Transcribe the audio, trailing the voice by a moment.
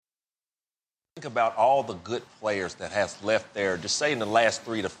Think about all the good players that has left there, just say in the last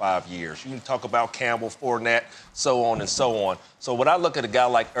 3 to 5 years. You can talk about Campbell, Fournette, so on and so on. So when I look at a guy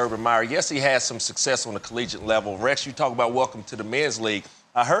like Urban Meyer, yes, he has some success on the collegiate level. Rex, you talk about welcome to the men's league.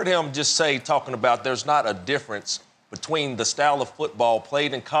 I heard him just say, talking about there's not a difference between the style of football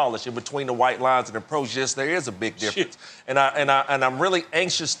played in college and between the white lines and the pros. Yes, there is a big difference. And I'm really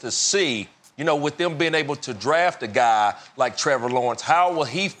anxious to see, with them being able to draft a guy like Trevor Lawrence, how will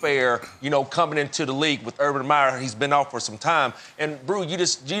he fare, coming into the league with Urban Meyer? He's been off for some time. And, Brew, you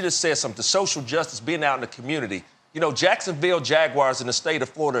just said something, the social justice, being out in the community. Jacksonville Jaguars in the state of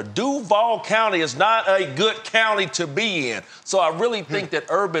Florida, Duval County is not a good county to be in. So I really think that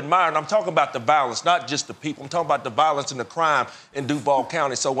Urban Meyer, and I'm talking about the violence, not just the people, I'm talking about the violence and the crime in Duval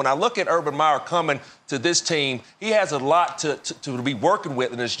County. So when I look at Urban Meyer coming to this team, he has a lot to be working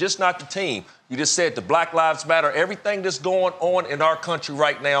with, and it's just not the team. You just said the Black Lives Matter, everything that's going on in our country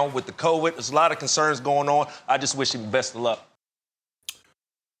right now with the COVID, there's a lot of concerns going on. I just wish him the best of luck.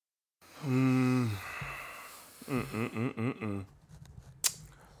 Man.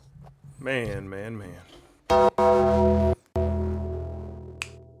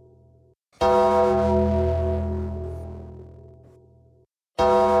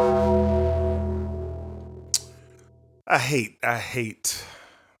 I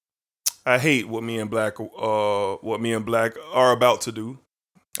hate what me and Black are about to do.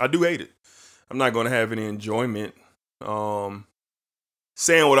 I do hate it. I'm not going to have any enjoyment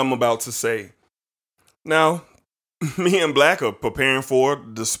saying what I'm about to say. Now, me and Black are preparing for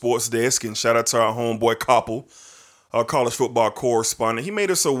the sports desk, and shout out to our homeboy Koppel, our college football correspondent. He made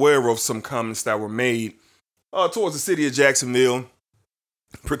us aware of some comments that were made towards the city of Jacksonville,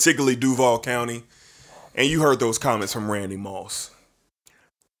 particularly Duval County, and you heard those comments from Randy Moss.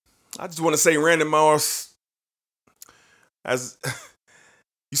 I just want to say, Randy Moss, you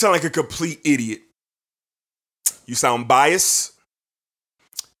sound like a complete idiot. You sound biased.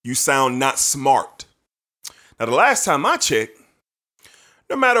 You sound not smart. Now, the last time I checked,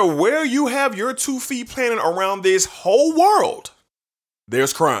 no matter where you have your 2 feet planted around this whole world,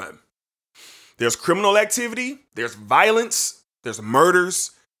 there's crime. There's criminal activity, there's violence, there's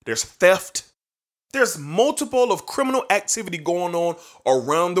murders, there's theft. There's multiple of criminal activity going on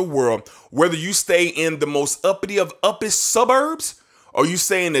around the world, whether you stay in the most uppity of uppest suburbs or you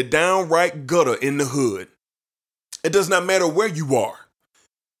stay in the downright gutter in the hood. It does not matter where you are.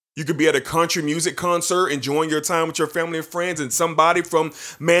 You could be at a country music concert, enjoying your time with your family and friends, and somebody from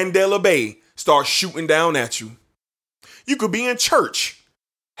Mandela Bay starts shooting down at you. You could be in church,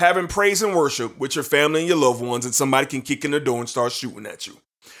 having praise and worship with your family and your loved ones, and somebody can kick in the door and start shooting at you.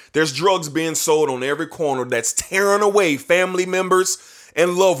 There's drugs being sold on every corner that's tearing away family members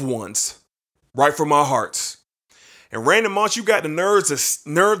and loved ones right from our hearts. And Randy Moss, you got the nerve to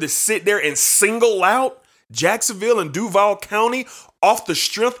sit there and single out Jacksonville and Duval County off the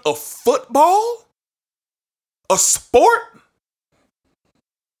strength of football? A sport?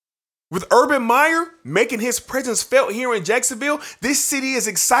 With Urban Meyer making his presence felt here in Jacksonville, this city is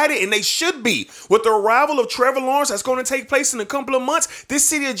excited, and they should be. With the arrival of Trevor Lawrence that's going to take place in a couple of months, this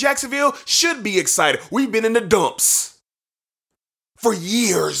city of Jacksonville should be excited. We've been in the dumps for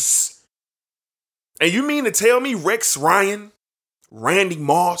years. And you mean to tell me Rex Ryan, Randy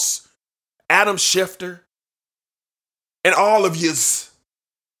Moss, Adam Schefter, and all of yous,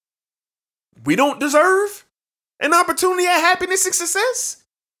 we don't deserve an opportunity at happiness and success?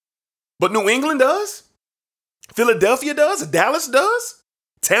 But New England does? Philadelphia does? Dallas does?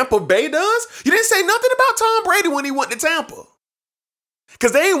 Tampa Bay does? You didn't say nothing about Tom Brady when he went to Tampa.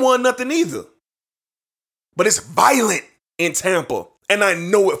 Because they ain't won nothing either. But it's violent in Tampa. And I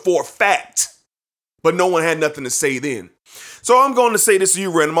know it for a fact. But no one had nothing to say then. So I'm going to say this to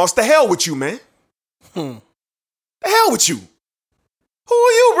you, Randy Moss. The hell with you, man. The hell with you. Who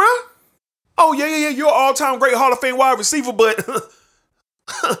are you, bro? Oh, yeah. You're an all-time great Hall of Fame wide receiver, but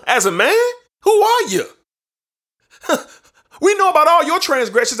as a man, who are you? We know about all your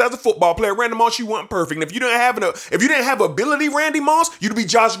transgressions as a football player. Randy Moss, you weren't perfect. And if you didn't have ability, Randy Moss, you'd be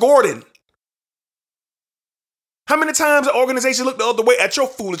Josh Gordon. How many times an organization looked the other way at your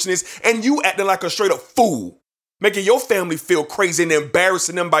foolishness and you acting like a straight up fool, making your family feel crazy and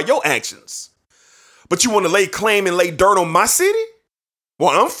embarrassing them by your actions? But you want to lay claim and lay dirt on my city?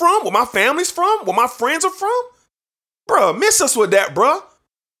 Where I'm from, where my family's from, where my friends are from? Bruh, miss us with that, bruh.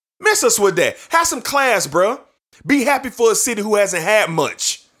 Miss us with that. Have some class, bruh. Be happy for a city who hasn't had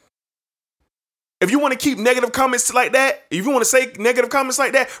much. If you want to keep negative comments like that, if you want to say negative comments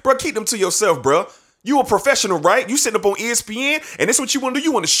like that, bruh, keep them to yourself, bruh. You a professional, right? You sitting up on ESPN, and this is what you want to do?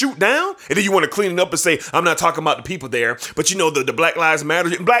 You want to shoot down? And then you want to clean it up and say, I'm not talking about the people there, but you know the Black Lives Matter.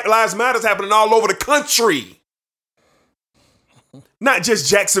 Black Lives Matter is happening all over the country. Not just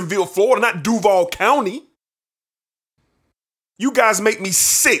Jacksonville, Florida, not Duval County. You guys make me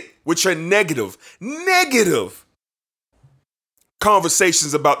sick with your negative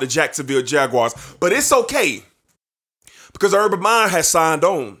conversations about the Jacksonville Jaguars. But it's okay because Urban Meyer has signed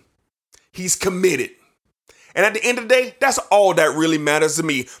on. He's committed. And at the end of the day, that's all that really matters to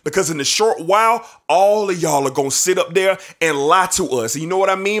me, because in a short while, all of y'all are going to sit up there and lie to us. And you know what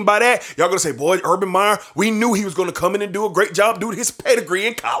I mean by that? Y'all going to say, boy, Urban Meyer, we knew he was going to come in and do a great job due to his pedigree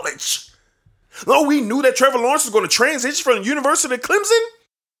in college. No, we knew that Trevor Lawrence was going to transition from the University of Clemson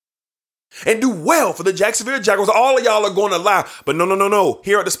and do well for the Jacksonville Jaguars. All of y'all are going to lie. But no.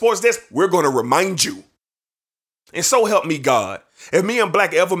 Here at the Sports Desk, we're going to remind you. And so help me God. If me and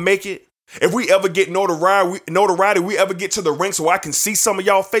Black ever make it, if we ever get notoriety, we ever get to the ranks where I can see some of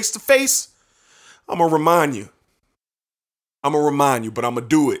y'all face to face, I'm going to remind you. But I'm going to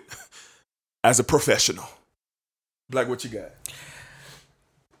do it as a professional. Black, what you got?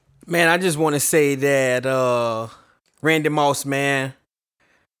 Man, I just want to say that Randy Moss, man,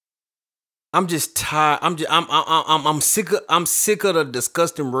 I'm just tired. I'm sick of the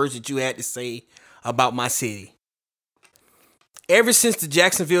disgusting words that you had to say about my city. Ever since the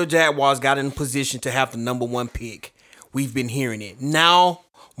Jacksonville Jaguars got in position to have the number 1 pick, we've been hearing it. Now,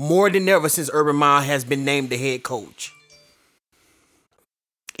 more than ever since Urban Meyer has been named the head coach.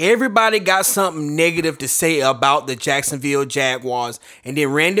 Everybody got something negative to say about the Jacksonville Jaguars. And then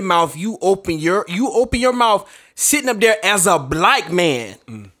Randy Moss, you open your mouth sitting up there as a black man.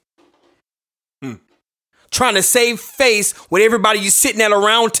 Trying to save face with everybody you sitting at a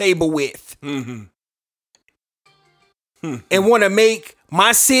round table with. And want to make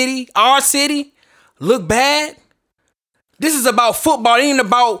my city, our city, look bad. This is about football. It ain't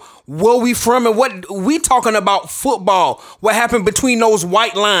about where we from and what we talking about. Football. What happened between those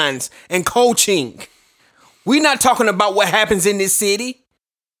white lines and coaching. We not talking about what happens in this city.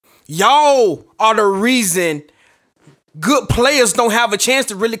 Y'all are the reason good players don't have a chance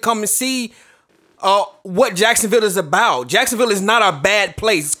to really come and see what Jacksonville is about. Jacksonville is not a bad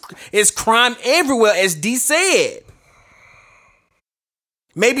place. It's crime everywhere, as D said.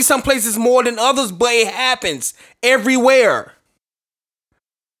 Maybe some places more than others, but it happens everywhere.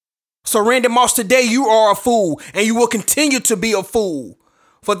 So Randy Moss, today you are a fool, and you will continue to be a fool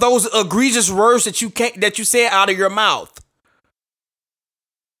for those egregious words that you said out of your mouth.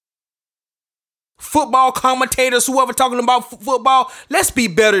 Football commentators, whoever talking about football, let's be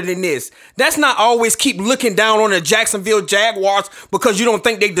better than this. Let's not always keep looking down on the Jacksonville Jaguars because you don't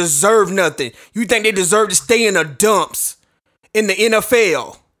think they deserve nothing. You think they deserve to stay in the dumps in the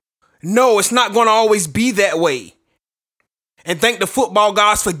NFL. No, it's not going to always be that way. And thank the football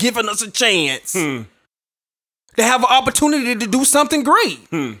gods for giving us a chance to have an opportunity to do something great.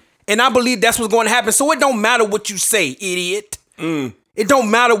 And I believe that's what's going to happen. So it don't matter what you say, idiot. It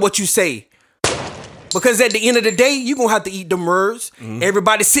don't matter what you say. Because at the end of the day, you're going to have to eat them words.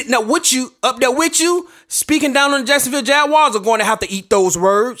 Everybody sitting up there with you, speaking down on the Jacksonville Jaguars are going to have to eat those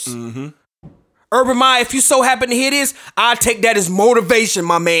words. Urban Meyer, if you so happen to hear this, I'll take that as motivation,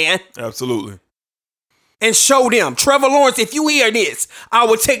 my man. Absolutely. And show them. Trevor Lawrence, if you hear this, I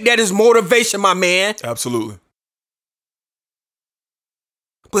will take that as motivation, my man. Absolutely.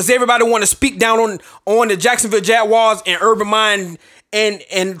 Because everybody want to speak down on the Jacksonville Jaguars and Urban Meyer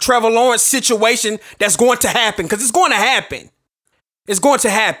and Trevor Lawrence situation that's going to happen. Because it's going to happen. It's going to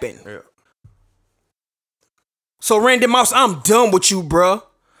happen. Yeah. So Randy Moss, I'm done with you, bruh.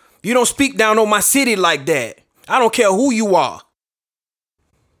 You don't speak down on my city like that. I don't care who you are.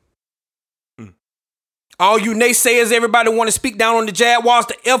 All you naysayers, everybody want to speak down on the Jaguars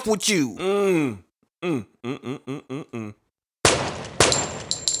to F with you.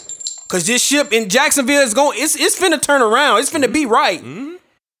 Cause this ship in Jacksonville is it's finna turn around. It's finna be right. And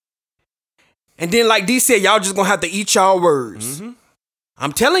then like D said, y'all just gonna have to eat y'all words.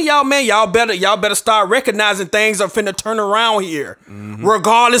 I'm telling y'all, man, y'all better start recognizing things are finna turn around here.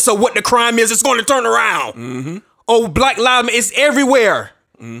 Regardless of what the crime is, it's gonna turn around. Oh, Black Lives Matter, it's everywhere.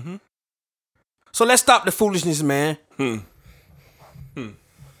 So let's stop the foolishness, man.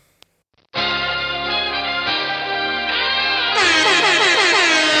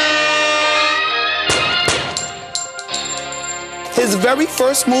 His very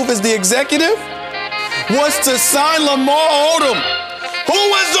first move as the executive was to sign Lamar Odom, who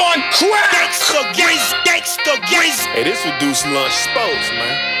was on crack. Hey, this reduced lunch sports,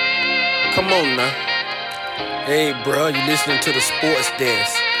 man. Come on now. Hey, bro, you listening to the Sports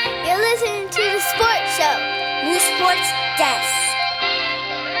Desk. You're listening to the Sports Show. New Sports Desk.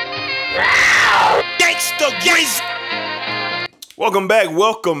 Welcome back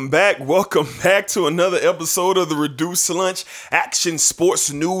to another episode of the Reduced Lunch Action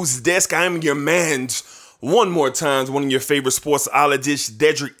Sports News Desk. I'm your man's one more time, one of your favorite sportsologists,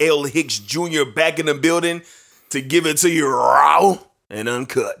 Dedrick L. Hicks Jr. back in the building to give it to you raw and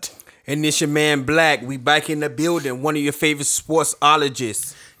uncut. And this your man Black. We back in the building. One of your favorite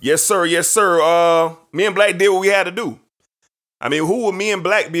sportsologists. Yes, sir. Yes, sir. Me and Black did what we had to do. I mean, who would me and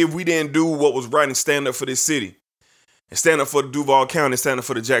Black be if we didn't do what was right and stand up for this city? And stand up for the Duval County, stand up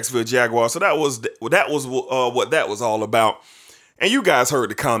for the Jacksonville Jaguars. So that was what that was all about. And you guys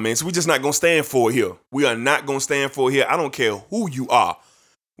heard the comments. We're just not going to stand for it here. We are not going to stand for it here. I don't care who you are.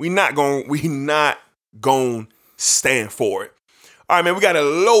 We not going to stand for it. All right, man, we got a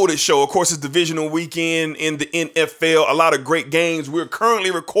loaded show. Of course, it's divisional weekend in the NFL. A lot of great games. We're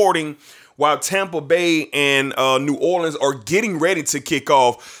currently recording while Tampa Bay and New Orleans are getting ready to kick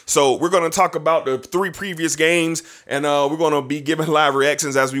off. So we're going to talk about the 3 previous games, and we're going to be giving live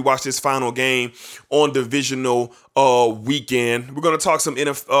reactions as we watch this final game on divisional weekend. We're going to talk some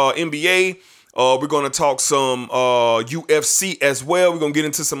NBA. We're going to talk some UFC as well. We're going to get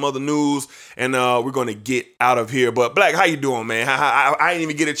into some other news, and we're going to get out of here. But Black, how you doing, man? I didn't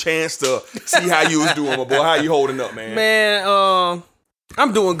even get a chance to see how you was doing, my boy. How you holding up, man? Man,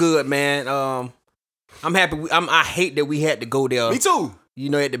 I'm doing good, man. I'm happy. I hate that we had to go there. Me too. You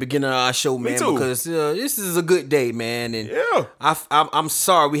know, at the beginning of our show, man, because this is a good day, man. And yeah, I'm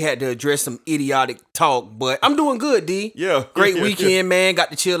sorry we had to address some idiotic talk, but I'm doing good, D. Yeah, great weekend, man. Got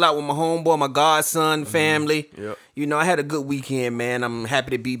to chill out with my homeboy, my godson, family. Yeah, you know, I had a good weekend, man. I'm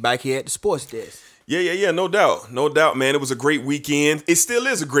happy to be back here at the sports desk. Yeah, no doubt, man. It was a great weekend. It still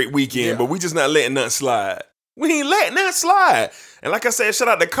is a great weekend, but we just not letting nothing slide. We ain't letting that slide. And like I said, shout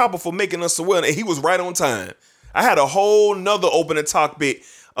out to Copper for making us aware, and he was right on time. I had a whole nother opening topic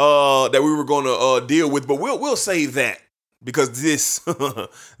that we were going to deal with, but we'll save that because this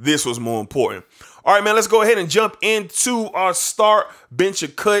this was more important. All right, man, let's go ahead and jump into our start, bench, or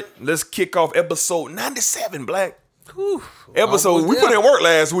cut. Let's kick off episode 97, Black. Whew, we put in work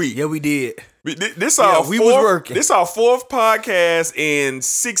last week. Yeah, we did. This was working. This our 4th podcast in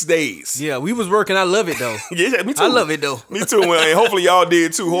 6 days. Yeah, we was working. I love it though. Yeah, me too. I love it though. Me too. And hopefully y'all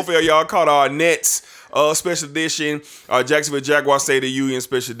did too. Hopefully y'all caught our Nets special edition, our Jacksonville Jaguars State of the Union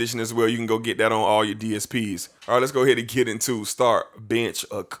special edition as well. You can go get that on all your DSPs. All right, let's go ahead and get into start, bench,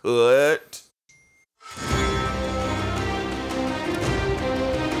 or cut.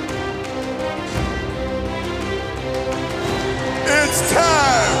 It's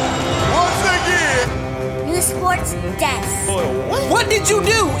time once again. New Sports Desk. What did you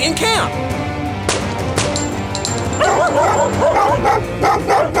do in camp?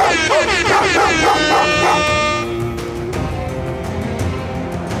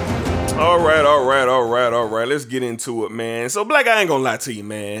 All right. Let's get into it, man. So, Black, I ain't gonna lie to you,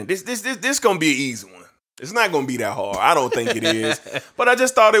 man. This gonna be an easy one. It's not gonna be that hard. I don't think it is. But I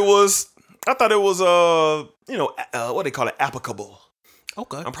just thought it was. What they call it, applicable.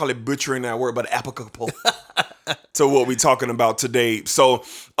 Okay. I'm probably butchering that word, but applicable to what we're talking about today. So,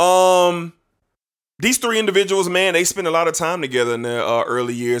 these 3 individuals, man, they spend a lot of time together in their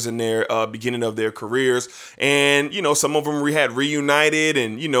early years in their beginning of their careers. And, you know, some of them had reunited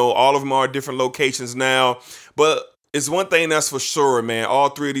and, you know, all of them are at different locations now. But it's one thing that's for sure, man. All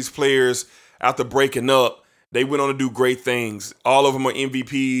 3 of these players, after breaking up, they went on to do great things. All of them are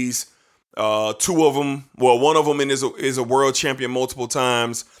MVPs. 2 of them, well, one of them is a world champion multiple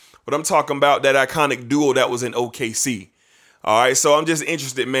times. But I'm talking about that iconic duo that was in OKC. All right, so I'm just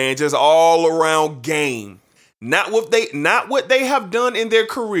interested, man, just all around game. Not what they have done in their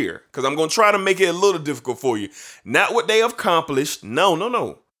career, because I'm going to try to make it a little difficult for you. Not what they have accomplished.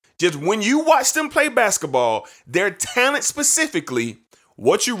 No. Just when you watch them play basketball, their talent specifically,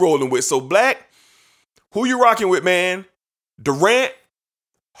 what you rolling with. So, Black, who you rocking with, man? Durant,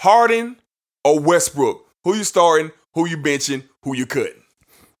 Harden, or Westbrook? Who you starting? Who you benching? Who you cutting?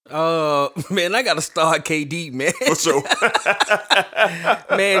 Man, I gotta start KD, man. For sure.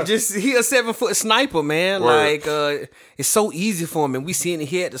 Man, he a 7-foot sniper, man. Word. Like, it's so easy for him, and we seen it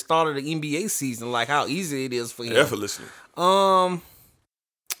here at the start of the NBA season, like how easy it is for him. Effortlessly. I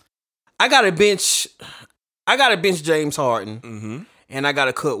gotta bench James Harden, and I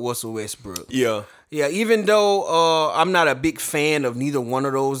gotta cut Russell Westbrook. Yeah. Yeah, even though I'm not a big fan of neither one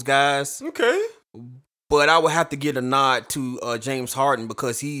of those guys. Okay. But I would have to give a nod to James Harden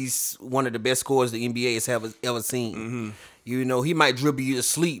because he's one of the best scorers the NBA has ever seen. You know, he might dribble you to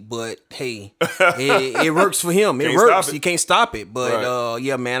sleep, but hey, it works for him. It Can't works. stop it. You can't stop it. But Right.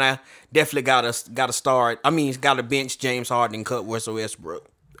 yeah, man, I definitely gotta start. I mean, gotta bench James Harden and cut Russell Westbrook.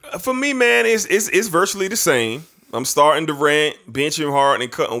 For me, man, it's virtually the same. I'm starting Durant, benching Harden,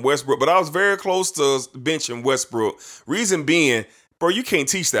 and cutting Westbrook. But I was very close to benching Westbrook. Reason being, bro, you can't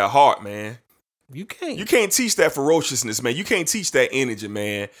teach that heart, man. You can't. You can't teach that ferociousness, man. You can't teach that energy,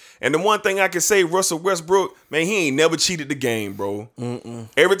 man. And the one thing I can say, Russell Westbrook, man, he ain't never cheated the game, bro.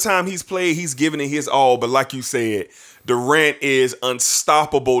 Every time he's played, he's giving it his all. But like you said, Durant is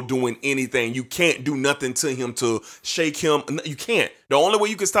unstoppable doing anything. You can't do nothing to him to shake him. You can't. The only way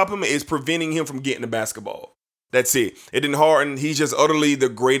you can stop him is preventing him from getting the basketball. That's it. It didn't Harden. He's just utterly the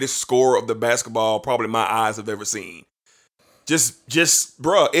greatest scorer of the basketball probably my eyes have ever seen. Just,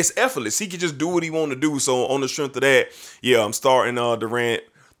 bruh, it's effortless. He can just do what he want to do. So on the strength of that, yeah, I'm starting Durant,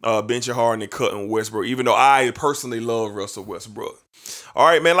 benching Harden, and cutting Westbrook, even though I personally love Russell Westbrook. All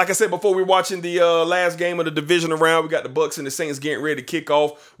right, man, like I said before, we're watching the last game of the divisional round. We got the Bucks and the Saints getting ready to kick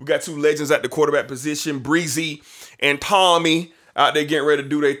off. We got two legends at the quarterback position, Breezy and Tommy, out there getting ready to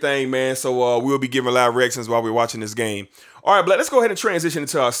do their thing, man. So we'll be giving live reactions while we're watching this game. All right, Black, let's go ahead and transition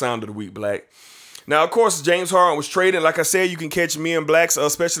into our sound of the week, Black. Now, of course, James Harden was traded. Like I said, you can catch me and Black's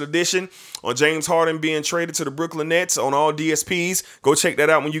special edition on James Harden being traded to the Brooklyn Nets on all DSPs. Go check that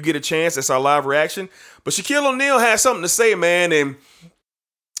out when you get a chance. That's our live reaction. But Shaquille O'Neal had something to say, man, and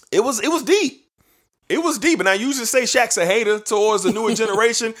it was deep. It was deep. And I usually say Shaq's a hater towards the newer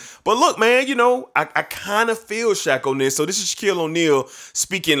generation. But look, man, you know, I kind of feel Shaq on this. So this is Shaquille O'Neal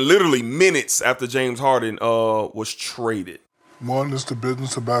speaking literally minutes after James Harden was traded. One, it's the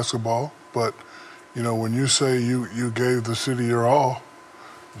business of basketball, but you know, when you say you gave the city your all,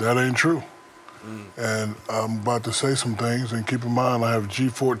 that ain't true. And I'm about to say some things, and keep in mind I have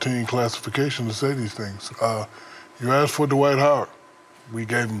G14 classification to say these things. You asked for Dwight Howard, we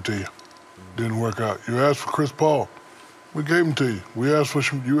gave him to you. Didn't work out. You asked for Chris Paul, we gave him to you. You asked for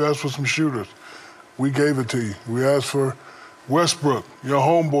some shooters, we gave it to you. We asked for Westbrook, your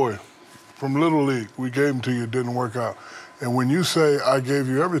homeboy from Little League, we gave him to you. Didn't work out. And when you say, I gave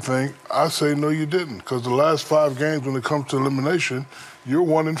you everything, I say, no, you didn't. Because the last 5 games, when it comes to elimination, you're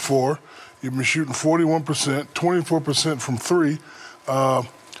 1-4. You've been shooting 41%, 24% from 3,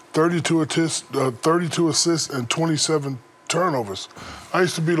 32 assists, and 27 turnovers. I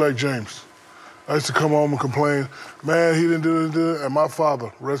used to be like James. I used to come home and complain, man, he didn't do it. And my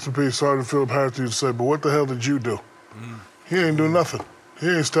father, rest in peace, Sergeant Philip Harris, used to say, but what the hell did you do? He ain't do nothing. He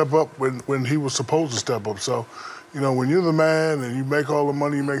ain't step up when he was supposed to step up. So, you know, when you're the man and you make all the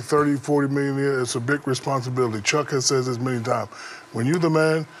money, you make 30, 40 million a year, it's a big responsibility. Chuck has said this many times. When you're the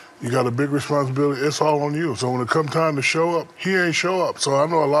man, you got a big responsibility. It's all on you. So when it come time to show up, he ain't show up. So I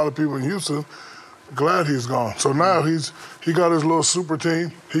know a lot of people in Houston glad he's gone. So now he got his little super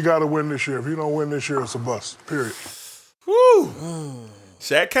team. He got to win this year. If he don't win this year, it's a bust, period. Woo!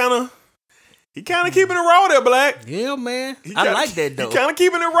 Shaq kind of keeping it raw there, Black. Yeah, man. I like that, though. He kind of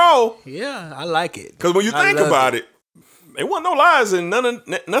keeping it raw. Yeah, I like it. Because when you think about it, there wasn't no lies and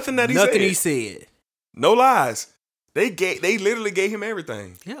nothing that he said. Nothing he said. No lies. They literally gave him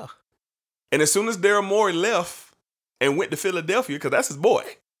everything. Yeah. And as soon as Daryl Morey left and went to Philadelphia, because that's his boy,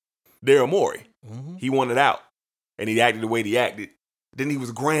 Daryl Morey, he wanted out. And he acted the way he acted. Then he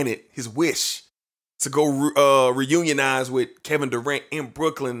was granted his wish to go reunionize with Kevin Durant in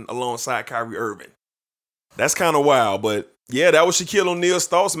Brooklyn alongside Kyrie Irving. That's kind of wild, but yeah, that was Shaquille O'Neal's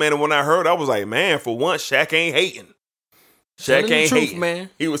thoughts, man. And when I heard, I was like, man, for once, Shaq ain't hating. Shaq ain't hating, man.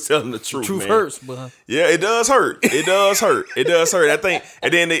 He was telling the truth. Truth man. hurts, but yeah, it does hurt. It does hurt. It does hurt. I think.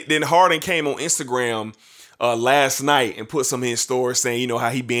 And then Harden came on Instagram last night and put some in his story saying, you know, how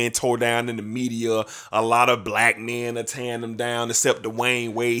he being tore down in the media. A lot of black men are tearing him down, except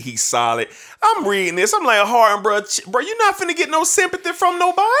Dwayne Wade. He's solid. I'm reading this. I'm like, Harden, bro, you're not finna get no sympathy from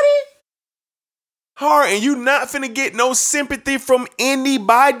nobody. Harden, you not finna get no sympathy from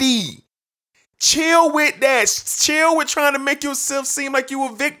anybody. Chill with that. Chill with trying to make yourself seem like you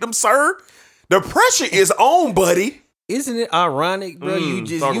a victim, sir. The pressure is on, buddy. Isn't it ironic, bro? You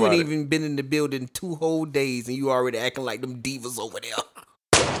ain't it. even been in the building 2 whole days and you already acting like them divas over there.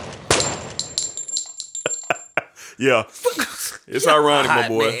 Yeah. It's ironic, my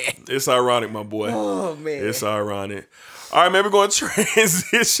boy. Man. It's ironic, my boy. Oh, man. It's ironic. All right, man, we're going to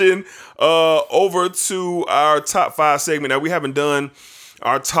transition over to our top 5 segment. Now, we haven't done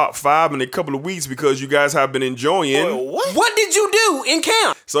our top 5 in a couple of weeks because you guys have been enjoying. What did you do in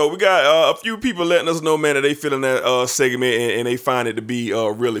camp? So we got a few people letting us know, man, that they feeling that segment and they find it to be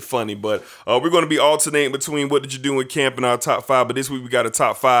really funny. But we're going to be alternating between what did you do in camp and our top 5. But this week we got a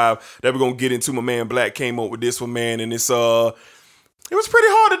top 5 that we're going to get into. My man Black came up with this one, man, and it was pretty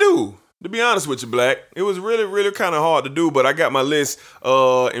hard to do. To be honest with you, Black, it was really, really kind of hard to do. But I got my list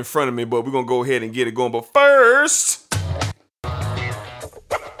in front of me. But we're going to go ahead and get it going. But first,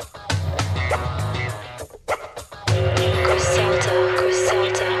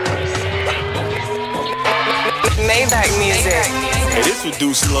 Maybach music. hey, this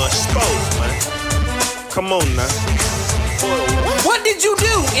reduced lunch sports, man. Come on now. What did you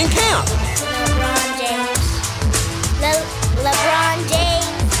do in camp? LeBron James. LeBron James.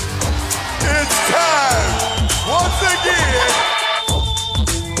 It's time once again.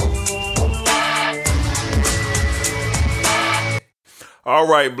 All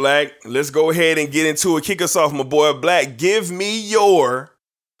right, Black, let's go ahead and get into it. Kick us off, my boy. Black, give me your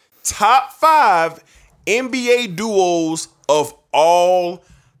top 5 NBA duos of all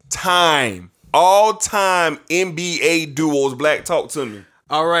time. All time NBA duos. Black, talk to me.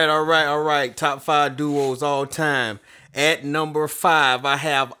 All right. Top 5 duos all time. At number 5, I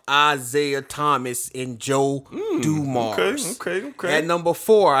have Isaiah Thomas and Joe Dumars. Okay. At number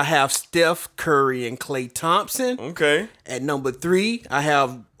 4, I have Steph Curry and Klay Thompson. Okay. At number 3, I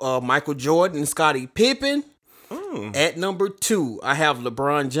have Michael Jordan and Scottie Pippen. At number 2, I have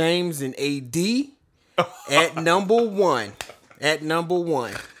LeBron James and AD. At number 1,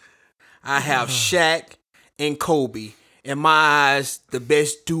 I have Shaq and Kobe. In my eyes, the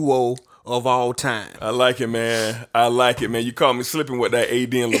best duo of all time. I like it, man. You caught me slipping with that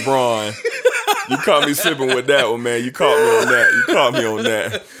AD and LeBron. You caught me slipping with that one, man. You caught me on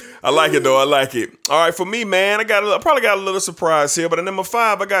that. I like it, though. I like it. All right, for me, man, I probably got a little surprise here. But at number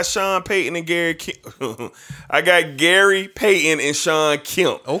 5, I got Sean Payton and Gary Kemp. I got Gary Payton and Sean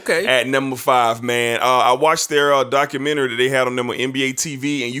Kemp. Okay. At number 5, man. I watched their documentary that they had on them on NBA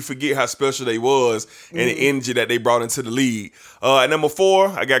TV, and you forget how special they was and the energy that they brought into the league. At number 4,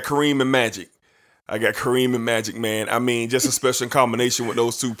 I got Kareem and Magic. Man. I mean, just a special combination with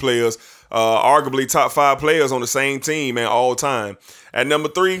those two players. Arguably top 5 players on the same team, man, all time. At number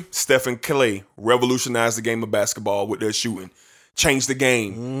 3, Steph and Klay revolutionized the game of basketball with their shooting. Changed the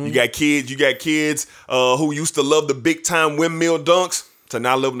game. You got kids who used to love the big time windmill dunks to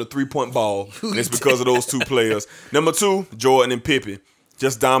now loving the 3-point ball. And it's because of those two players. Number 2, Jordan and Pippen.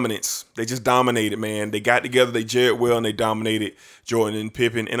 Just dominance. They just dominated, man. They got together, they jared well, and they dominated Jordan and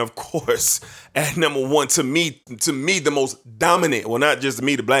Pippen. And of course, at number 1, to me, the most dominant, well, not just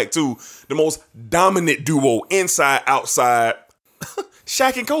me, the Black too, the most dominant duo inside, outside,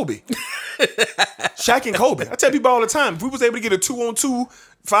 Shaq and Kobe. Shaq and Kobe. I tell people all the time, if we was able to get a 2-on-2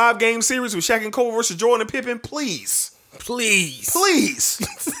 5-game series with Shaq and Kobe versus Jordan and Pippen, please.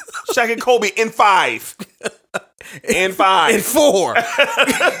 Shaq and Kobe in 5. In 5. And 4.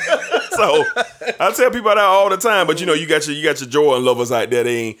 So I tell people that all the time, but you got your Jordan lovers out there.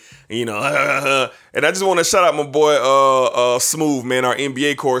 They ain't, and I just want to shout out my boy Smooth, man, our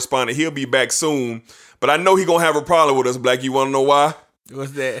NBA correspondent. He'll be back soon, but I know he gonna have a problem with us, Black. You want to know why?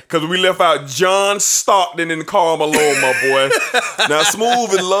 What's that? Because we left out John Stockton and Karl Malone, my boy. Now,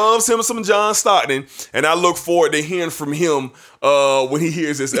 Smooth loves him some John Stockton, and I look forward to hearing from him when he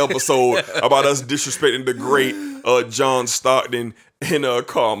hears this episode about us disrespecting the great John Stockton and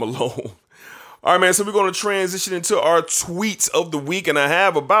Karl Malone. All right, man, so we're going to transition into our tweets of the week, and I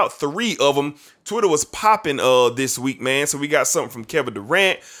have about 3 of them. Twitter was popping this week, man. So we got something from Kevin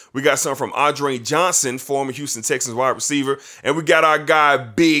Durant. We got something from Andre Johnson, former Houston Texans wide receiver. And we got our guy,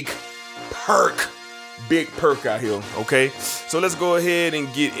 Big Perk. Big Perk out here, okay? So let's go ahead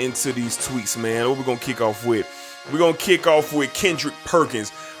and get into these tweets, man. What we going to kick off with? We're going to kick off with Kendrick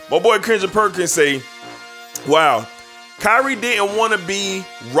Perkins. My boy Kendrick Perkins say, wow, Kyrie didn't want to be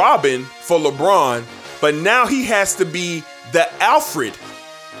Robin for LeBron, but now he has to be the Alfred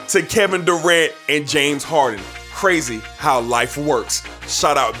to Kevin Durant and James Harden. Crazy how life works.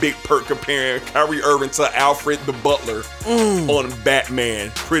 Shout out Big Perk comparing Kyrie Irving to Alfred the Butler on Batman.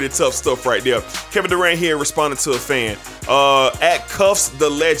 Pretty tough stuff right there. Kevin Durant here responding to a fan. At Cuffs the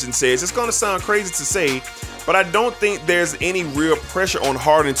Legend says, it's going to sound crazy to say, but I don't think there's any real pressure on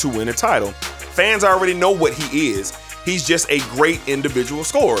Harden to win a title. Fans already know what he is. He's just a great individual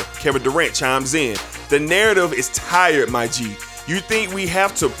scorer. Kevin Durant chimes in. The narrative is tired, my G. You think we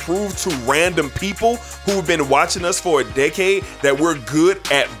have to prove to random people who've been watching us for a decade that we're good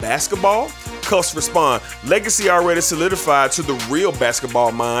at basketball? Cuffs respond, legacy already solidified to the real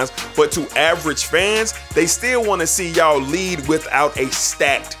basketball minds, but to average fans, they still want to see y'all lead without a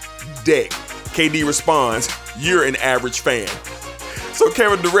stacked deck. KD responds, you're an average fan. So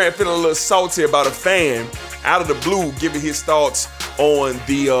Kevin Durant feeling a little salty about a fan out of the blue giving his thoughts on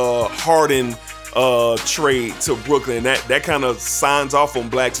the Harden trade to Brooklyn. That kind of signs off on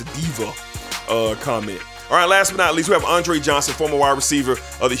Black's diva comment. All right, last but not least, we have Andre Johnson, former wide receiver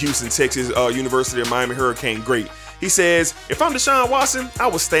of the Houston, Texas University of Miami Hurricane great. He says, if I'm Deshaun Watson, I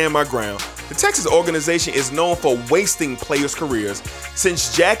will stand my ground. The Texas organization is known for wasting players' careers.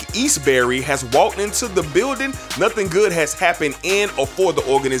 Since Jack Eastbury has walked into the building, nothing good has happened in or for the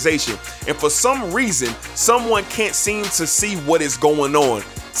organization. And for some reason, someone can't seem to see what is going on.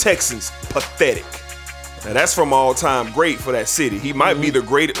 Texans, pathetic. Now that's from all-time great for that city. He might be the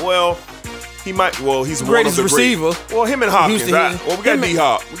greatest, he's greatest receiver. Well, him and Hopkins. Houston, Well, we got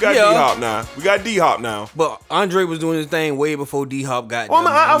D-Hop. We got D-Hop now. We got D-Hop now. But Andre was doing his thing way before D-Hop got Well,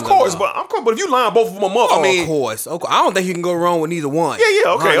 there. of course, but if you line both of them up, I mean, of course. Okay. I don't think you can go wrong with either one.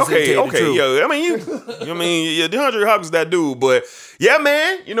 Yeah, okay. Yeah. I mean, DeAndre Hopkins that dude, but yeah,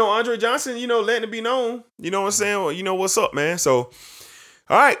 man, Andre Johnson, letting it be known, you know what I'm saying? Well, you know what's up, man. So,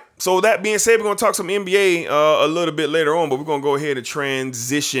 all right. So that being said, we're gonna talk some NBA a little bit later on, but we're gonna go ahead and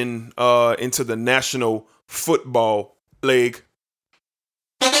transition into the National Football League.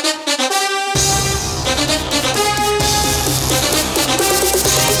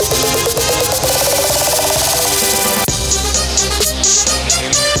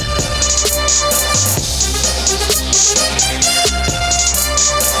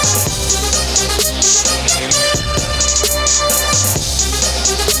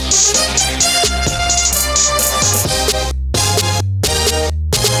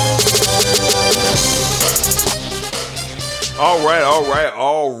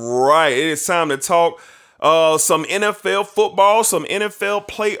 All right. It is time to talk some NFL football, some NFL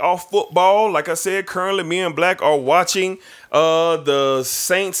playoff football. Like I said, currently me and Black are watching the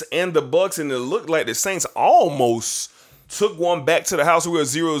Saints and the Bucks, and it looked like the Saints almost took one back to the house. We were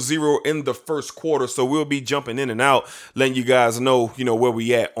 0-0 in the first quarter, so we'll be jumping in and out, letting you guys know, where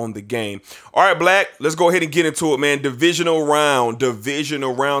we at on the game. All right, Black, let's go ahead and get into it, man. Divisional round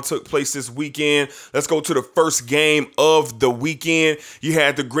took place this weekend. Let's go to the first game of the weekend. You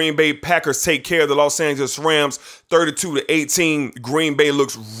had the Green Bay Packers take care of the Los Angeles Rams, 32-18. Green Bay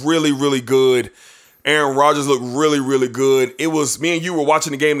looks really, really good. Aaron Rodgers looked really, really good. It was me and you were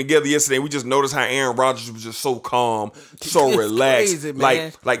watching the game together yesterday. We just noticed how Aaron Rodgers was just so calm, so relaxed, crazy,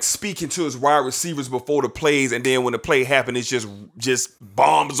 man. like speaking to his wide receivers before the plays, and then when the play happened, it's just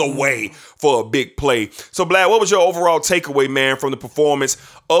bombs away for a big play. So, Black, what was your overall takeaway, man, from the performance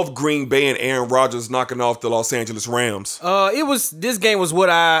of Green Bay and Aaron Rodgers knocking off the Los Angeles Rams? This game was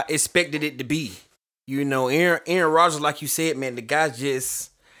what I expected it to be. Aaron Rodgers, like you said, man, the guy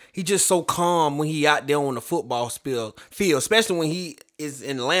He just so calm when he out there on the football field, especially when he is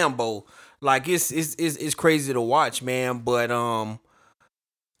in Lambeau. Like it's crazy to watch, man. But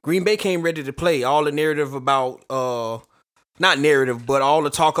Green Bay came ready to play. All the narrative about not narrative, but all the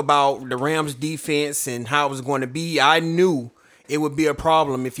talk about the Rams defense and how it was going to be. I knew it would be a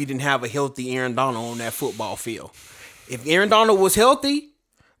problem if you didn't have a healthy Aaron Donald on that football field. If Aaron Donald was healthy,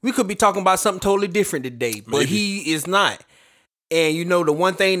 we could be talking about something totally different today. But he is not. And the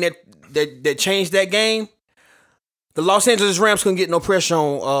one thing that changed that game, the Los Angeles Rams couldn't get no pressure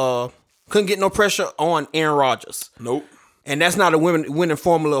on Aaron Rodgers. Nope. And that's not a winning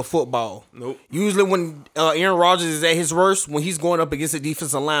formula of football. Nope. Usually when Aaron Rodgers is at his worst, when he's going up against a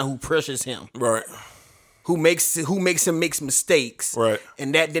defensive line who pressures him. Right. Who makes him make mistakes. Right.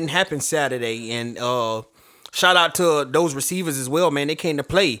 And that didn't happen Saturday. And shout out to those receivers as well, man. They came to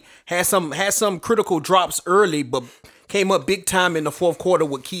play. Had some critical drops early, but came up big time in the fourth quarter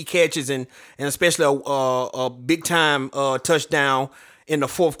with key catches and especially a big time touchdown in the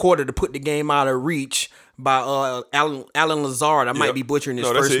fourth quarter to put the game out of reach by Alan Lazard. I might be butchering his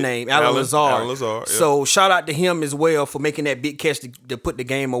first name. Alan Lazard. Alan Lazard. Yeah. So shout out to him as well for making that big catch to put the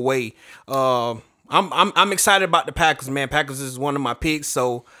game away. I'm excited about the Packers, man. Packers is one of my picks,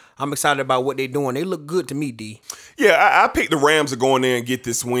 so I'm excited about what they're doing. They look good to me, D. Yeah, I picked the Rams to go in there and get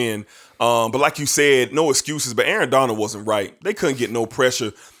this win. But like you said, no excuses. But Aaron Donald wasn't right. They couldn't get no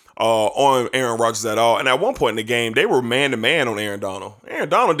pressure on Aaron Rodgers at all. And at one point in the game, they were man-to-man on Aaron Donald. Aaron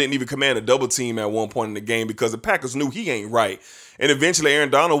Donald didn't even command a double team at one point in the game because the Packers knew he ain't right. And eventually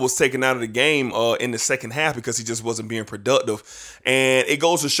Aaron Donald was taken out of the game in the second half because he just wasn't being productive. And it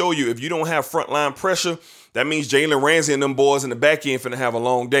goes to show you, if you don't have frontline pressure, that means Jalen Ramsey and them boys in the back end finna have a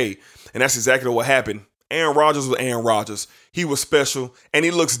long day. And that's exactly what happened. Aaron Rodgers was Aaron Rodgers. He was special, and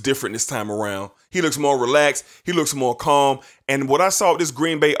he looks different this time around. He looks more relaxed. He looks more calm. And what I saw with this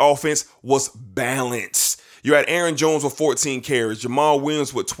Green Bay offense was balance. You had Aaron Jones with 14 carries, Jamal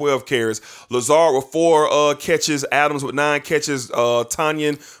Williams with 12 carries, Lazard with 4 catches, Adams with 9 catches,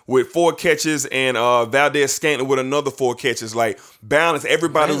 Tanyan with 4 catches, and Valdez Scantling with another 4 catches. Like, balance.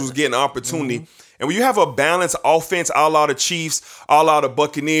 Everybody was getting opportunity. Mm-hmm. And when you have a balanced offense, all out of Chiefs, all out of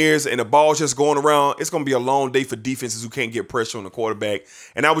Buccaneers, and the ball's just going around, it's going to be a long day for defenses who can't get pressure on the quarterback.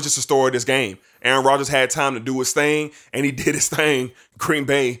 And that was just the story of this game. Aaron Rodgers had time to do his thing, and he did his thing. Green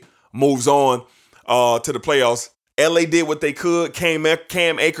Bay moves on to the playoffs. LA did what they could. Cam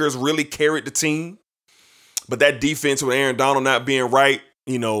Akers really carried the team. But that defense with Aaron Donald not being right,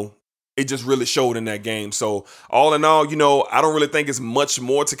 it just really showed in that game. So all in all, I don't really think it's much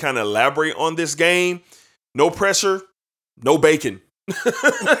more to kind of elaborate on this game. No pressure, no bacon.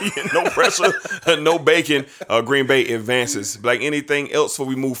 No pressure, no bacon. Green Bay advances. Like, anything else before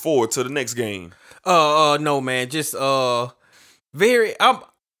we move forward to the next game? No, man. Just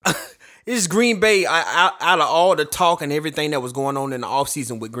it's Green Bay. Out of all the talk and everything that was going on in the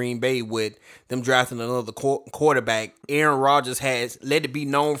offseason with Green Bay, with them drafting another quarterback, Aaron Rodgers has let it be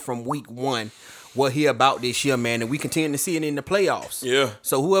known from week 1 what he about this year, man, and we continue to see it in the playoffs. Yeah.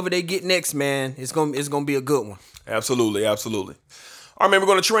 So whoever they get next, man, it's gonna be a good one. Absolutely. All right, man, we're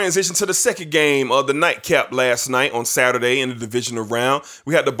going to transition to the second game of the nightcap last night on Saturday in the divisional round.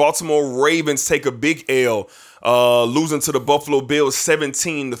 We had the Baltimore Ravens take a big L, losing to the Buffalo Bills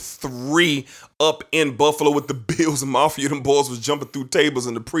 17-3 up in Buffalo with the Bills Mafia. Them boys was jumping through tables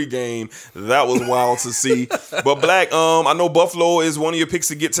in the pregame. That was wild to see. But Black, I know Buffalo is one of your picks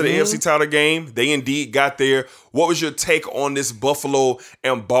to get to the AFC title game. They indeed got there. What was your take on this Buffalo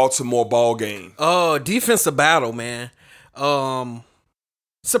and Baltimore ball game? Defensive battle, man.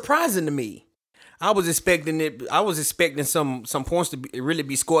 Surprising to me. I was expecting it. I was expecting some points to really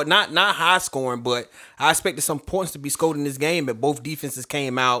be scored. Not high scoring, but I expected some points to be scored in this game. But both defenses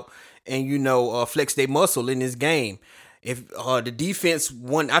came out and flexed their muscle in this game. If the defense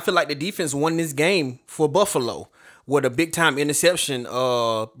won, I feel like the defense won this game for Buffalo with a big time interception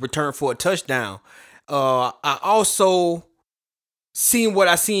return for a touchdown. I also seen what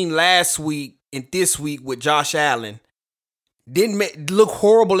I seen last week and this week with Josh Allen. Didn't look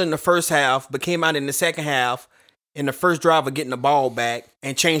horrible in the first half, but came out in the second half in the first drive of getting the ball back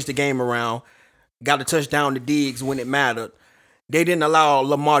and changed the game around. Got a touchdown to Diggs when it mattered. They didn't allow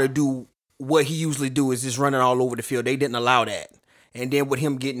Lamar to do what he usually do, is just running all over the field. They didn't allow that. And then with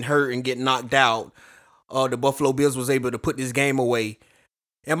him getting hurt and getting knocked out, the Buffalo Bills was able to put this game away.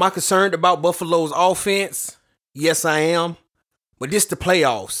 Am I concerned about Buffalo's offense? Yes, I am. But this is the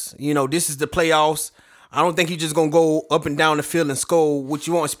playoffs. This is the playoffs. I don't think you're just going to go up and down the field and score what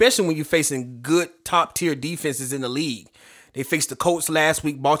you want, especially when you're facing good top-tier defenses in the league. They faced the Colts last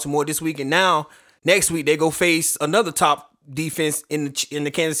week, Baltimore this week, and now next week they go face another top defense in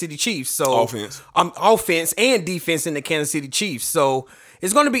the Kansas City Chiefs. So offense and defense in the Kansas City Chiefs. So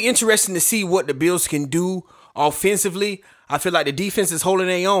it's going to be interesting to see what the Bills can do offensively. I feel like the defense is holding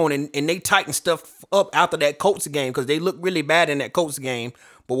their own, and they tighten stuff up after that Colts game because they looked really bad in that Colts game,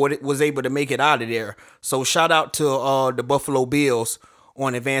 but was able to make it out of there. So shout out to the Buffalo Bills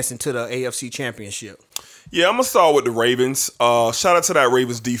on advancing to the AFC Championship. Yeah, I'm going to start with the Ravens. Shout out to that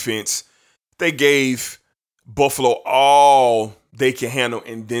Ravens defense. They gave Buffalo all they can handle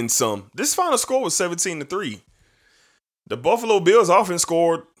and then some. This final score was 17-3. The Buffalo Bills offense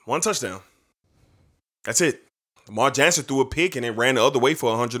scored 1 touchdown. That's it. Lamar Jackson threw a pick and it ran the other way for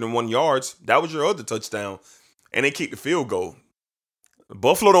 101 yards. That was your other touchdown. And they kicked the field goal.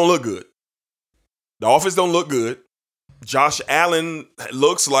 Buffalo don't look good. The offense don't look good. Josh Allen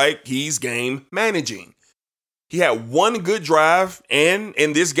looks like he's game managing. He had 1 good drive, and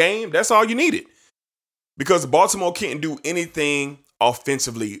in this game, that's all you needed. Because Baltimore can't do anything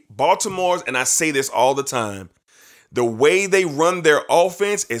offensively. Baltimore's, and I say this all the time, the way they run their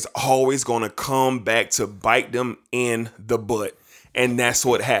offense is always going to come back to bite them in the butt. And that's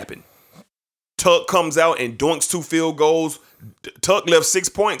what happened. Tuck comes out and dunks 2 field goals. Tuck left 6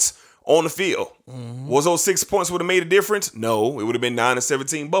 points on the field. Mm-hmm. Was those 6 points would have made a difference? No, it would have been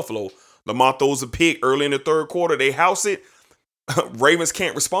 9-17 Buffalo. Lamar throws a pick early in the third quarter. They house it. Ravens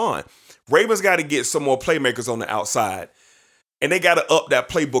can't respond. Ravens got to get some more playmakers on the outside. And they got to up that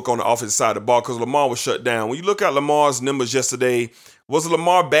playbook on the offensive side of the ball because Lamar was shut down. When you look at Lamar's numbers yesterday, was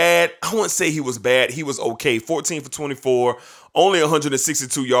Lamar bad? I wouldn't say he was bad. He was okay. 14 for 24, only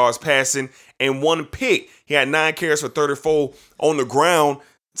 162 yards passing, and 1 pick. He had 9 carries for 34 on the ground.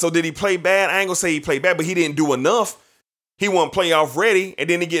 So did he play bad? I ain't going to say he played bad, but he didn't do enough. He wasn't playoff ready, and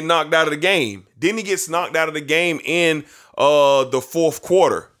then he get knocked out of the game. Then he gets knocked out of the game in the fourth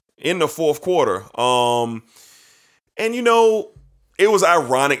quarter. And, it was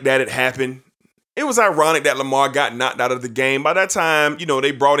ironic that it happened. it was ironic that Lamar got knocked out of the game. By that time,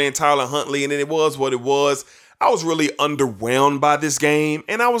 they brought in Tyler Huntley, and it was what it was. I was really underwhelmed by this game,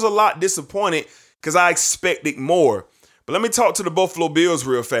 and I was a lot disappointed because I expected more. But let me talk to the Buffalo Bills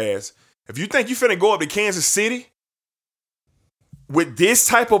real fast. If you think you finna go up to Kansas City with this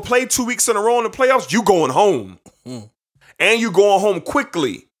type of play 2 weeks in a row in the playoffs, you going home. And you going home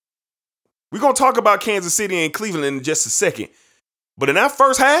quickly. We're going to talk about Kansas City and Cleveland in just a second. But in that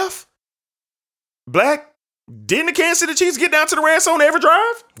first half, Black, didn't the Kansas City Chiefs get down to the red zone every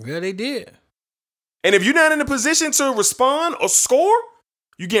drive? Yeah, they did. And if you're not in a position to respond or score,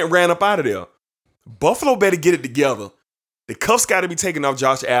 you get ran up out of there. Buffalo better get it together. The cuffs got to be taken off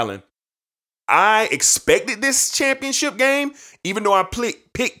Josh Allen. I expected this championship game, even though I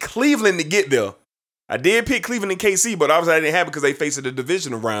picked Cleveland to get there. I did pick Cleveland and KC, but obviously I didn't have it because they faced the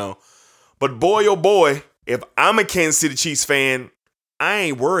divisional round. But boy, oh boy, if I'm a Kansas City Chiefs fan, I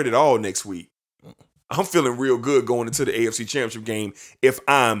ain't worried at all next week. I'm feeling real good going into the AFC Championship game if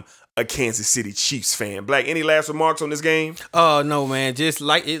I'm a Kansas City Chiefs fan. Black, any last remarks on this game? No, man. Just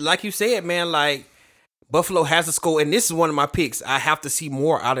like you said, man, like Buffalo has to score, and this is one of my picks. I have to see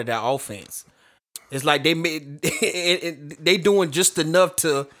more out of that offense. It's like they doing just enough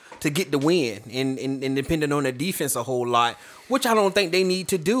to get the win, and depending on the defense a whole lot, which I don't think they need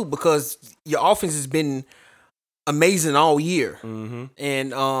to do because your offense has been amazing all year. Mm-hmm.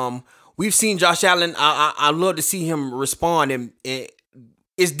 And we've seen Josh Allen. I love to see him respond, and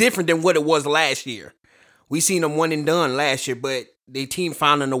it's different than what it was last year. We seen him one and done last year, but their team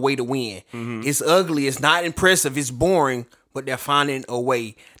finding a way to win. Mm-hmm. It's ugly. It's not impressive. It's boring. But they're finding a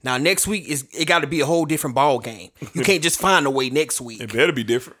way. Now, next week, it got to be a whole different ball game. You can't just find a way next week. It better be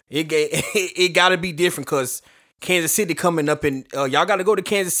different. It got to be different because Kansas City coming up, and y'all got to go to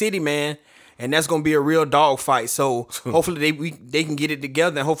Kansas City, man. And that's going to be a real dog fight. So, hopefully, they can get it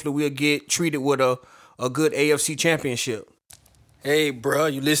together, and hopefully we'll get treated with a good AFC championship. Hey, bro,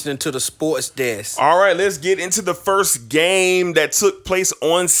 you listening to the Sports Desk. All right, let's get into the first game that took place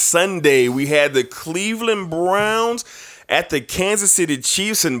on Sunday. We had the Cleveland Browns at the Kansas City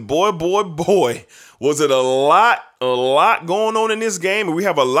Chiefs, and boy, was it a lot going on in this game, and we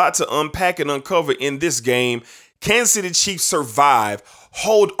have a lot to unpack and uncover in this game. Kansas City Chiefs survive,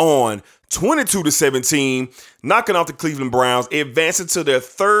 hold on, 22-17, knocking off the Cleveland Browns, advancing to their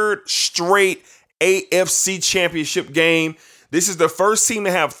third straight AFC Championship game. This is the first team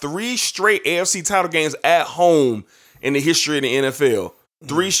to have 3 straight AFC title games at home in the history of the NFL.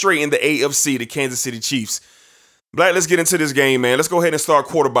 3 straight in the AFC, the Kansas City Chiefs. Black, let's get into this game, man. Let's go ahead and start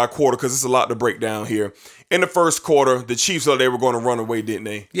quarter by quarter because it's a lot to break down here. In the first quarter, the Chiefs thought they were going to run away, didn't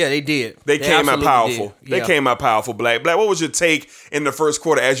they? Yeah, they did. They came out powerful. Yeah. They came out powerful, Black. Black, what was your take in the first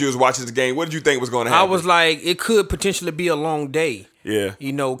quarter as you was watching the game? What did you think was going to happen? I was like, it could potentially be a long day. Yeah.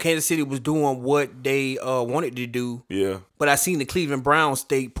 Kansas City was doing what they wanted to do. Yeah. But I seen the Cleveland Browns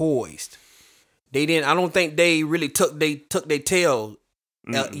stay poised. They didn't. I don't think they really took their tail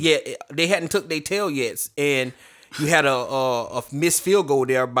yet. They hadn't took their tail yet, and you had a missed field goal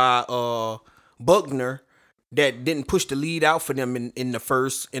there by Buckner that didn't push the lead out for them in the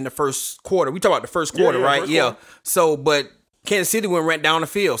first quarter. We talk about the first quarter, right? Yeah. So, but Kansas City went down the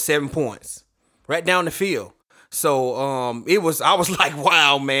field, 7 points, right down the field. So I was like,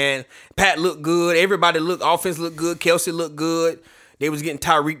 wow, man. Pat looked good. Everybody offense looked good. Kelsey looked good. They was getting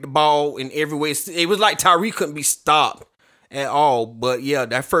Tyreek the ball in every way. It was like Tyreek couldn't be stopped at all. But yeah,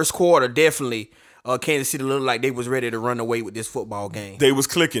 that first quarter definitely Kansas City looked like they was ready to run away with this football game. They was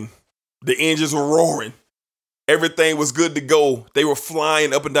clicking. The engines were roaring. Everything was good to go. They were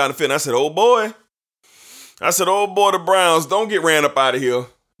flying up and down the field. And I said, oh boy, the Browns, don't get ran up out of here.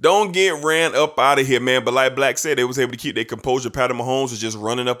 Don't get ran up out of here, man. But like Black said, they was able to keep their composure. Patrick Mahomes was just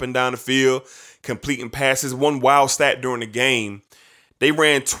running up and down the field, completing passes. One wild stat during the game, they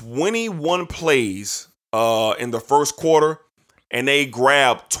ran 21 plays in the first quarter, and they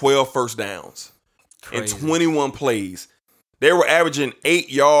grabbed 12 first downs. Crazy. In 21 plays. They were averaging 8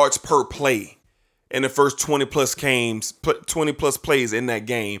 yards per play in the first 20 plus plays in that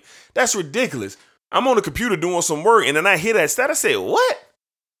game. That's ridiculous. I'm on the computer doing some work, and then I hear that stat. I said, what?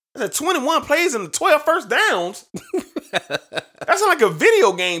 I said 21 plays and 12 first downs? That's like a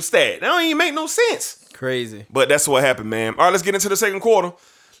video game stat. That don't even make no sense. Crazy. But that's what happened, man. All right, let's get into the second quarter.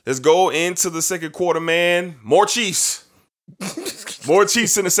 Let's go into the second quarter, man. More Chiefs. More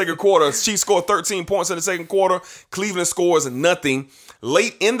Chiefs in the second quarter. Chiefs scored 13 points in the second quarter. Cleveland scores nothing.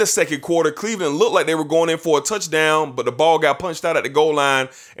 Late in the second quarter, Cleveland looked like they were going in for a touchdown, but the ball got punched out at the goal line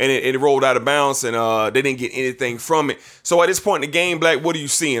and it rolled out of bounds, and they didn't get anything from it. So at this point in the game, Black, what are you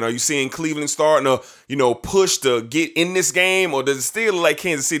seeing? Are you seeing Cleveland starting to, push to get in this game, or does it still look like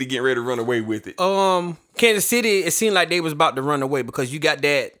Kansas City getting ready to run away with it? Kansas City, it seemed like they was about to run away because you got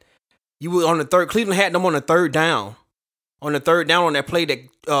that. You were on the third. Cleveland had them on the third down. On the third down on that play that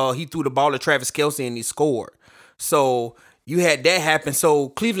he threw the ball to Travis Kelce and he scored. So you had that happen. So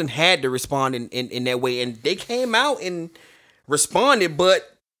Cleveland had to respond in that way. And they came out and responded,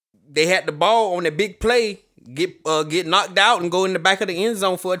 but they had the ball on that big play, get knocked out and go in the back of the end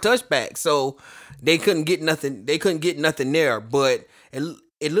zone for a touchback. So they couldn't get nothing. They couldn't get nothing there. But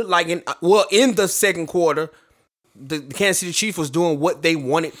it looked like in the second quarter, the Kansas City Chiefs was doing what they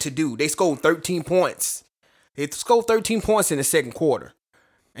wanted to do. They scored 13 points. They scored 13 points in the second quarter,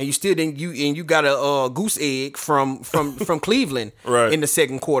 and you still didn't. You got a goose egg from Cleveland right. in the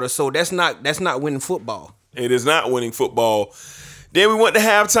second quarter. So that's not winning football. It is not winning football. Then we went to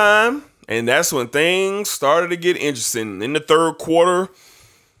halftime, and that's when things started to get interesting. In the third quarter,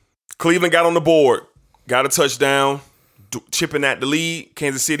 Cleveland got on the board, got a touchdown, chipping at the lead.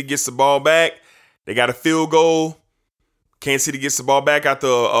 Kansas City gets the ball back. They got a field goal. Kansas City gets the ball back after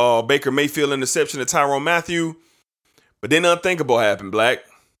Baker Mayfield interception to Tyrann Mathieu. But then unthinkable happened, Black.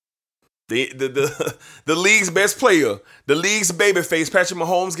 The league's best player, the league's babyface, Patrick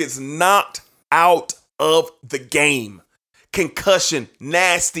Mahomes, gets knocked out of the game. Concussion,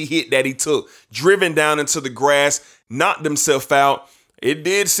 nasty hit that he took, driven down into the grass, knocked himself out. It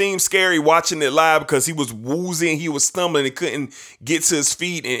did seem scary watching it live because he was woozy, he was stumbling, and couldn't get to his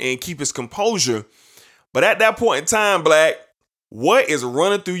feet and keep his composure. But at that point in time, Black, what is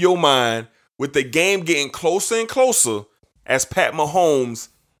running through your mind with the game getting closer and closer as Pat Mahomes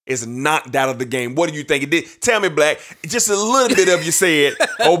is knocked out of the game? What do you think it did? Tell me, Black, just a little bit of you said,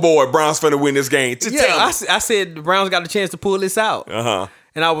 oh boy, Browns finna win this game. Just tell me. I said the Browns got a chance to pull this out. Uh-huh.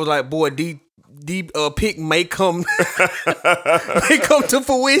 And I was like, boy, the pick may come to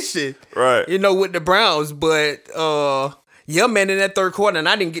fruition. Right. With the Browns. But yeah, man, in that third quarter, and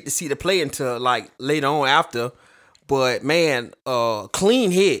I didn't get to see the play until like later on after. But man,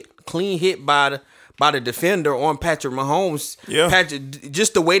 clean hit by the defender on Patrick Mahomes. Yeah. Patrick,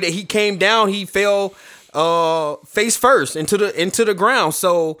 just the way that he came down, he fell face first into the ground.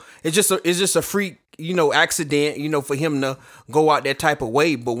 So it's just a freak, accident, for him to go out that type of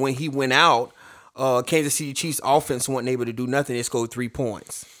way. But when he went out, Kansas City Chiefs offense wasn't able to do nothing. They scored 3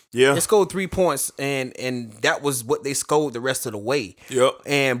 points. Yeah. They scored 3 points, and that was what they scored the rest of the way.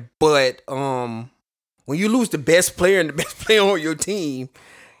 Yep. But when you lose the best player and the best player on your team,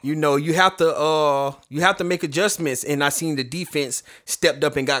 you have to make adjustments. And I seen the defense stepped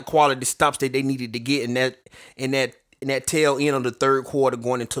up and got quality stops that they needed to get in that tail end of the third quarter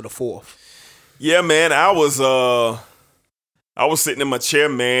going into the fourth. Yeah, man. I was sitting in my chair,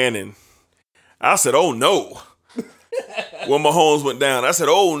 man, and I said, "Oh no." When Mahomes went down, I said,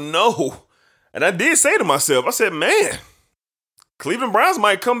 "Oh no." And I did say to myself, I said, "Man, Cleveland Browns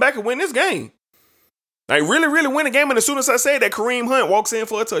might come back and win this game. Like really, really win the game." And as soon as I say that, Kareem Hunt walks in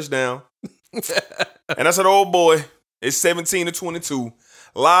for a touchdown. And I said, "Oh boy, it's 17-22.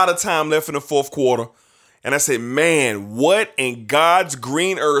 A lot of time left in the fourth quarter." And I said, "Man, what in God's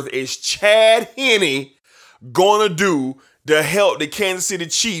green earth is Chad Henne gonna do to help the Kansas City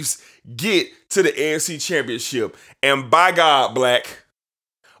Chiefs get to the AFC Championship?" And by God, Black,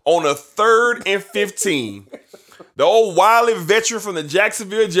 on a 3rd and 15, the old wily veteran from the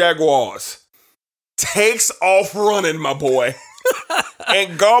Jacksonville Jaguars takes off running, my boy,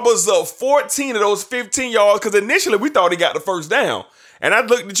 and gobbles up 14 of those 15 yards, because initially we thought he got the first down. And I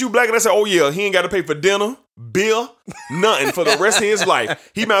looked at you, Black, and I said, "Oh yeah, he ain't got to pay for dinner, beer, nothing for the rest of his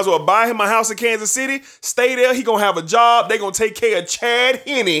life. He might as well buy him a house in Kansas City, stay there, he gonna have a job, they gonna take care of Chad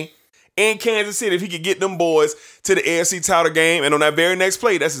Henne in Kansas City if he could get them boys to the AFC title game." And on that very next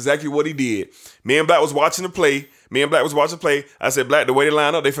play, that's exactly what he did. Me and Black was watching the play. I said, "Black, the way they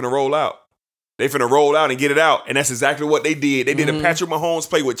line up, they finna roll out. They finna roll out and get it out." And that's exactly what they did. They did a Patrick Mahomes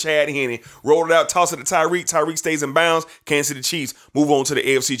play with Chad Henne. Rolled it out, toss it to Tyreek. Tyreek stays in bounds. Kansas City Chiefs move on to the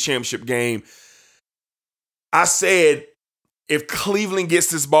AFC Championship game. I said, if Cleveland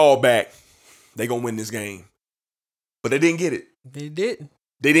gets this ball back, they gonna win this game. But they didn't get it. They didn't.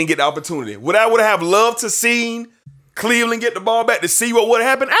 They didn't get the opportunity. Would I have loved to seen Cleveland get the ball back to see what would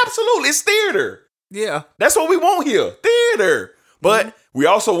happen? Absolutely. It's theater. Yeah. That's what we want here. Theater. But we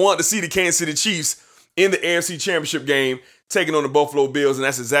also want to see the Kansas City Chiefs in the AFC Championship game taking on the Buffalo Bills, and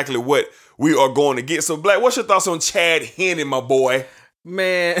that's exactly what we are going to get. So, Black, what's your thoughts on Chad Henne, my boy?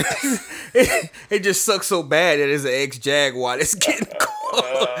 Man, it just sucks so bad that it's an ex-Jaguar that's getting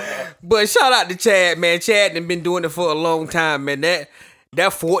caught. But shout out to Chad, man. Chad done been doing it for a long time, man. That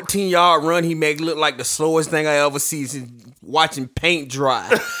 14-yard run he made look like the slowest thing I ever seen since watching paint dry.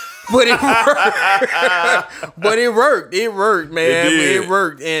 But it worked. But it worked. It worked, man. It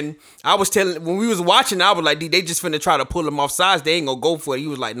worked. And I was telling, when we was watching, I was like, they just finna try to pull him off sides. They ain't gonna go for it. He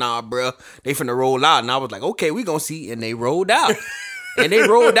was like, nah, bro. They finna roll out. And I was like, okay, we gonna see. And they rolled out. And they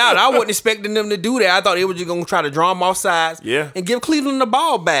rolled out. I wasn't expecting them to do that. I thought they were just going to try to draw them off sides and give Cleveland the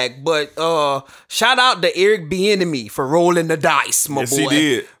ball back. But shout out to Eric Bieniemy for rolling the dice, my boy. Yes, he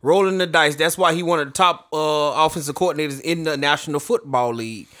did. Rolling the dice. That's why he one of the top offensive coordinators in the National Football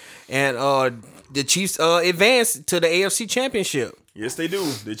League. And the Chiefs advanced to the AFC Championship. Yes, they do.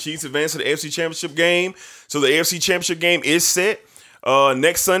 The Chiefs advanced to the AFC Championship game. So the AFC Championship game is set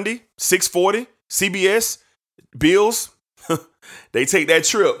next Sunday, 6:40, CBS, Bills. They take that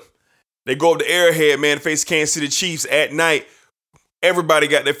trip. They go up to Arrowhead, man, to face Kansas City Chiefs at night. Everybody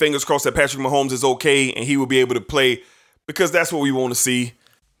got their fingers crossed that Patrick Mahomes is okay and he will be able to play because that's what we want to see.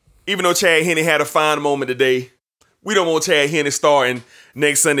 Even though Chad Henne had a fine moment today, we don't want Chad Henne starting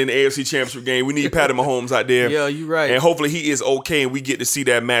next Sunday in the AFC Championship game. We need Patrick Mahomes out there. Yeah, you're right. And hopefully he is okay and we get to see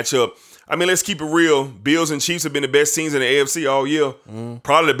that matchup. I mean, let's keep it real. Bills and Chiefs have been the best teams in the AFC all year.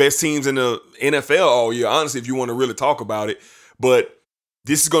 Probably the best teams in the NFL all year, honestly, if you want to really talk about it. But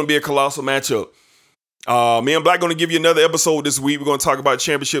this is going to be a colossal matchup. Me and Black going to give you another episode this week. We're going to talk about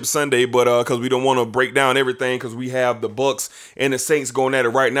Championship Sunday, but because we don't want to break down everything because we have the Bucks and the Saints going at it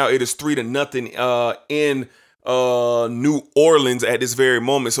right now. It is 3-0 in New Orleans at this very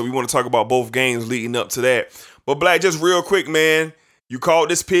moment. So we want to talk about both games leading up to that. But Black, just real quick, man, you called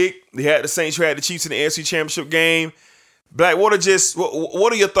this pick. You had the Saints, you had the Chiefs in the AFC Championship game. Black, what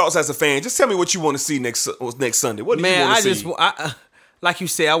are your thoughts as a fan? Just tell me what you want to see next Sunday. What do you want to see? Like you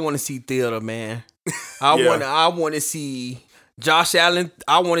said, I want to see theater, man. I want to see Josh Allen.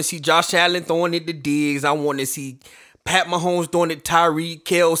 I want to see Josh Allen throwing it to Diggs. I want to see Pat Mahomes throwing it to Tyreek,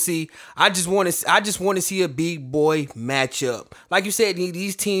 Kelsey. I just want to see a big boy matchup. Like you said,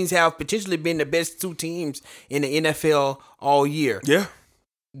 these teams have potentially been the best two teams in the NFL all year. Yeah.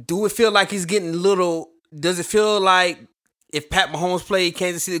 Do it feel like he's getting does it feel like if Pat Mahomes played,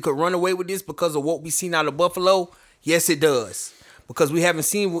 Kansas City could run away with this because of what we've seen out of Buffalo? Yes, it does. Because we haven't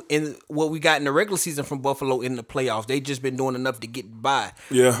seen in what we got in the regular season from Buffalo in the playoffs. They just been doing enough to get by.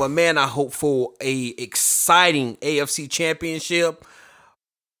 Yeah. But man, I hope for a exciting AFC Championship.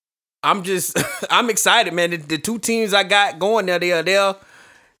 I'm excited, man. The two teams I got going there, they are there.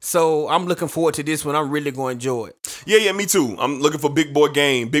 So I'm looking forward to this one. I'm really going to enjoy it. Yeah, me too. I'm looking for big boy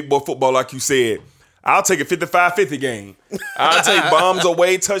game, big boy football, like you said. I'll take a 55-50 game. I'll take bombs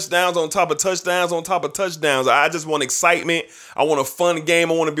away, touchdowns on top of touchdowns on top of touchdowns. I just want excitement. I want a fun game.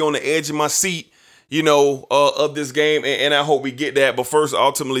 I want to be on the edge of my seat, of this game, and I hope we get that. But first,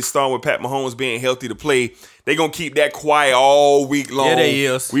 ultimately, starting with Pat Mahomes being healthy to play, they're going to keep that quiet all week long. Yeah, they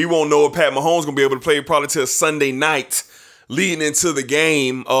is. We won't know if Pat Mahomes going to be able to play probably till Sunday night leading into the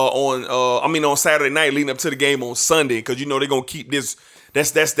game on Saturday night leading up to the game on Sunday because, they're going to keep this.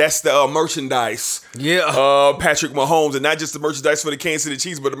 That's the merchandise. Yeah. Patrick Mahomes, and not just the merchandise for the Kansas City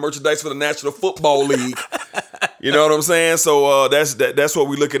Chiefs, but the merchandise for the National Football League. You know what I'm saying? So that's what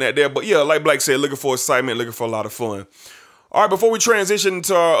we're looking at there. But yeah, like Black said, looking for excitement, looking for a lot of fun. All right, before we transition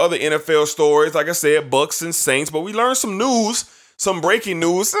to our other NFL stories, like I said, Bucks and Saints, but we learned some news, some breaking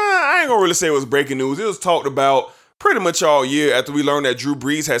news. I ain't gonna really say it was breaking news. It was talked about pretty much all year after we learned that Drew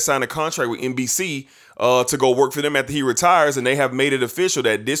Brees had signed a contract with NBC to go work for them after he retires, and they have made it official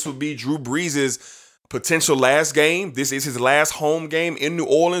that this will be Drew Brees' potential last game. This is his last home game in New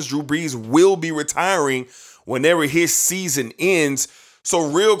Orleans. Drew Brees will be retiring whenever his season ends. So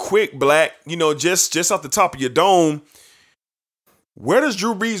real quick, Black, just off the top of your dome, where does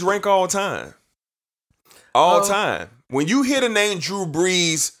Drew Brees rank all time? All time. When you hear the name Drew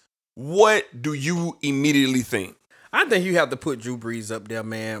Brees, what do you immediately think? I think you have to put Drew Brees up there,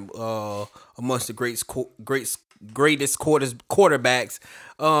 man, amongst the greatest quarterbacks.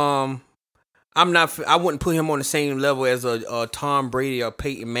 I wouldn't put him on the same level as a Tom Brady or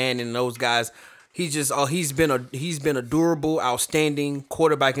Peyton Manning and those guys. He's been a durable, outstanding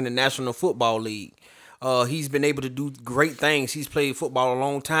quarterback in the National Football League. He's been able to do great things. He's played football a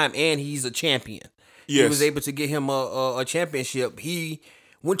long time, and he's a champion. Yes. He was able to get him a championship. He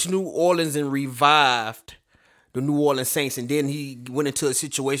went to New Orleans and revived the New Orleans Saints, and then he went into a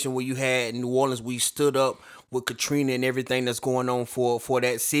situation where you had New Orleans, we stood up with Katrina and everything that's going on for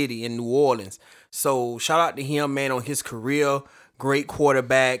that city in New Orleans. So shout out to him, man, on his career. Great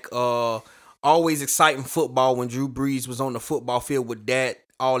quarterback. Always exciting football when Drew Brees was on the football field with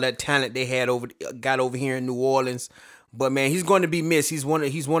all that talent they had got over here in New Orleans. But man, he's going to be missed. He's one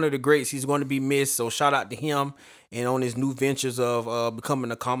of the greats. He's going to be missed. So shout out to him and on his new ventures of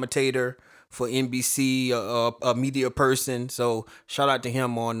becoming a commentator for NBC, a media person. So shout out to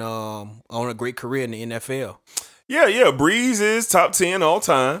him on a great career in the NFL. Yeah. Breeze is top 10 all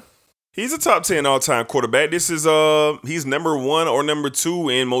time. He's a top 10 all time quarterback. This is he's number 1 or number 2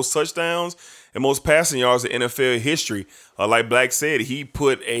 in most touchdowns and most passing yards in NFL history. Like Black said, he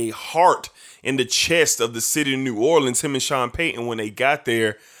put a heart in the chest of the city of New Orleans, him and Sean Payton when they got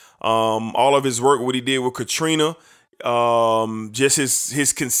there. All of his work, what he did with Katrina, just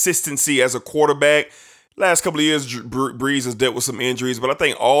his consistency as a quarterback. Last couple of years, Brees has dealt with some injuries, but I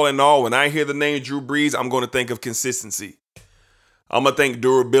think all in all, when I hear the name Drew Brees, I'm going to think of consistency. I'm going to think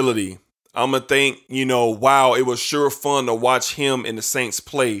durability. I'm going to think, wow, it was sure fun to watch him and the Saints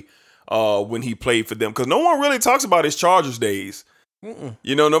play when he played for them. Because no one really talks about his Chargers days.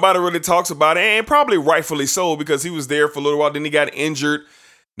 Nobody really talks about it, and probably rightfully so, because he was there for a little while. Then he got injured.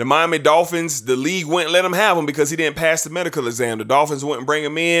 The Miami Dolphins, the league wouldn't let him have him because he didn't pass the medical exam. The Dolphins wouldn't bring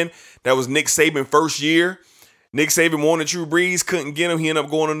him in. That was Nick Saban's first year. Nick Saban wanted Drew Brees, couldn't get him. He ended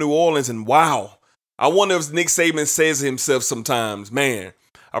up going to New Orleans, and wow. I wonder if Nick Saban says to himself sometimes, man,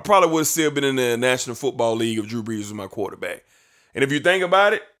 I probably would have still been in the National Football League if Drew Brees was my quarterback. And if you think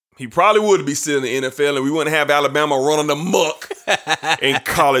about it, he probably would be still in the NFL, and we wouldn't have Alabama running the muck in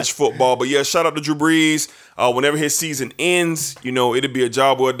college football. But yeah, shout out to Drew Brees. Whenever his season ends, it'll be a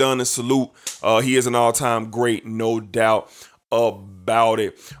job well done, and salute. He is an all-time great, no doubt about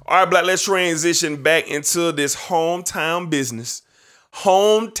it. All right, Black, let's transition back into this hometown business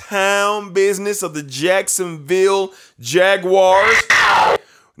of the Jacksonville Jaguars.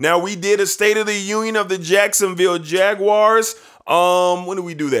 Now, we did a State of the Union of the Jacksonville Jaguars. When did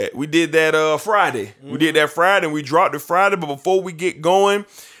we do that? We did that Friday. We did that Friday, and we dropped it Friday. But before we get going,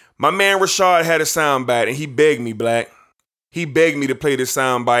 my man Rashad had a soundbite, and he begged me, Black. He begged me to play this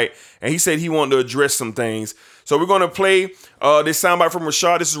soundbite, and he said he wanted to address some things. So we're going to play this soundbite from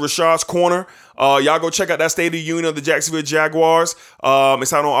Rashad. This is Rashad's Corner. Y'all go check out that State of the Union of the Jacksonville Jaguars.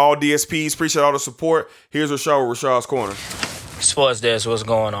 It's out on all DSPs. Appreciate all the support. Here's Rashad with Rashad's Corner. Sports Desk, what's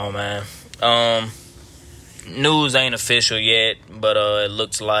going on, man? News ain't official yet, but it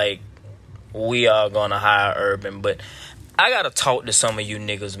looks like we are going to hire Urban. But I got to talk to some of you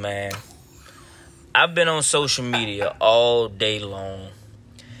niggas, man. I've been on social media all day long,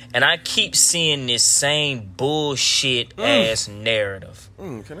 and I keep seeing this same bullshit-ass narrative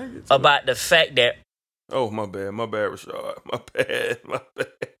about the fact that... Oh, my bad, Rashad.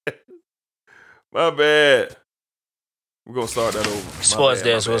 My bad. We're going to start that over. Sports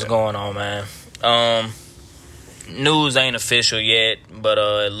Desk, what's going on, man? News ain't official yet, but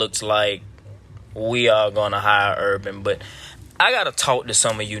it looks like we are going to hire Urban. But I got to talk to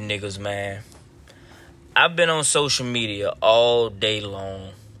some of you niggas, man. I've been on social media all day long,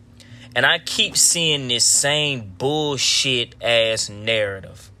 and I keep seeing this same bullshit-ass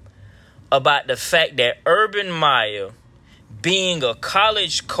narrative about the fact that Urban Meyer, being a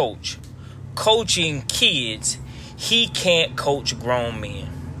college coach, coaching kids, he can't coach grown men.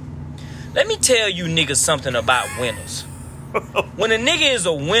 Let me tell you niggas something about winners. When a nigga is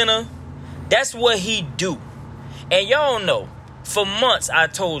a winner, that's what he do. And y'all know, for months I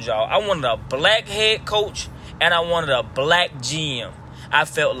told y'all I wanted a black head coach and I wanted a black GM. I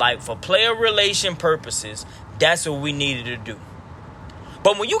felt like for player relation purposes, that's what we needed to do.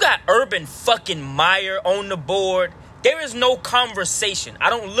 But when you got Urban fucking Meyer on the board, there is no conversation. I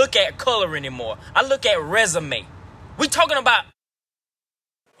don't look at color anymore. I look at resume. We talking about...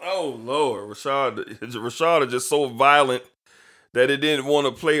 Oh, Lord. Rashad is just so violent that it didn't want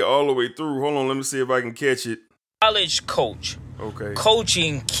to play all the way through. Hold on, let me see if I can catch it. College coach. Okay.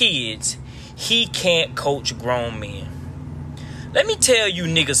 Coaching kids, he can't coach grown men. Let me tell you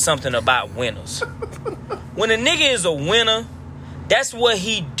niggas something about winners. When a nigga is a winner, that's what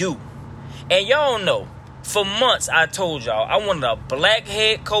he do. And y'all know, for months I told y'all I wanted a black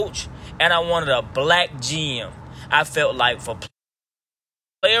head coach and I wanted a black GM. I felt like for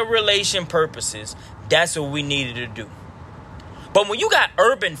player relation purposes, that's what we needed to do. But when you got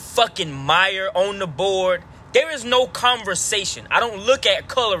Urban fucking Meyer on the board, there is no conversation. I don't look at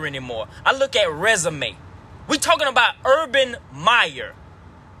color anymore. I look at resume. We talking about Urban Meyer.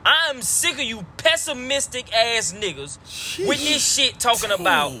 I'm sick of you pessimistic ass niggas with this shit talking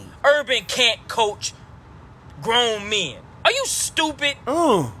about Urban can't coach grown men. Are you stupid?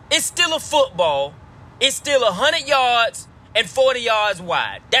 Oh. It's still a football. It's still 100 yards and 40 yards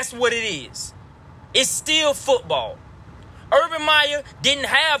wide. That's what it is. It's still football. Urban Meyer didn't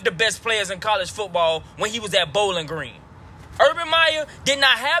have the best players in college football when he was at Bowling Green. Urban Meyer did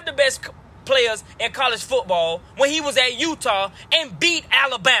not have the best players in college football when he was at Utah and beat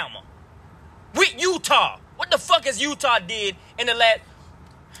Alabama. With Utah. What the fuck has Utah did in the last...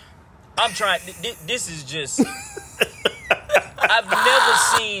 I'm trying... This is just... I've never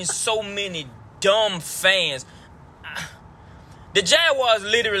seen so many dumb fans. The Jaguars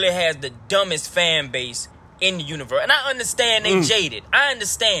literally has the dumbest fan base in the universe. And I understand they jaded. I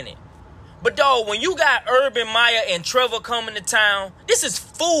understand it. But dog, when you got Urban Meyer and Trevor coming to town, this is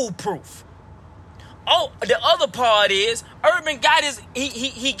foolproof. Oh, the other part is Urban got his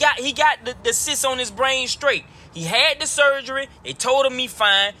he got the cyst on his brain straight. He had the surgery. They told him he's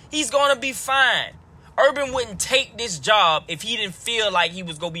fine. He's gonna be fine. Urban wouldn't take this job if he didn't feel like he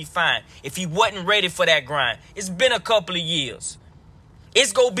was gonna be fine. If he wasn't ready for that grind. It's been a couple of years.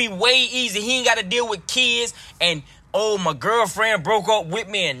 It's gonna be way easy. He ain't gotta deal with kids and my girlfriend broke up with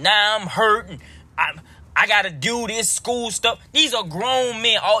me and now I'm hurt and I gotta do this school stuff. These are grown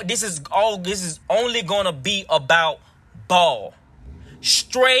men. This is only gonna be about ball.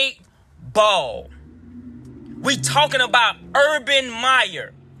 Straight ball. We talking about Urban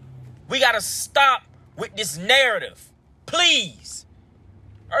Meyer. We gotta stop with this narrative. Please.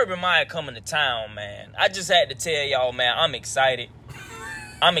 Urban Meyer coming to town, man. I just had to tell y'all, man, I'm excited.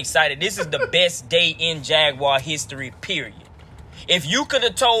 I'm excited. This is the best day in Jaguar history, period. If you could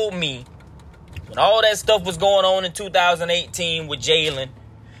have told me when all that stuff was going on in 2018 with Jalen,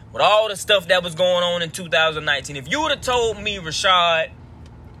 with all the stuff that was going on in 2019, if you would have told me, Rashad,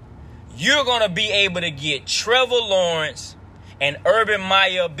 you're going to be able to get Trevor Lawrence and Urban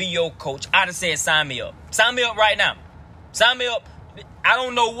Meyer be your coach, I'd have said sign me up. Sign me up right now. Sign me up. I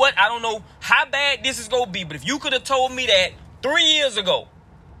don't know how bad this is going to be, but if you could have told me that 3 years ago,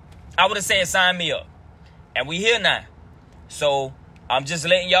 I would have said sign me up. And we here now. So I'm just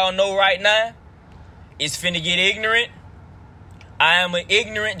letting y'all know right now, it's finna get ignorant. I am an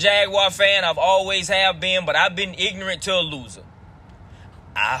ignorant Jaguar fan. I've always have been, but I've been ignorant to a loser.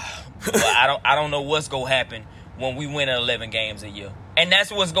 I don't know what's gonna happen when we win 11 games a year. And that's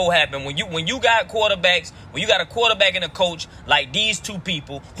what's gonna happen when you got quarterbacks, when you got a quarterback and a coach like these two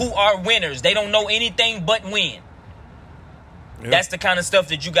people who are winners. They don't know anything but win. Yep. That's the kind of stuff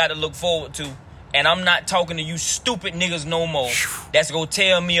that you got to look forward to. And I'm not talking to you stupid niggas no more. That's going to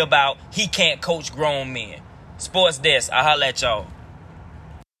tell me about he can't coach grown men. Sports Desk, I'll holla at y'all.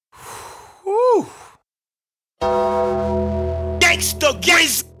 Woo. Gangsta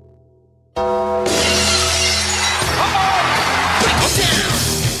Grizz.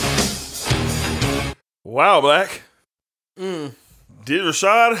 Wow, Black. Did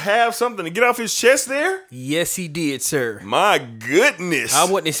Rashad have something to get off his chest there? Yes, he did, sir. My goodness. I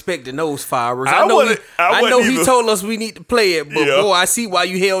wasn't expecting those fireworks. I know wasn't he told us we need to play it, but boy, I see why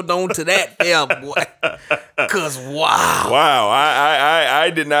you held on to that there, boy. Cause wow. Wow,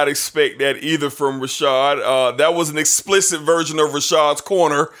 I did not expect that either from Rashad. That was an explicit version of Rashad's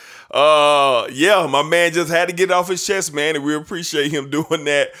corner. Yeah, my man just had to get it off his chest, man, and we appreciate him doing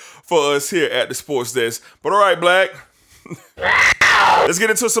that for us here at the Sports Desk. But all right, Black. Let's get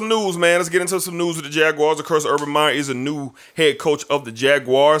into some news, man. Let's get into some news with the Jaguars. Of course, Urban Meyer is a new head coach of the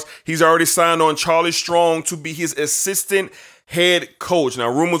Jaguars. He's already signed on Charlie Strong to be his assistant head coach. Now,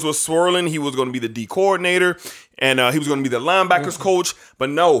 rumors were swirling. He was going to be the D coordinator, and he was going to be the linebackers coach. But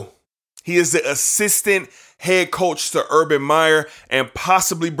no, he is the assistant head coach to Urban Meyer and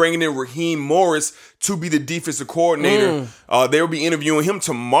possibly bringing in Raheem Morris to be the defensive coordinator. They will be interviewing him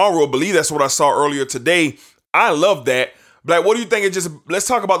tomorrow. I believe that's what I saw earlier today. I love that. Black, what do you think? Let's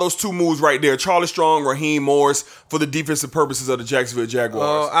talk about those two moves right there. Charlie Strong, Raheem Morris for the defensive purposes of the Jacksonville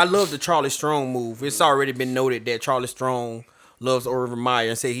Jaguars. I love the Charlie Strong move. It's already been noted that Charlie Strong loves Urban Meyer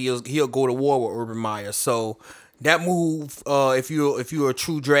and say he'll go to war with Urban Meyer. So that move, if you're a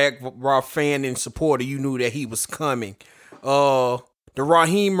true Jaguar fan and supporter, you knew that he was coming. The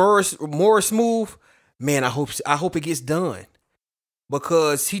Raheem Morris move, man, I hope it gets done.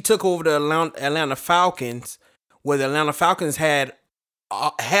 Because he took over the Atlanta Falcons, where the Atlanta Falcons had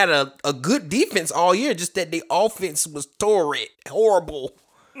a good defense all year, just that the offense was torrid, horrible.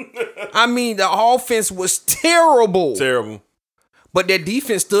 I mean, the offense was terrible. Terrible. But their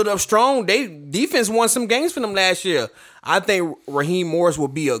defense stood up strong. They defense won some games for them last year. I think Raheem Morris will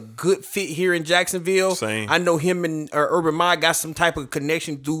be a good fit here in Jacksonville. Same. I know him and Urban Meyer got some type of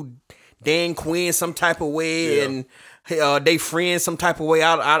connection through Dan Quinn some type of way, and they friends some type of way.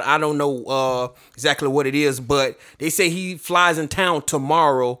 I don't know exactly what it is, but they say he flies in town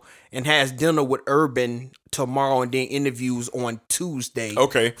tomorrow and has dinner with Urban tomorrow, and then interviews on Tuesday.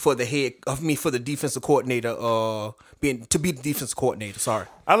 Okay. For the defensive coordinator, be the defensive coordinator. Sorry.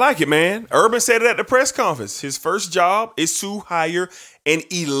 I like it, man. Urban said it at the press conference. His first job is to hire an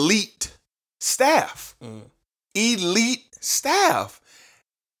elite staff. Elite staff.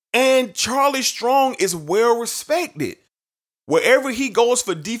 And Charlie Strong is well respected. Wherever he goes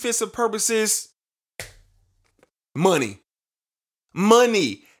for defensive purposes, money.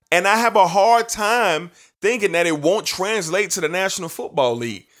 And I have a hard time thinking that it won't translate to the National Football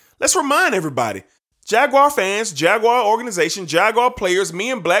League. Let's remind everybody, Jaguar fans, Jaguar organization, Jaguar players,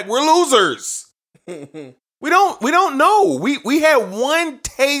 me and Black, we're losers. We don't know. We had one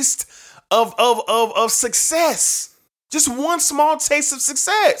taste of success. Just one small taste of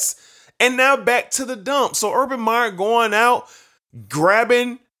success. And now back to the dump. So Urban Meyer going out,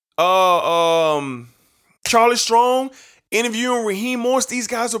 grabbing Charlie Strong, interviewing Raheem Morris. These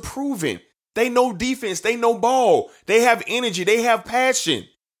guys are proven. They know defense. They know ball. They have energy. They have passion.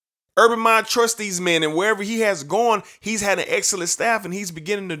 Urban Meyer trusts these men, and wherever he has gone, he's had an excellent staff, and he's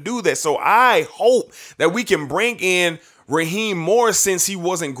beginning to do that. So I hope that we can bring in Raheem Morris, since he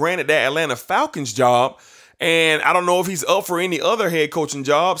wasn't granted that Atlanta Falcons job. And I don't know if he's up for any other head coaching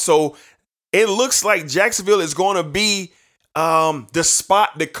job. So it looks like Jacksonville is going to be the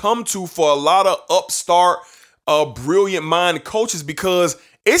spot to come to for a lot of upstart, brilliant mind coaches, because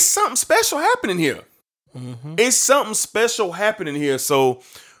it's something special happening here. It's something special happening here. So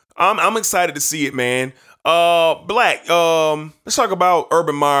I'm excited to see it, man. Black, let's talk about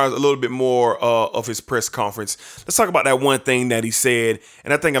Urban Meyer a little bit more of his press conference. Let's talk about that one thing that he said.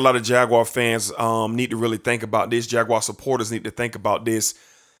 And I think a lot of Jaguar fans need to really think about this. Jaguar supporters need to think about this.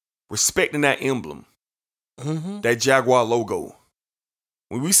 Respecting that emblem, that Jaguar logo.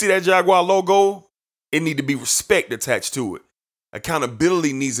 When we see that Jaguar logo, it need to be respect attached to it.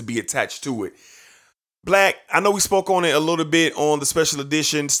 Accountability needs to be attached to it. Black, I know we spoke on it a little bit on the special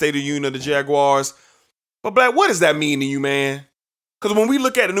edition State of the Union of the Jaguars. But Black, what does that mean to you, man? Because when we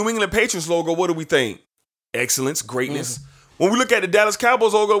look at the New England Patriots logo, what do we think? Excellence, greatness. When we look at the Dallas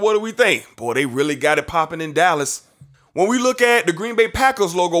Cowboys logo, what do we think? Boy, they really got it popping in Dallas. When we look at the Green Bay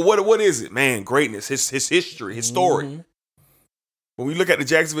Packers logo, what is it? Man, greatness, his history, his story. When we look at the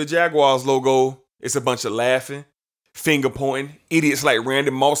Jacksonville Jaguars logo, it's a bunch of laughing, finger pointing, idiots like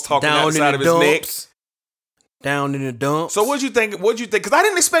Randy Moss talking outside of his neck. Down in the dumps. So what'd you think? Because I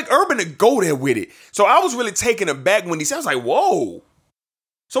didn't expect Urban to go there with it. So I was really taken aback when he said, I was like, whoa.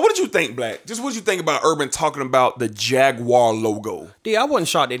 So what did you think, Black? Just what did you think about Urban talking about the Jaguar logo? I wasn't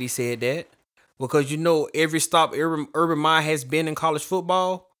shocked that he said that. Because, every stop Urban Meyer has been in college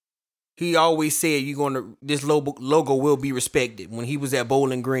football, he always said this logo will be respected. When he was at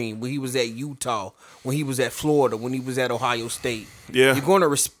Bowling Green, when he was at Utah, when he was at Florida, when he was at Ohio State. Yeah. You're going to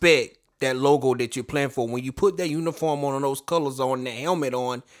respect that logo that you're playing for. When you put that uniform on and those colors on, the helmet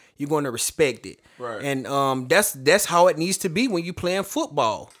on, you're going to respect it. Right. And that's how it needs to be when you playing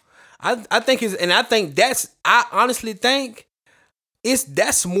football. I honestly think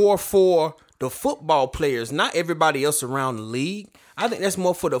that's more for the football players, not everybody else around the league. I think that's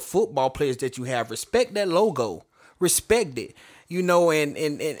more for the football players that you have. Respect that logo. Respect it.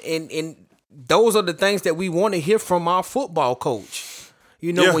 And those are the things that we want to hear from our football coach.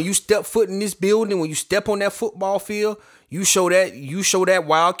 When you step foot in this building, when you step on that football field, you show that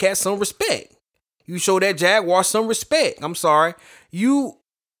Wildcat some respect. You show that Jaguar some respect. I'm sorry.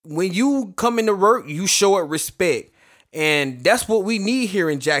 When you come into work, you show it respect. And that's what we need here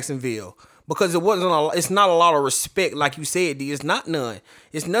in Jacksonville. Because it's not a lot of respect, like you said, D. It's not none.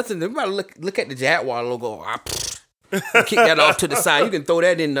 It's nothing. Everybody look at the Jaguar logo. Kick that off to the side. You can throw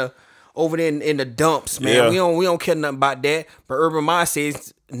that over there in the dumps, man. Yeah. We don't care nothing about that. But Urban Meyer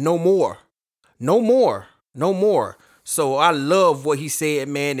says no more. So I love what he said,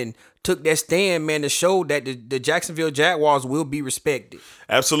 man, and took that stand, man, to show that the Jacksonville Jaguars will be respected.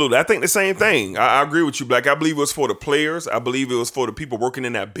 Absolutely. I think the same thing. I agree with you, Black. I believe it was for the players. I believe it was for the people working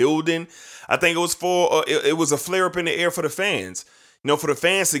in that building. I think it was for it was a flare up in the air for the fans. For the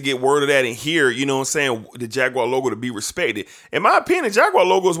fans to get word of that and hear, the Jaguar logo to be respected. In my opinion, the Jaguar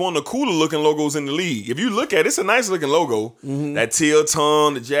logo is one of the cooler looking logos in the league. If you look at it, it's a nice looking logo. That teal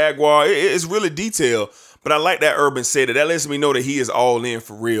tone, the Jaguar, it's really detailed. But I like that Urban said it. That lets me know that he is all in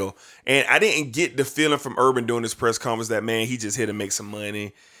for real. And I didn't get the feeling from Urban during this press conference that, man, he just here to make some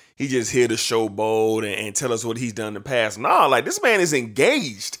money. He just here to showboat and tell us what he's done in the past. Nah, like this man is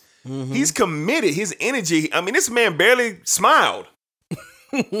engaged. He's committed. His energy. I mean, this man barely smiled.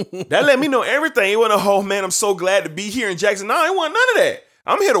 That let me know everything. It wasn't, oh man, I'm so glad to be here in Jackson. No, it wasn't none of that.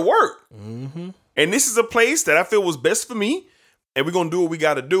 I'm here to work. And this is a place that I feel was best for me. And we're going to do what we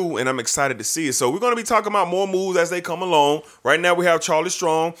got to do, and I'm excited to see it. So we're going to be talking about more moves as they come along. Right now we have Charlie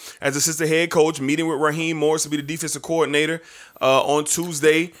Strong as assistant head coach, meeting with Raheem Morris to be the defensive coordinator on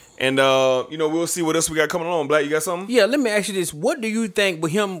Tuesday. And, we'll see what else we got coming along. Black, you got something? Yeah, let me ask you this. What do you think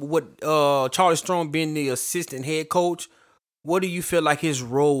with Charlie Strong being the assistant head coach, what do you feel like his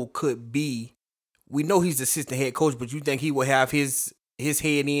role could be? We know he's the assistant head coach, but you think he will have his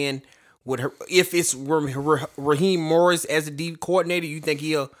head in with her, if it's Raheem Morris as the D coordinator? You think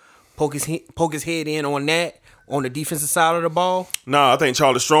he'll poke his head in on that on the defensive side of the ball? Nah, I think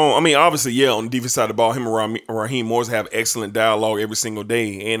Charlie Strong, obviously, yeah, on the defensive side of the ball, him and Raheem Morris have excellent dialogue every single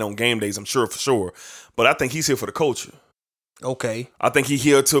day and on game days, I'm sure, for sure. But I think he's here for the culture. Okay. I think he's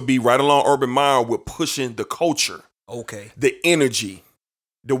here to be right along Urban Meyer with pushing the culture. Okay. The energy,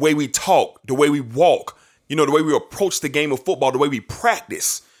 the way we talk, the way we walk, the way we approach the game of football, the way we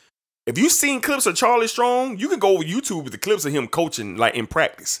practice. If you've seen clips of Charlie Strong, you can go over YouTube with the clips of him coaching like in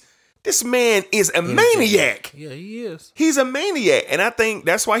practice. This man is a maniac. Yeah, he is. He's a maniac, and I think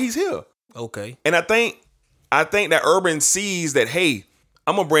that's why he's here. Okay. And I think that Urban sees that, hey,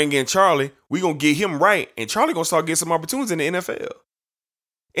 I'm gonna bring in Charlie. We gonna get him right, and Charlie gonna start getting some opportunities in the NFL.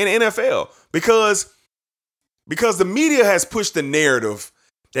 Because the media has pushed the narrative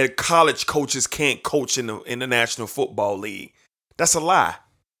that college coaches can't coach in the National Football League. That's a lie.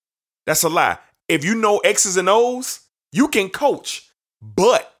 That's a lie. If you know X's and O's, you can coach.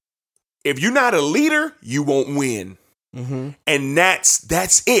 But if you're not a leader, you won't win. And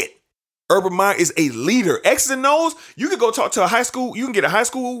that's it. Urban Meyer is a leader. X's and O's, you can go talk to a high school. You can get a high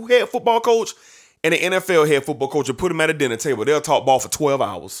school head football coach and an NFL head football coach and put them at a dinner table. They'll talk ball for 12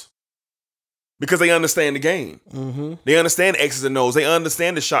 hours. Because they understand the game. They understand X's and O's. They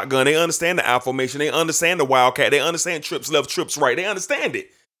understand the shotgun. They understand the out formation. They understand the wildcat. They understand trips left, trips right. They understand it.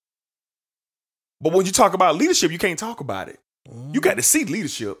 But when you talk about leadership, you can't talk about it. You got to see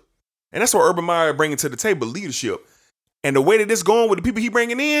leadership. And that's what Urban Meyer bringing to the table, leadership. And the way that it's going with the people he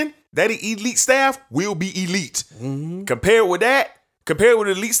bringing in, that elite staff will be elite. Compared with the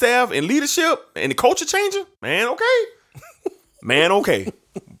elite staff and leadership and the culture changing, man, okay.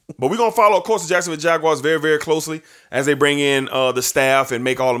 But we're going to follow, of course, the Jacksonville Jaguars very, very closely as they bring in the staff and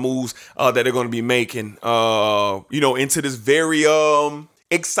make all the moves that they're going to be making, into this very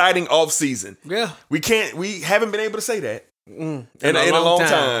exciting offseason. Yeah. We haven't been able to say that in a a long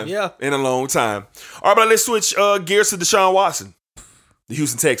time. Yeah. In a long time. All right, but let's switch gears to Deshaun Watson, the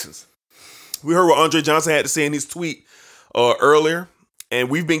Houston Texans. We heard what Andre Johnson had to say in his tweet earlier, and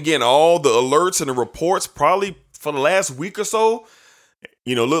we've been getting all the alerts and the reports probably for the last week or so.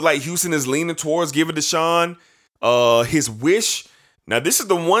 Look like Houston is leaning towards giving Deshaun his wish. Now, this is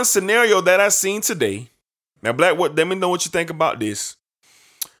the one scenario that I seen today. Now, Black, let me know what you think about this.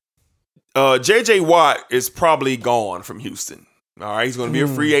 J.J. Watt is probably gone from Houston. All right, he's going to be a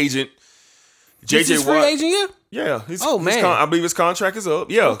free agent. J.J. Watt, free agent, yeah? Yeah. I believe his contract is up.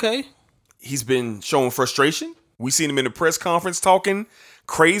 Yeah. Okay. He's been showing frustration. We seen him in the press conference talking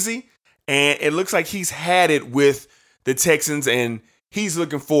crazy, and it looks like he's had it with the Texans, and he's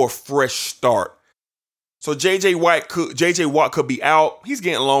looking for a fresh start. So J.J. Watt could be out. He's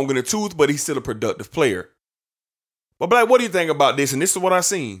getting long in the tooth, but he's still a productive player. But Black, what do you think about this? And this is what I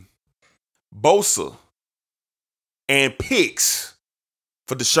seen. Bosa and picks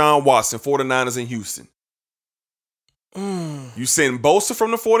for Deshaun Watson, 49ers in Houston. You send Bosa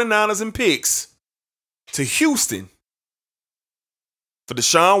from the 49ers and picks to Houston for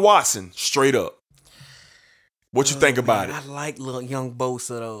Deshaun Watson, straight up. What you think about it? I like little young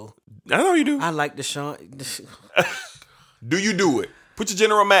Bosa, though. I know you do. I like Deshaun. Do you do it? Put your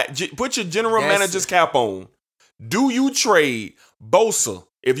general manager's cap on. Do you trade Bosa?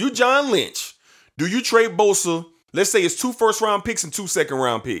 If you John Lynch, do you trade Bosa? Let's say it's 2 first-round picks and 2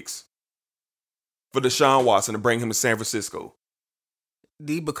 second-round picks for Deshaun Watson to bring him to San Francisco.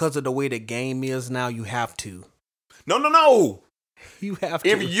 Because of the way the game is now, you have to. No. You have to.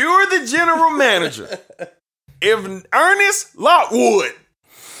 If you're the general manager, if Ernest Lockwood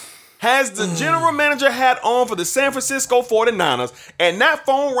has the general manager hat on for the San Francisco 49ers, and that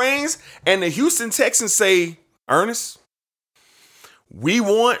phone rings and the Houston Texans say, Ernest, we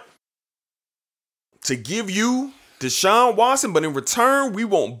want to give you Deshaun Watson, but in return, we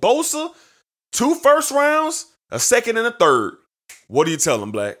want Bosa, 2 first rounds, a second and a third. What do you tell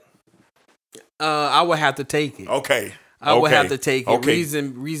him, Black? I would have to take it. Okay. I would have to take it. Okay.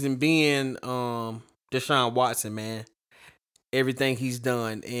 Reason being, Deshaun Watson, man, everything he's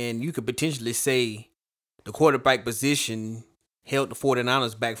done, and you could potentially say the quarterback position held the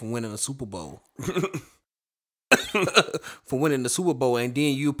 49ers back from winning the Super Bowl. For winning the Super Bowl, and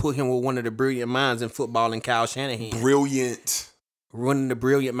then you put him with one of the brilliant minds in football in Kyle Shanahan. Brilliant. Running the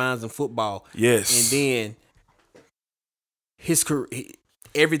brilliant minds in football. Yes. And then his career,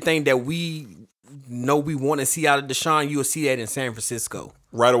 everything that we know we want to see out of Deshaun, you'll see that in San Francisco.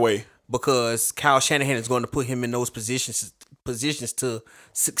 Right away. Because Kyle Shanahan is going to put him in those positions to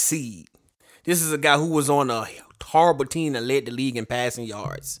succeed. This is a guy who was on a horrible team that led the league in passing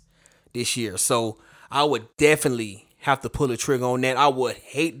yards this year. So I would definitely have to pull the trigger on that. I would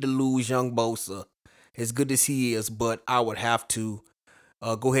hate to lose young Bosa, as good as he is, but I would have to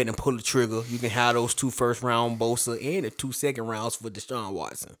go ahead and pull the trigger. You can have those 2 first-round Bosa and the 2 second rounds for Deshaun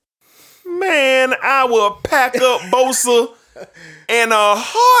Watson. Man, I will pack up Bosa in a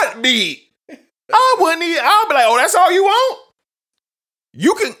heartbeat. I'll be like, oh, that's all you want?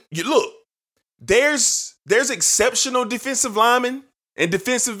 Look, there's exceptional defensive linemen and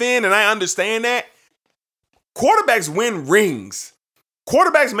defensive end, and I understand that. Quarterbacks win rings.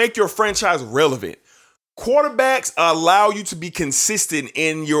 Quarterbacks make your franchise relevant. Quarterbacks allow you to be consistent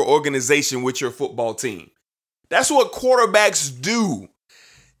in your organization with your football team. That's what quarterbacks do.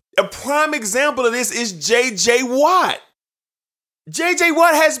 A prime example of this is J.J. Watt. J.J.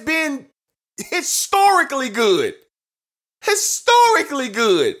 Watt has been historically good. Historically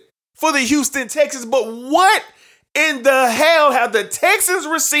good for the Houston Texans. But what in the hell have the Texans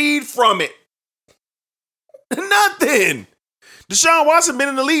received from it? Nothing. Deshaun Watson been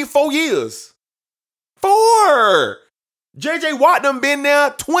in the league 4 years. 4. J.J. Watt done been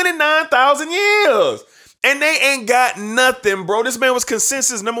there 29,000 years. And they ain't got nothing, bro. This man was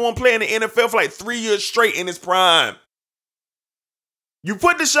consensus #1 player in the NFL for like 3 years straight in his prime. You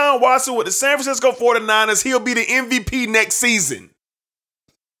put Deshaun Watson with the San Francisco 49ers, he'll be the MVP next season.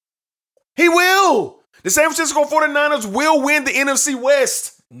 He will. The San Francisco 49ers will win the NFC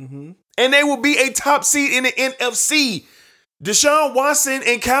West. Mm-hmm. And they will be a top seed in the NFC. Deshaun Watson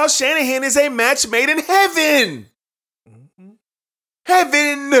and Kyle Shanahan is a match made in heaven. Mm-hmm.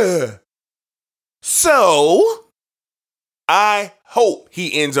 Heaven. So, I hope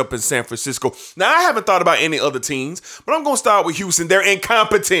he ends up in San Francisco. Now, I haven't thought about any other teams, but I'm going to start with Houston. They're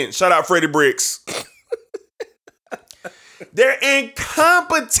incompetent. Shout out Freddie Bricks. They're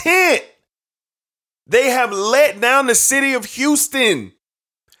incompetent. They have let down the city of Houston.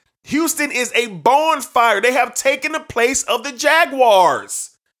 Houston is a bonfire. They have taken the place of the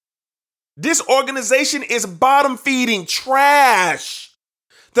Jaguars. This organization is bottom feeding trash.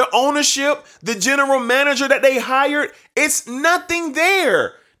 The ownership, the general manager that they hired, it's nothing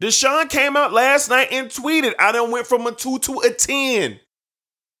there. Deshaun came out last night and tweeted, I done went from a 2 to a 10.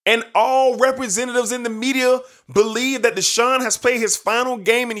 And all representatives in the media believe that Deshaun has played his final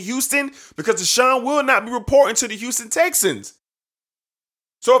game in Houston because Deshaun will not be reporting to the Houston Texans.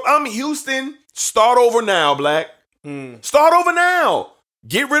 So if I'm Houston, start over now, Black. Start over now.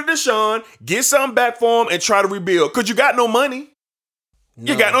 Get rid of Deshaun, get something back for him, and try to rebuild. Because you got no money.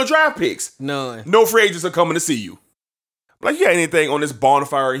 You got no draft picks. None. No free agents are coming to see you. Like, you got anything on this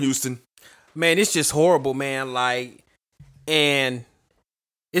bonfire in Houston? Man, it's just horrible, man. Like, and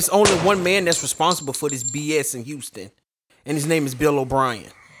it's only one man that's responsible for this BS in Houston. And his name is Bill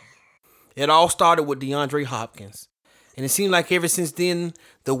O'Brien. It all started with DeAndre Hopkins. And it seemed like ever since then,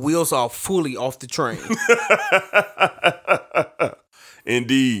 the wheels are fully off the train.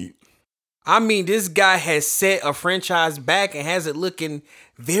 Indeed. I mean, this guy has set a franchise back and has it looking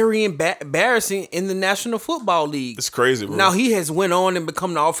very embarrassing in the National Football League. It's crazy, bro. Now he has went on and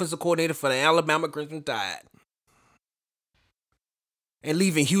become the offensive coordinator for the Alabama Crimson Tide. And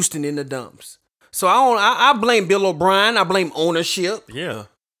leaving Houston in the dumps. So I blame Bill O'Brien. I blame ownership. Yeah.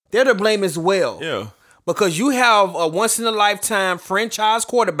 They're to blame as well. Yeah. Because you have a once-in-a-lifetime franchise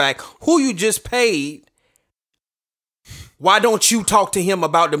quarterback who you just paid. Why don't you talk to him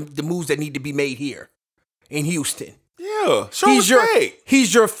about the moves that need to be made here in Houston? Yeah. Show respect.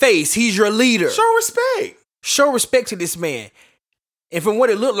 He's your face. He's your leader. Show respect. Show respect to this man. And from what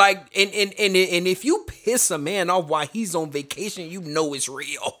it looked like, and if you piss a man off while he's on vacation, you know it's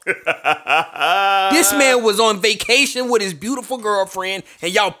real. This man was on vacation with his beautiful girlfriend,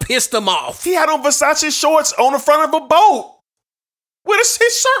 and y'all pissed him off. He had on Versace shorts on the front of a boat. His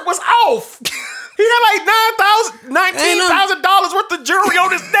shirt was off. He had like $19,000 worth of jewelry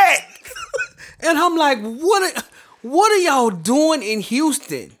on his neck. And I'm like, what are y'all doing in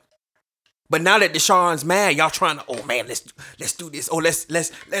Houston? But now that Deshaun's mad, y'all trying to, oh man, let's do this. Oh,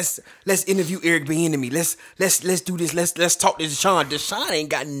 let's interview Eric Bieniemy. Let's do this. Let's talk to Deshaun. Deshaun ain't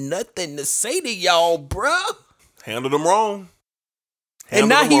got nothing to say to y'all, bruh. Handled him wrong. And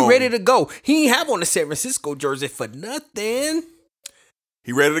Handle now them he wrong. ready to go. He ain't have on the San Francisco jersey for nothing.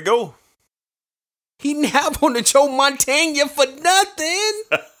 He ready to go. He didn't have on the Joe Montana for nothing.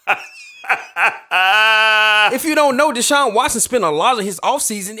 If you don't know, Deshaun Watson spent a lot of his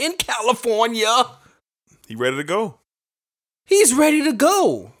offseason in California. He ready to go. He's ready to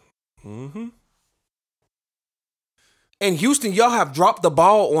go. Mm-hmm. And Houston, y'all have dropped the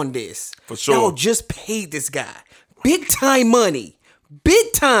ball on this. For sure. Y'all just paid this guy. Big time money.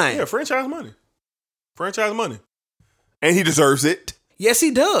 Big time. Yeah, franchise money. Franchise money. And he deserves it. Yes, he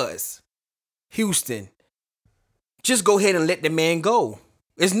does. Houston, just go ahead and let the man go.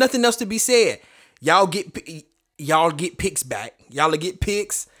 There's nothing else to be said. Y'all get picks back. Y'all get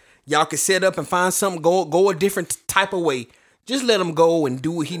picks. Y'all can set up and find something. Go a different type of way. Just let him go and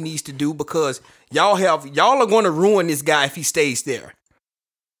do what he needs to do because y'all are going to ruin this guy if he stays there.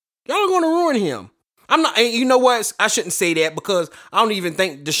 Y'all are going to ruin him. I'm not. And you know what? I shouldn't say that because I don't even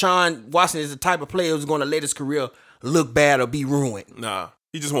think Deshaun Watson is the type of player who's going to let his career look bad or be ruined. Nah,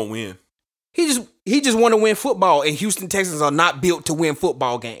 he just won't win. He just want to win football, and Houston Texans are not built to win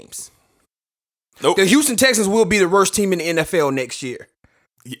football games. Nope. The Houston Texans will be the worst team in the NFL next year.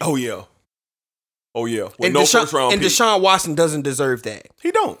 Oh yeah. Oh yeah. With And no first round pick. Deshaun Watson doesn't deserve that.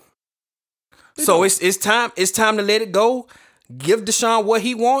 He don't. So it's time to let it go. Give Deshaun what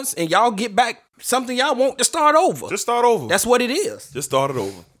he wants, and y'all get back something y'all want to start over. Just start over. That's what it is. Just start it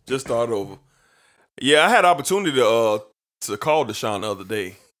over. Just start it over. Yeah, I had opportunity to call Deshaun the other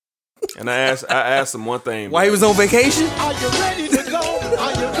day. And I asked him one thing. While he was on vacation? Are you ready to go?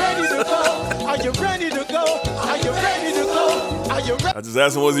 Are you ready to go? Are you ready to go? Are you ready to go? Are you ready? I just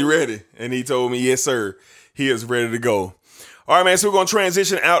asked him, was he ready? And he told me, yes, sir. He is ready to go. All right, man. So we're going to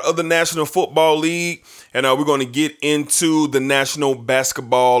transition out of the National Football League. And we're going to get into the National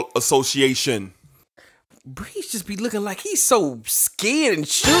Basketball Association. Breeze just be looking like he's so scared and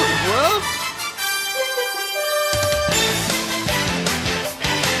shook, bro.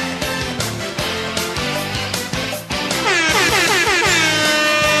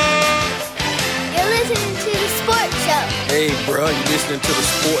 You're listening to the sports show. Hey, bro, you listening to the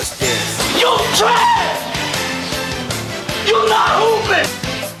sports desk. You trash! You not hooping!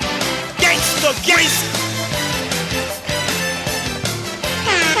 Gangsta, gangsta!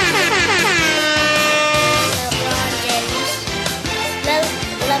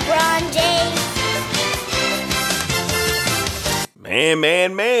 LeBron James.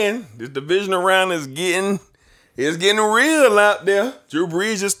 Man. This division around is getting real out there. Drew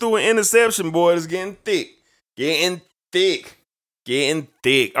Brees just threw an interception, boy. It's getting thick. Getting thick.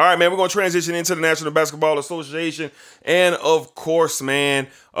 All right, man, we're going to transition into the National Basketball Association. And, of course, man,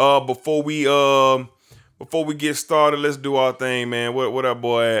 before we get started, let's do our thing, man. What our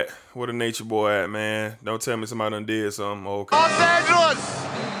boy at? Where the nature boy at, man? Don't tell me somebody done did something. Okay. Los Angeles,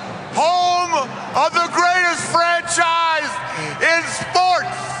 home of the greatest franchise in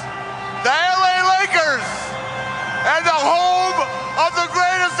sports, the LA Lakers, and the home of the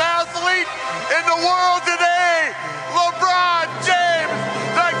greatest athlete in the world today, LeBron James,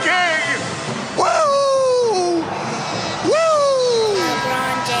 the King. Woo! Woo!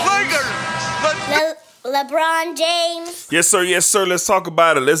 LeBron James. Lakers, LeBron James. Yes, sir. Let's talk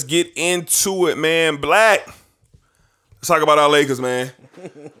about it. Let's get into it, man. Black. Let's talk about our Lakers, man.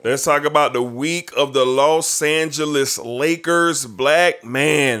 Let's talk about the week of the Los Angeles Lakers. Black,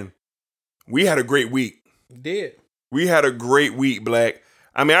 man. We had a great week. Did. We had a great week, Black.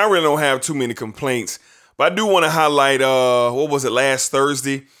 I mean, I really don't have too many complaints, but I do want to highlight, what was it, last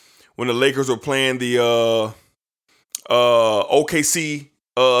Thursday when the Lakers were playing the OKC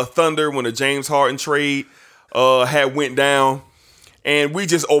Thunder when the James Harden trade had went down, and we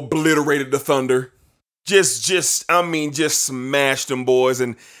just obliterated the Thunder. Just smashed them boys,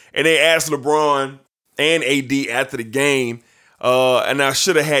 and they asked LeBron and AD after the game, and I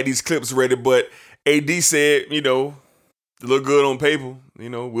should have had these clips ready, but AD said, they look good on paper,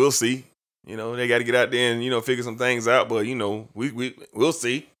 we'll see. They got to get out there and, figure some things out, but, we'll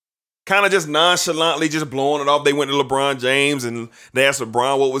see. Kind of just nonchalantly just blowing it off. They went to LeBron James and they asked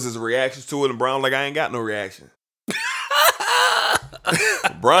LeBron what was his reactions to it, and LeBron like, I ain't got no reaction.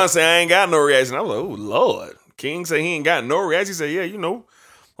 LeBron said, I ain't got no reaction. I was like, oh, Lord. King said he ain't got no reaction. He said, yeah,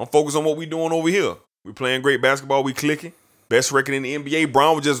 I'm focused on what we doing over here. We playing great basketball. We clicking. Best record in the NBA.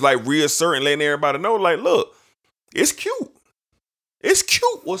 Brown was just like reasserting, letting everybody know, like, look, it's cute. It's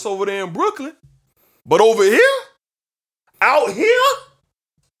cute what's over there in Brooklyn. But over here, out here,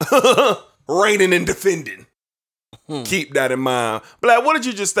 reigning and defending. Keep that in mind. Black, what did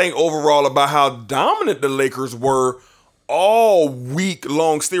you just think overall about how dominant the Lakers were all week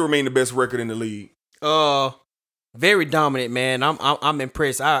long? Still remain the best record in the league. Very dominant, man. I'm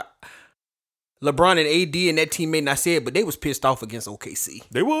impressed. LeBron and AD and that team may not say it, but they was pissed off against OKC.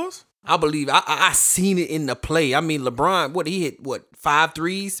 They was. I believe I seen it in the play. I mean, LeBron, he hit 5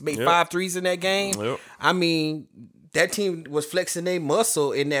 threes, made 5 threes in that game. Yep. I mean, that team was flexing their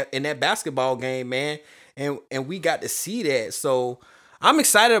muscle in that basketball game, man. And we got to see that. So I'm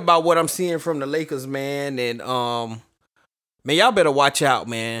excited about what I'm seeing from the Lakers, man. And man, y'all better watch out,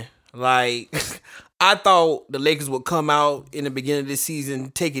 man. Like I thought the Lakers would come out in the beginning of the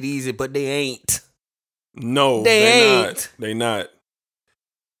season, take it easy, but they ain't. No, they ain't. Not. They not.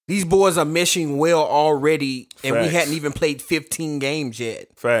 These boys are meshing well already, and we Facts. hadn't even played 15 games yet.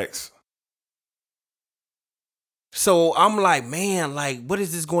 Facts. So I'm like, man, like, what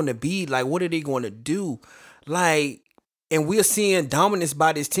is this going to be? Like, what are they going to do? Like, and we're seeing dominance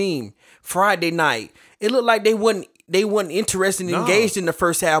by this team. Friday night, it looked like they wasn't interested and engaged in the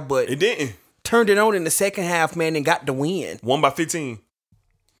first half, but it didn't. Turned it on in the second half, man, and got the win. Won by 15.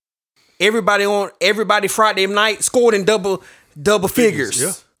 Everybody Friday night scored in double figures.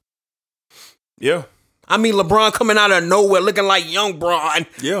 Yeah. Yeah. I mean, LeBron coming out of nowhere looking like young Bron.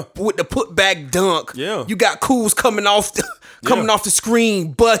 Yeah. With the putback dunk. Yeah. You got Kuz coming off the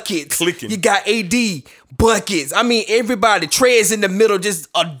screen, buckets. Clicking. You got AD, buckets. I mean, everybody. Trey's in the middle, just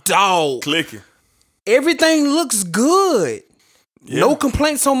a dog. Clicking. Everything looks good. Yeah. No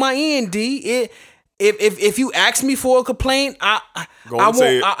complaints on my end, D. If you ask me for a complaint, I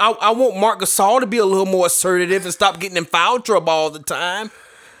want Marc Gasol to be a little more assertive and stop getting in foul trouble all the time.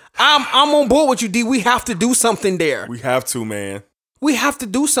 I'm on board with you, D. We have to do something there. We have to, man. We have to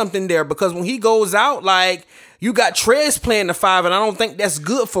do something there because when he goes out, like, you got Trez playing the 5, and I don't think that's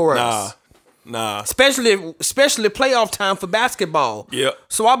good for us. Nah. Especially playoff time for basketball. Yeah.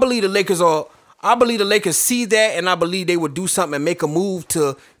 So I believe the Lakers see that, and I believe they would do something and make a move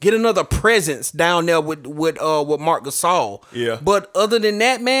to get another presence down there with Marc Gasol. Yeah. But other than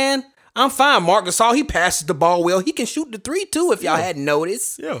that, man, I'm fine. Marc Gasol, he passes the ball well. He can shoot the 3 too, if y'all hadn't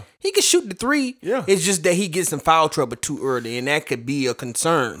noticed. Yeah. He can shoot the 3. Yeah. It's just that he gets in foul trouble too early, and that could be a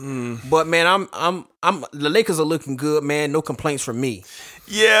concern. But man, the Lakers are looking good, man. No complaints from me.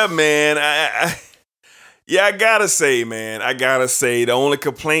 Yeah, man. I gotta say, the only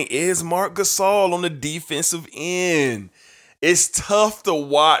complaint is Marc Gasol on the defensive end. It's tough to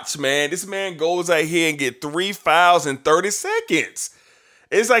watch, man. This man goes out here and get 3 fouls in 30 seconds.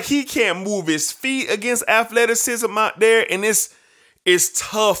 It's like he can't move his feet against athleticism out there, and it's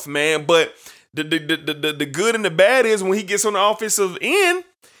tough, man. But the good and the bad is when he gets on the offensive end,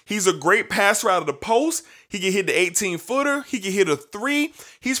 he's a great passer out of the post. He can hit the 18-footer. He can hit a 3.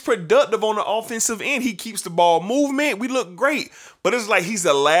 He's productive on the offensive end. He keeps the ball movement. We look great. But it's like he's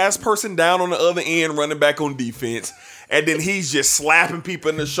the last person down on the other end running back on defense. And then he's just slapping people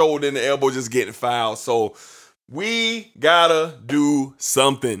in the shoulder and the elbow, just getting fouled. So we gotta do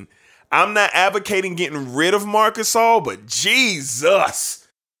something. I'm not advocating getting rid of Marc Gasol, but Jesus,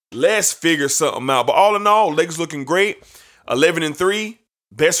 let's figure something out. But all in all, Lakers looking great. 11-3,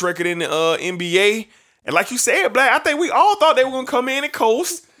 best record in the NBA. And like you said, Black, I think we all thought they were going to come in and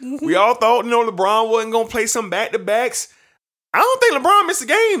coast. We all thought, LeBron wasn't going to play some back-to-backs. I don't think LeBron missed a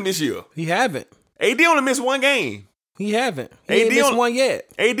game this year. He haven't. AD only missed 1 game. He haven't. He ain't missed one yet.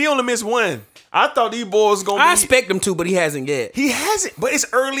 AD only missed 1. I thought these boys was going to be... I expect him to, but he hasn't yet. He hasn't, but it's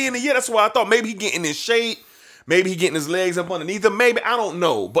early in the year. That's why I thought maybe he getting in shape. Maybe he getting his legs up underneath him. Maybe, I don't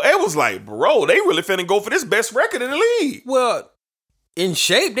know. But it was like, bro, they really finna go for this best record in the league. Well, in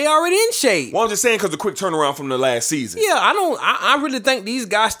shape, they already in shape. Well, I'm just saying because the quick turnaround from the last season. Yeah, I really think these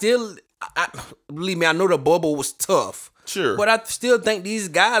guys still, believe me, I know the bubble was tough. Sure. But I still think these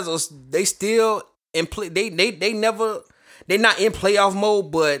guys they still in play. They're not in playoff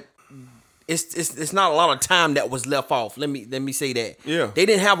mode, but it's not a lot of time that was left off. Let me say that. Yeah. They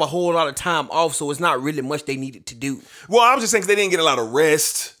didn't have a whole lot of time off, so it's not really much they needed to do. Well, I was just saying 'cause they didn't get a lot of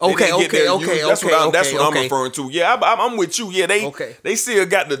rest. That's what I'm referring to. Yeah, I'm with you. Yeah, they still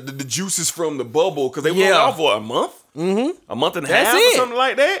got the juices from the bubble because they went off for a month. A month and a half or something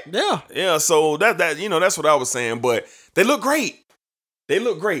like that. Yeah. Yeah, so that that's what I was saying. But they look great. They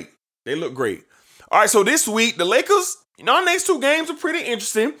look great. All right, so this week, the Lakers, our next 2 games are pretty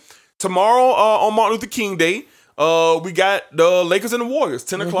interesting. Tomorrow on Martin Luther King Day, we got the Lakers and the Warriors,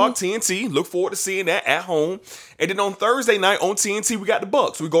 10 o'clock TNT. Look forward to seeing that at home. And then on Thursday night on TNT, we got the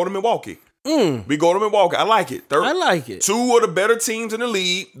Bucks. We go to Milwaukee. We go to Milwaukee. I like it. I like it. 2 of the better teams in the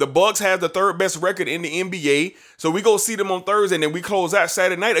league. The Bucks have the 3rd best record in the NBA. So we go see them on Thursday, and then we close out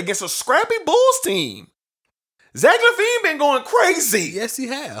Saturday night against a scrappy Bulls team. Zach LaVine been going crazy. Yes, he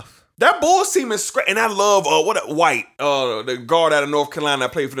have. That Bulls team is scrappy. And I love White, the guard out of North Carolina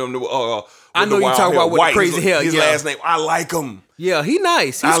that played for them, I know the you wild talking hair, about with White. the crazy hair. His Yeah. last name. I like him. Yeah, he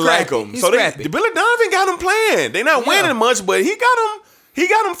nice. He's I like scrappy. him. He's So scrappy. Billy Donovan got him playing. They not winning much, but he got him. He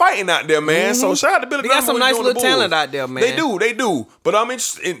got him fighting out there, man. So shout out to Billy They Donovan. got some what he nice doing to little the Bulls. talent out there, man. They do. But I'm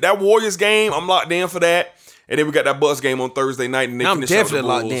interested in that Warriors game. I'm locked in for that. And then we got that Bucks game on Thursday night, and they I'm finish out with the definitely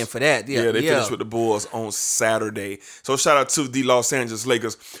locked Bulls. in for that. Yeah, they finished with the Bulls on Saturday. So shout out to the Los Angeles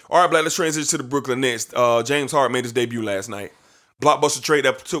Lakers. All right, Black, let's transition to the Brooklyn Nets. James Harden made his debut last night. Blockbuster trade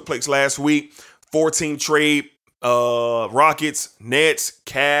that took place last week. 4-team trade. Rockets, Nets,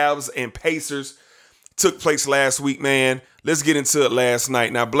 Cavs, and Pacers took place last week, man. Let's get into it last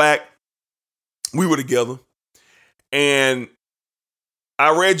night. Now, Black, we were together, and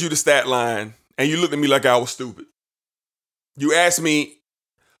I read you the stat line, and you looked at me like I was stupid. You asked me,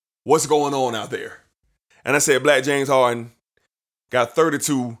 what's going on out there? And I said, Black, James Harden got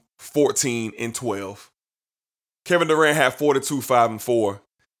 32, 14, and 12. Kevin Durant had 42, 5, and 4.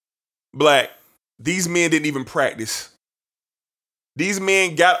 Black, these men didn't even practice. These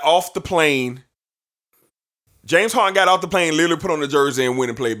men got off the plane. James Harden got off the plane, literally put on the jersey and went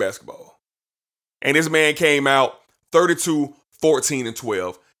and played basketball. And this man came out 32, 14, and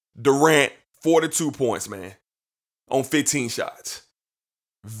 12. Durant, 42 points, man, on 15 shots.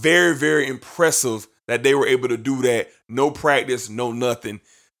 Very, very impressive that they were able to do that. No practice, no nothing.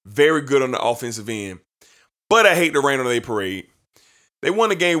 Very good on the offensive end. But I hate the rain on their parade. They won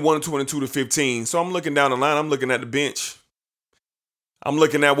the game 122-15. So I'm looking down the line. I'm looking at the bench. I'm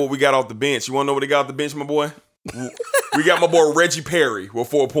looking at what we got off the bench. You want to know what they got off the bench, my boy? We got my boy Reggie Perry with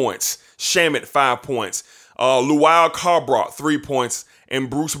 4 points. Shamet, 5 points. Luau Carbrot, 3 points. And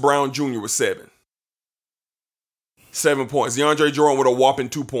Bruce Brown Jr. with 7. 7 points. DeAndre Jordan with a whopping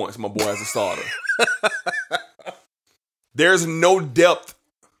 2 points, my boy, as a starter. There's no depth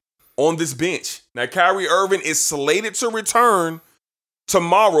on this bench. Now, Kyrie Irving is slated to return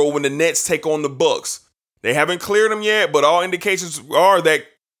tomorrow when the Nets take on the Bucks. They haven't cleared him yet, but all indications are that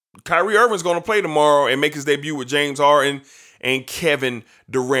Kyrie Irving's going to play tomorrow and make his debut with James Harden and Kevin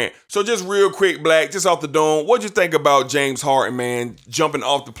Durant. So just real quick, Black, just off the dome, what'd you think about James Harden, man, jumping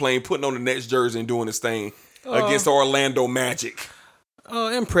off the plane, putting on the Nets jersey and doing his thing against the Orlando Magic?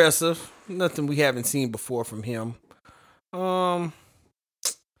 Impressive. Nothing we haven't seen before from him. I'm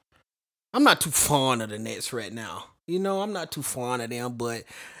not too fond of the Nets right now. You know, I'm not too fond of them, but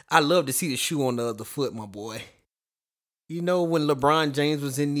I love to see the shoe on the other foot, my boy. You know, when LeBron James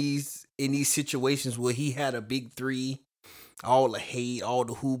was in these situations where he had a big three, all the hate, all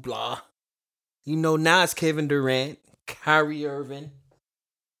the hoopla. You know, now it's Kevin Durant, Kyrie Irving,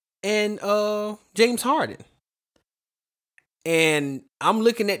 and James Harden. And I'm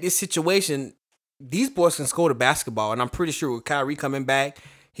looking at this situation. These boys can score the basketball, and I'm pretty sure with Kyrie coming back,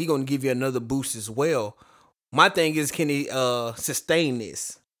 he's going to give you another boost as well. My thing is, can he sustain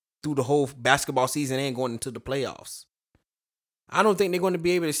this through the whole basketball season and going into the playoffs? I don't think they're going to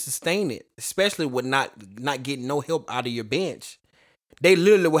be able to sustain it, especially with not getting no help out of your bench. They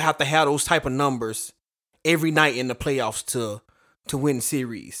literally will have to have those type of numbers every night in the playoffs to win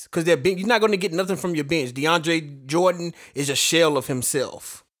series. Because you're not going to get nothing from your bench. DeAndre Jordan is a shell of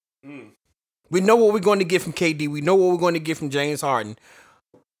himself. We know what we're going to get from KD. We know what we're going to get from James Harden.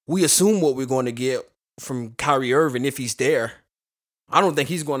 We assume what we're going to get from Kyrie Irving if he's there. I don't think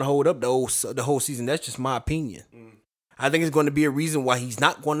he's going to hold up the whole season. That's just my opinion. I think it's going to be a reason why he's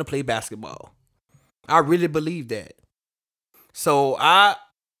not going to play basketball. I really believe that. So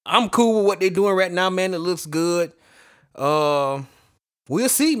I'm cool with what they're doing right now, man. It looks good. We'll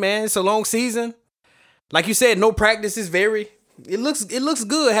see, man. It's a long season. Like you said, no practice is it looks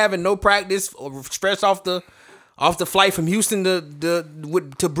good having no practice or fresh off the flight from Houston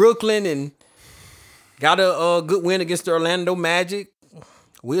to Brooklyn and got a good win against the Orlando Magic.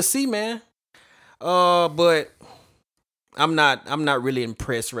 We'll see, man. But I'm not really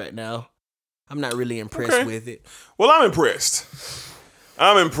impressed right now. I'm not really impressed with it. Well, I'm impressed.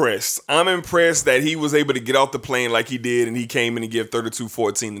 I'm impressed that he was able to get off the plane like he did, and he came in and give 32,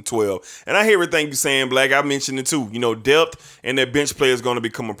 14, and 12. And I hear everything you're saying, Black. I mentioned it too. You know, depth and that bench player is going to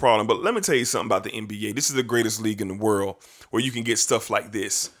become a problem. But let me tell you something about the NBA. This is the greatest league in the world where you can get stuff like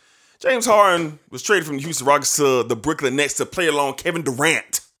this. James Harden was traded from the Houston Rockets to the Brooklyn Nets to play along Kevin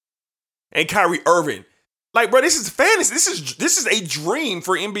Durant and Kyrie Irving. Like, bro, this is fantasy. This is a dream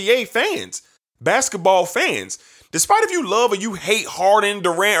for NBA fans, basketball fans. Despite if you love or you hate Harden,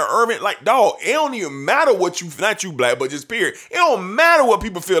 Durant, or Irving, like, dog, it don't even matter what you, not you, Black, but just period. It don't matter what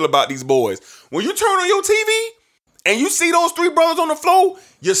people feel about these boys. When you turn on your TV and you see those three brothers on the floor,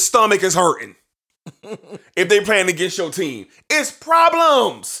 your stomach is hurting. If they playing against your team, it's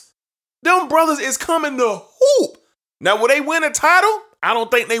problems. Them brothers is coming to hoop. Now, will they win a title? I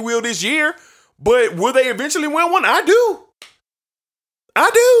don't think they will this year, but will they eventually win one? I do.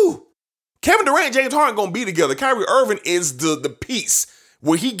 Kevin Durant and James Harden gonna be together. Kyrie Irving is the piece.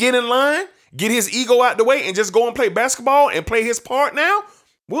 Will he get in line, get his ego out the way, and just go and play basketball and play his part now?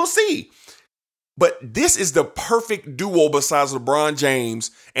 We'll see. But this is the perfect duo besides LeBron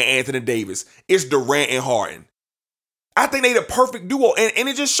James and Anthony Davis. It's Durant and Harden. I think they the perfect duo, and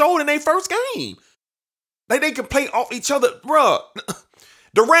it just showed in their first game. Like they can play off each other. Bruh,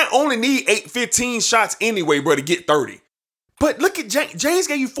 Durant only need 15 shots anyway, bro, to get 30. But look at James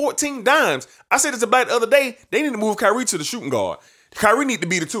gave you 14 dimes. I said this to Black the other day. They need to move Kyrie to the shooting guard. Kyrie need to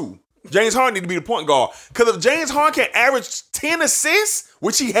be the 2. James Harden need to be the point guard. Because if James Harden can average 10 assists,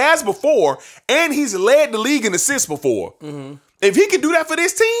 which he has before, and he's led the league in assists before, if he can do that for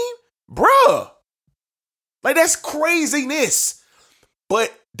this team, bruh, like that's craziness.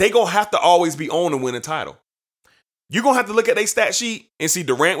 But they going to have to always be on to win a title. You're going to have to look at their stat sheet and see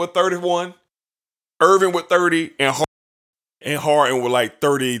Durant with 31, Irving with 30, and Harden with like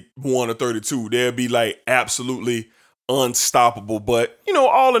 31 or 32. They'll be like absolutely unstoppable. But,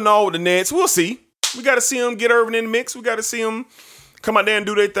 all in all with the Nets, we'll see. We got to see them get Irving in the mix. We got to see them come out there and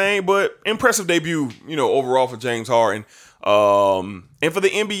do their thing. But impressive debut, overall for James Harden. And for the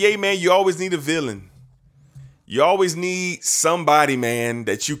NBA, man, you always need a villain. You always need somebody, man,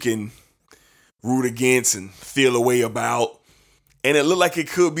 that you can root against and feel a way about. And it looked like it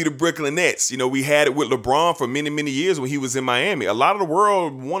could be the Brooklyn Nets. We had it with LeBron for many, many years when he was in Miami. A lot of the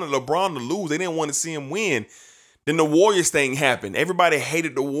world wanted LeBron to lose. They didn't want to see him win. Then the Warriors thing happened. Everybody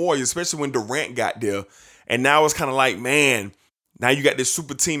hated the Warriors, especially when Durant got there. And now it's kind of like, man, now you got this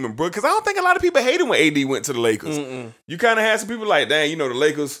super team in Brooklyn. Because I don't think a lot of people hated when AD went to the Lakers. You kind of had some people like, dang, the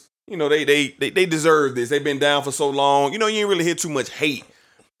Lakers, they deserve this. They've been down for so long. You ain't really hear too much hate.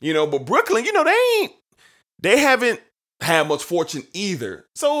 But Brooklyn, they haven't had much fortune either.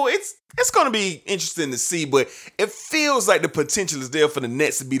 So it's going to be interesting to see, but it feels like the potential is there for the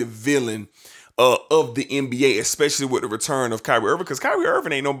Nets to be the villain of the NBA, especially with the return of Kyrie Irving, because Kyrie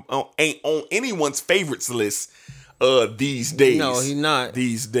Irving ain't on anyone's favorites list these days. No, he's not.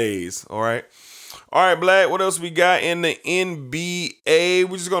 These days, all right? All right, Black, what else we got in the NBA?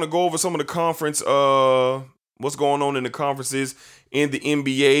 We're just going to go over some of the conference, what's going on in the conferences in the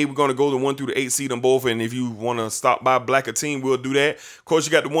NBA. We're going to go to 1 through the 8 seed on both. And if you want to stop by Black a team, we'll do that. Of course,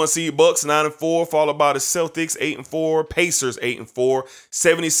 you got the 1 seed Bucks, 9-4, followed by the Celtics, 8-4, Pacers, 8-4,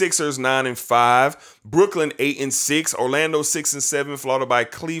 76ers, 9-5, Brooklyn, 8-6, Orlando, 6-7, followed by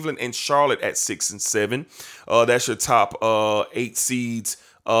Cleveland and Charlotte at 6-7. That's your top 8 seeds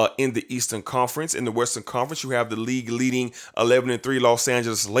in the Eastern Conference. In the Western Conference, you have the league leading 11-3 Los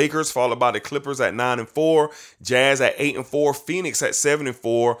Angeles Lakers, followed by the Clippers at 9-4, Jazz at 8-4, Phoenix at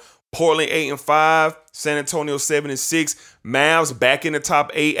 7-4, Portland 8-5, San Antonio 7-6, Mavs back in the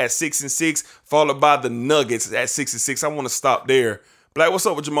top 8 at 6-6, followed by the Nuggets at 6-6. I want to stop there. Black, what's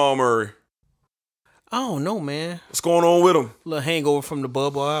up with Jamal Murray? I don't know, man. What's going on with him? A little hangover from the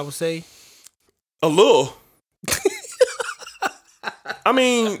bubble, I would say. A little. I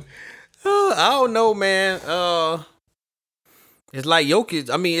mean, I don't know, man. It's like Jokic.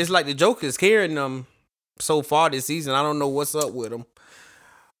 I mean, it's like the Joker's carrying them so far this season. I don't know what's up with him.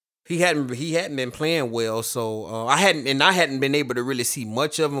 He hadn't been playing well, so I hadn't been able to really see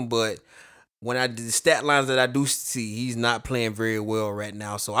much of him. But when I did the stat lines that I do see, he's not playing very well right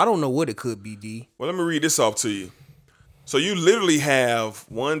now. So I don't know what it could be, D. Well, let me read this off to you. So you literally have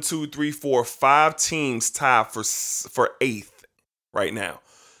 1, 2, 3, 4, 5 teams tied for 8th right now.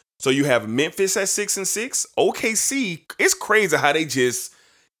 So you have Memphis at 6-6. OKC, it's crazy how they just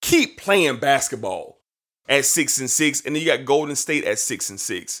keep playing basketball at 6-6, and then you got Golden State at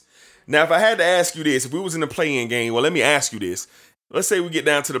 6-6. Now, if I had to ask you this, if we was in the play-in game, well, let me ask you this. Let's say we get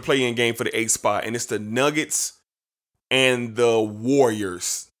down to the play-in game for the 8th spot, and it's the Nuggets and the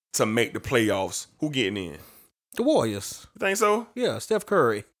Warriors to make the playoffs. Who getting in? The Warriors. You think so? Yeah, Steph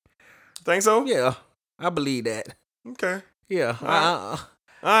Curry. Think so? Yeah, I believe that. Okay. Yeah. All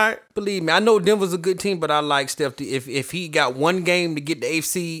right. Believe me, I know Denver's a good team, but I like Steph. If he got one game to get the 8th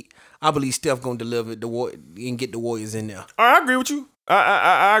seed, I believe Steph gonna deliver and get the Warriors in there. All right, I agree with you.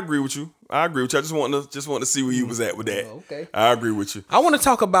 I agree with you. I just want to see where you was at with that. Okay. I agree with you. I want to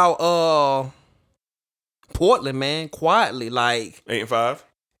talk about Portland, man. Quietly, like 8-5.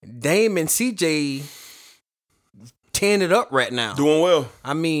 Dame and CJ tearing it up right now. Doing well.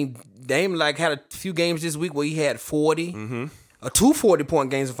 I mean, Dame had a few games this week where he had 40. Mm-hmm. 2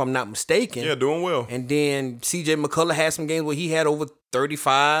 40-point games, if I'm not mistaken. Yeah, doing well. And then CJ McCullough had some games where he had over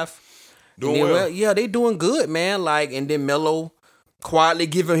 35. Doing well. Yeah, they doing good, man. And then Melo quietly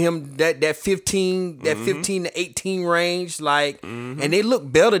giving him that 15 to 18 range, like, and they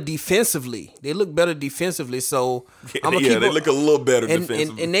look better defensively. So I'm gonna they look a little better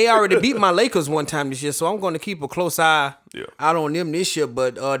defensively. And they already beat my Lakers one time this year, so I'm going to keep a close eye out on them this year.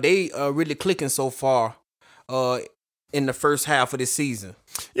 But they are really clicking so far in the first half of this season.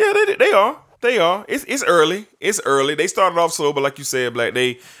 Yeah, they are. They are. It's early. They started off slow, but like you said, Black,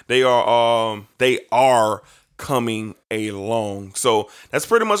 they are coming along. So that's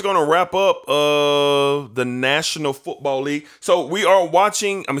pretty much going to wrap up the National Football League. So we are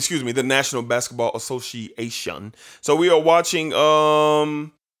watching, the National Basketball Association. So we are watching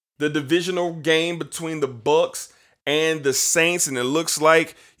the divisional game between the Bucks and the Saints, and it looks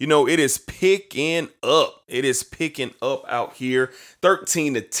like, it is picking up. It is picking up out here.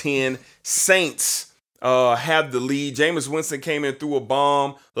 13-10. Saints have the lead. Jameis Winston came in through a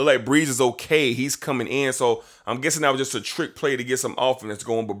bomb. Look like Breeze is okay. He's coming in. So I'm guessing that was just a trick play to get some offense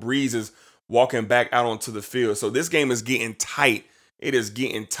going, but Breeze is walking back out onto the field. So this game is getting tight. It is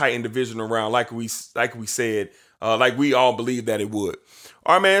getting tight in divisional round, like we said, like we all believed that it would.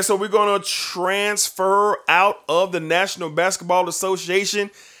 All right, man. So we're going to transfer out of the National Basketball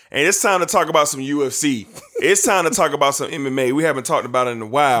Association. And it's time to talk about some UFC. It's time to talk about some MMA. We haven't talked about it in a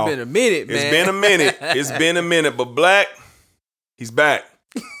while. It's been a minute, man. It's been a minute. But Black, he's back.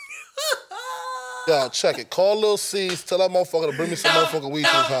 Yo, check it. Call Lil C's. Tell that motherfucker to bring me some motherfucking weed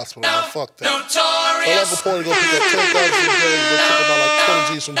to the hospital. Man. Fuck that. Tell Uncle Paul to go pick that 10,000 days and go check about like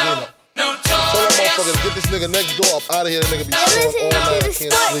 20 G's from Gino. Tell that motherfucker to get this nigga next door up out of here. That nigga be snoring all night. I can't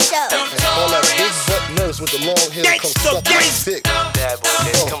sleep. And call that big butt nurse with the long hair to come suck my dick.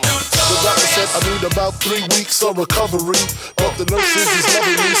 The doctor said I need about 3 weeks of recovery. But the nurses is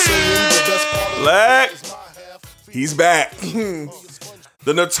loving me, saying the best part of Black, he's back.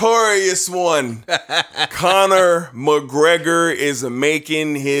 The notorious one, Conor McGregor, is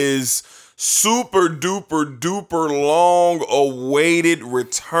making his super duper long awaited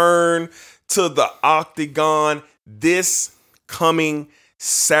return to the octagon this coming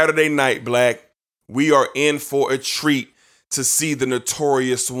Saturday night. Black, we are in for a treat to see the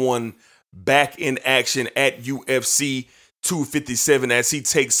notorious one back in action at UFC 257 as he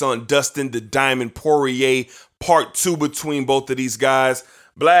takes on Dustin the Diamond Poirier. Part 2 between both of these guys.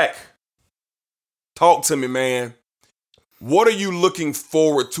 Black, talk to me, man. What are you looking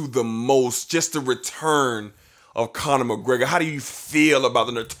forward to the most? Just the return of Conor McGregor. How do you feel about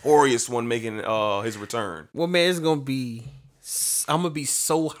the notorious one making his return? Well, man, I'm gonna be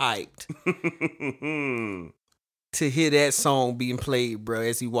so hyped to hear that song being played, bro,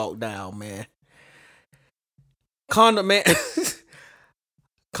 as he walked down, man. Conor, man.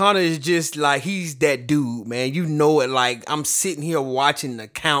 Conor is just like, he's that dude, man. You know it. Like, I'm sitting here watching the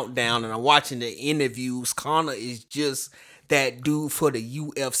countdown and I'm watching the interviews. Conor is just that dude for the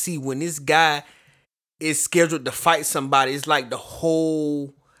UFC. When this guy is scheduled to fight somebody, it's like the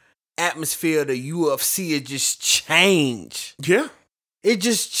whole atmosphere of the UFC it just changed. Yeah. It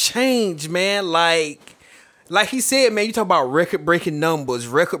just changed, man. Like he said, man, you talk about record-breaking numbers,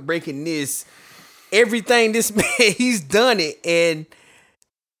 record-breaking this, everything this man, he's done it. And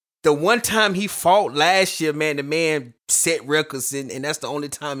the one time he fought last year, man, the man set records, and that's the only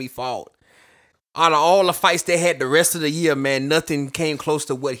time he fought. Out of all the fights they had the rest of the year, man, nothing came close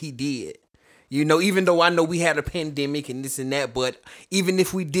to what he did. You know, even though I know we had a pandemic and this and that, but even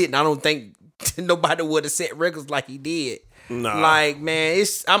if we didn't, I don't think nobody would have set records like he did. Nah. Like, man,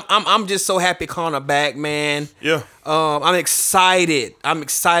 I'm just so happy Conor back, man. Yeah. I'm excited. I'm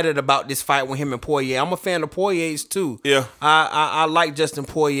excited about this fight with him and Poirier. I'm a fan of Poirier's too. Yeah. I like Justin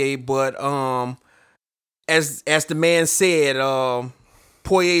Poirier, but as the man said,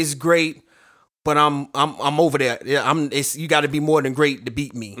 Poirier's great, but I'm over there. Yeah, you got to be more than great to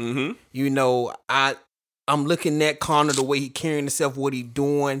beat me. Mm-hmm. You know, I'm looking at Conor, the way he carrying himself, what he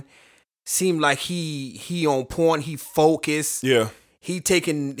doing. Seem like he on point. He focused. Yeah. He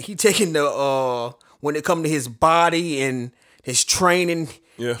taking the when it come to his body and his training.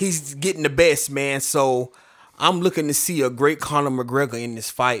 Yeah. He's getting the best, man. So I'm looking to see a great Conor McGregor in this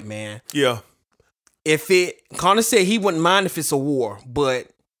fight, man. Yeah. Conor said he wouldn't mind if it's a war, but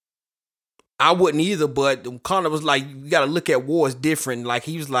I wouldn't either. But Conor was like, you got to look at war as different. Like,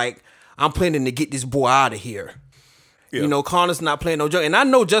 he was like, I'm planning to get this boy out of here. Yeah. You know, Conor's not playing no joke. And I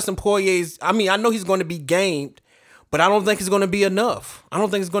know Justin Poirier's, I know he's going to be gamed, but I don't think it's going to be enough. I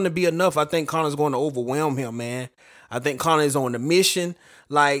think Conor's going to overwhelm him, man. I think Conor is on the mission.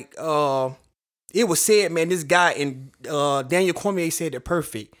 Like, it was said, man, this guy, and Daniel Cormier said it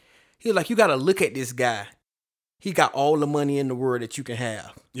perfect. He was like, you got to look at this guy. He got all the money in the world that you can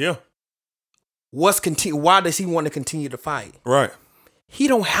have. Yeah. Why does he want to continue to fight? Right. he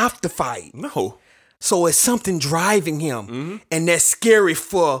don't have to fight. No. So it's something driving him. And that's scary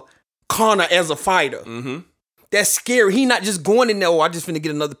for Conor as a fighter. That's scary. He not just going in there, I just finna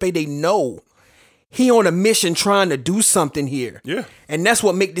get another payday. No. He on a mission trying to do something here. Yeah. And that's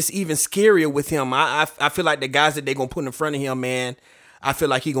what make this even scarier with him. I feel like the guys that they going to put in front of him, man, I feel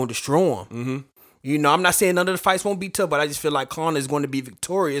like he going to destroy them. You know, I'm not saying none of the fights won't be tough, but I just feel like Conor is going to be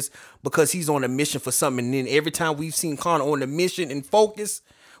victorious because he's on a mission for something. And then every time we've seen Conor on a mission and focus,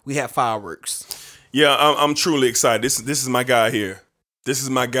 we have fireworks. Yeah, I'm truly excited. This is my guy here. This is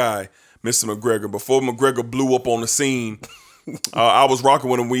my guy, Mr. McGregor. Before McGregor blew up on the scene, I was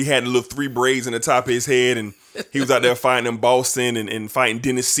rocking with him. We had the little 3 braids in the top of his head, and he was out there fighting in Boston and fighting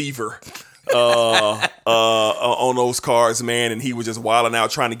Dennis Seaver on those cards, man. And he was just wilding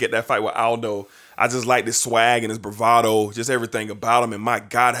out trying to get that fight with Aldo. I just like his swag and his bravado, just everything about him. And my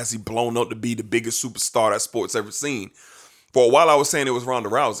God, has he blown up to be the biggest superstar that sport's ever seen. For a while, I was saying it was Ronda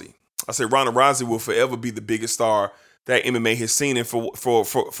Rousey. I said Ronda Rousey will forever be the biggest star that MMA has seen. And for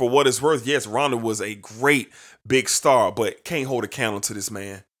what it's worth, yes, Ronda was a great big star, but can't hold a candle to this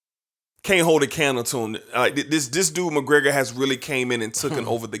man. Can't hold a candle to him. This dude McGregor has really came in and taken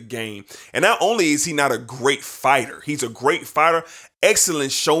over the game. And not only is he not a great fighter, he's a great fighter,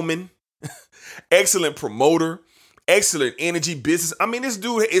 excellent showman, excellent promoter, excellent energy business. I mean, this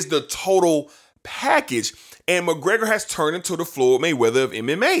dude is the total package. And McGregor has turned into the Floyd Mayweather of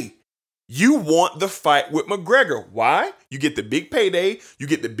MMA. You want the fight with McGregor. Why? You get the big payday. You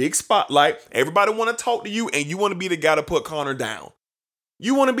get the big spotlight. Everybody want to talk to you, and you want to be the guy to put Conor down.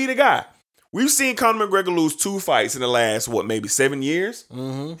 You want to be the guy. We've seen Conor McGregor lose 2 fights in the last, maybe 7 years?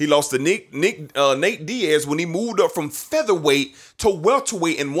 He lost to Nate Diaz when he moved up from featherweight to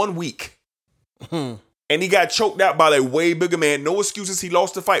welterweight in 1 week. And he got choked out by a way bigger man. No excuses. He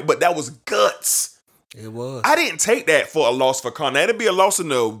lost the fight, but that was guts. It was. I didn't take that for a loss for Conor. That'd be a loss in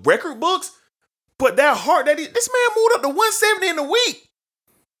the record books. But that heart, this man moved up to 170 in a week.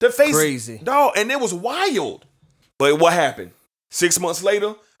 The face, crazy, dog, and it was wild. But what happened? 6 months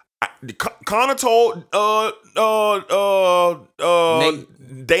later, Conor told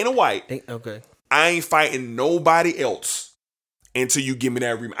Dana White, okay, I ain't fighting nobody else until you give me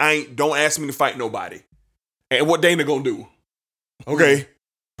that rematch. Don't ask me to fight nobody. And what Dana gonna do? Okay.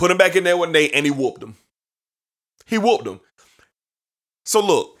 Put him back in there one day, and he whooped him. So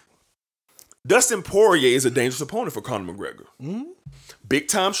look, Dustin Poirier is a dangerous opponent for Conor McGregor. Big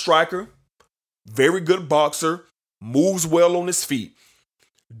time striker, very good boxer, moves well on his feet.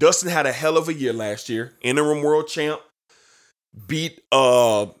 Dustin had a hell of a year last year. Interim world champ, beat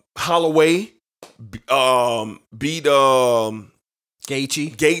Holloway, beat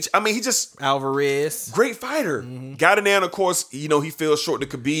Gaethje. I mean, he just Alvarez. Great fighter. Got in there, and of course, he fell short to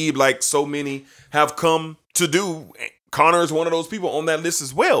Khabib like so many have come to do. Conor is one of those people on that list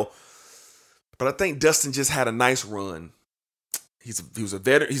as well. But I think Dustin just had a nice run. He's a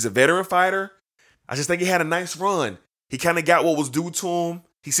veteran fighter. I just think he had a nice run. He kind of got what was due to him.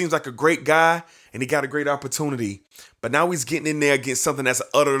 He seems like a great guy, and he got a great opportunity. But now he's getting in there against something that's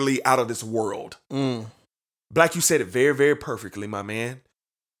utterly out of this world. Black, you said it very, very perfectly, my man.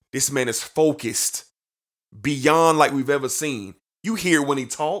 This man is focused beyond like we've ever seen. You hear when he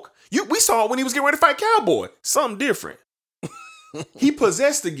talk. We saw it when he was getting ready to fight Cowboy. Something different. He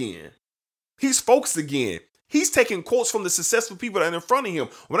possessed again. He's focused again. He's taking quotes from the successful people that are in front of him.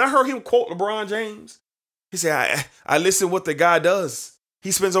 When I heard him quote LeBron James, he said, I listen what the guy does.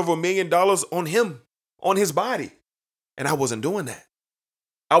 He spends over $1 million on him, on his body. And I wasn't doing that.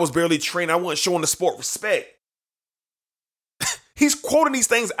 I was barely trained. I wasn't showing the sport respect. He's quoting these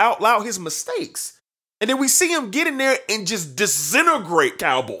things out loud, his mistakes. And then we see him get in there and just disintegrate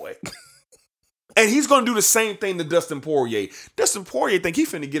Cowboy. And he's going to do the same thing to Dustin Poirier. Dustin Poirier think he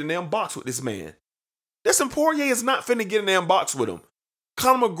finna get in there and box with this man. Dustin Poirier is not finna get in there and box with him.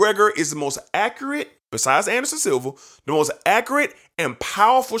 Conor McGregor is the most accurate, besides Anderson Silva, the most accurate and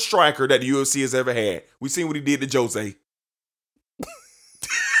powerful striker that the UFC has ever had. We seen what he did to Jose.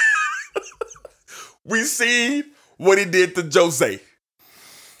 We seen what he did to Jose.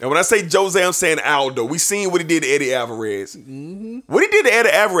 And when I say Jose, I'm saying Aldo. We seen what he did to Eddie Alvarez. What he did to Eddie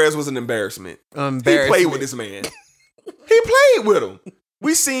Alvarez was an embarrassment. He played with this man. He played with him.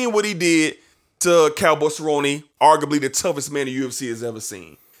 We seen what he did to Cowboy Cerrone, arguably the toughest man the UFC has ever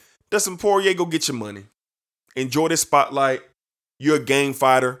seen. Dustin Poirier, go get your money. Enjoy this spotlight. You're a game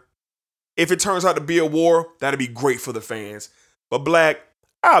fighter. If it turns out to be a war, that'd be great for the fans. But Black,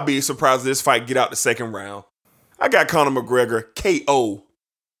 I'll be surprised if this fight get out the second round. I got Conor McGregor KO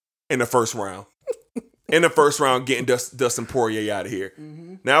in the first round. in the first round, getting Dustin Poirier out of here.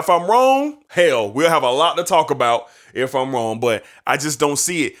 Now, if I'm wrong, hell, we'll have a lot to talk about if I'm wrong, but I just don't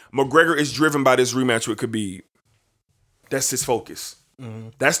see it. McGregor is driven by this rematch with Khabib. That's his focus.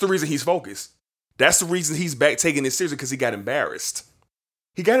 That's the reason he's focused. That's the reason he's back taking this seriously, because he got embarrassed.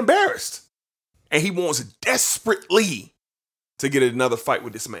 He got embarrassed. And he wants desperately to get another fight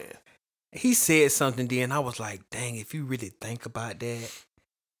with this man. He said something then. I was like, dang, if you really think about that.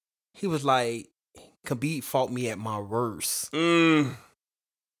 He was like, Khabib fought me at my worst. And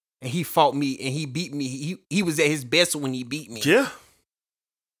he fought me and he beat me. He was at his best when he beat me. Yeah.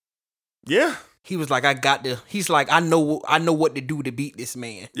 Yeah. He was like, he's like, I know what to do to beat this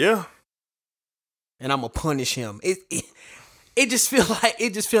man. Yeah. And I'm gonna punish him. It just feel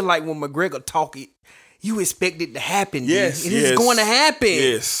like when McGregor talk it, you expect it to happen. Yes, dude. It's going to happen.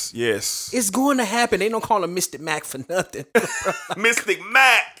 Yes. It's going to happen. They don't call him Mystic Mac for nothing. Mystic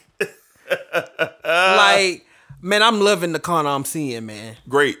Mac. Like, man, I'm loving the Conor I'm seeing, man.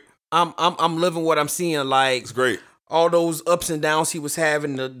 Great. I'm loving what I'm seeing. Like, it's great. All those ups and downs he was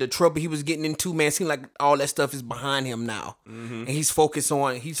having, the trouble he was getting into, man, seemed like all that stuff is behind him now. And he's focused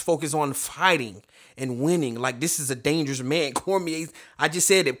on fighting and winning. Like, this is a dangerous man. Cormier, I just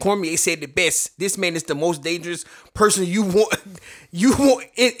said it. Cormier said it best. This man is the most dangerous person you want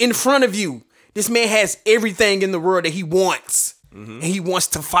in front of you. This man has everything in the world that he wants. And he wants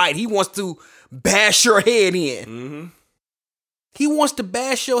to fight. He wants to bash your head in. He wants to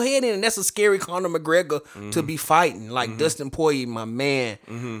bash your head in, and that's a scary Conor McGregor to be fighting. Like Dustin Poirier, my man.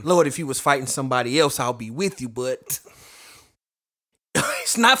 Lord, if he was fighting somebody else, I'll be with you, but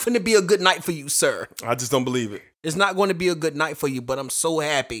it's not going to be a good night for you, sir. I just don't believe it. It's not going to be a good night for you, but I'm so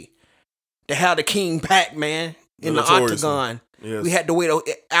happy to have the king back, man, in the octagon. Yes. We had to wait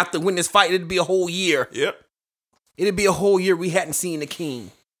after winning this fight. It'd be a whole year. Yep. It'd be a whole year we hadn't seen the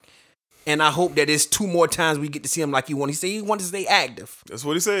king. And I hope that it's 2 more times we get to see him like he wanted. He said he wanted to stay active. That's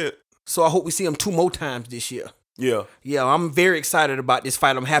what he said. So I hope we see him 2 more times this year. Yeah. Yeah, I'm very excited about this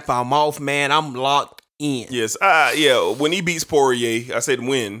fight. I'm happy I'm off, man. I'm locked in. Yes. Yeah. When he beats Poirier, I said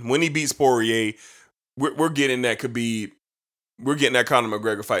when he beats Poirier, we're getting that Khabib. We're getting that Conor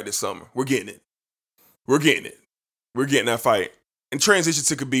McGregor fight this summer. We're getting it. We're getting that fight. And transition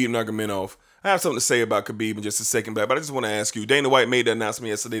to Khabib Nurmagomedov. I have something to say about Khabib in just a second, but I just want to ask you. Dana White made the announcement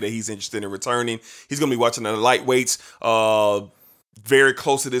yesterday that he's interested in returning. He's going to be watching the lightweights very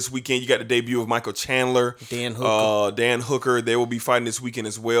close to this weekend. You got the debut of Michael Chandler. Dan Hooker. They will be fighting this weekend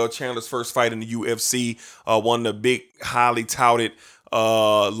as well. Chandler's first fight in the UFC. One of the big, highly touted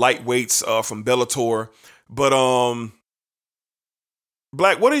lightweights from Bellator. But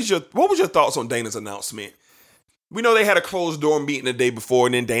Black, what was your thoughts on Dana's announcement? We know they had a closed door meeting the day before,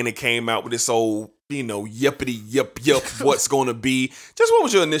 and then Dana came out with this old, yippity yup, what's going to be. Just what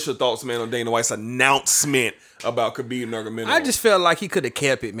was your initial thoughts, man, on Dana White's announcement about Khabib Nurmagomedov? I just felt like he could have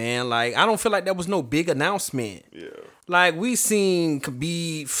kept it, man. Like, I don't feel like that was no big announcement. Yeah. Like, we seen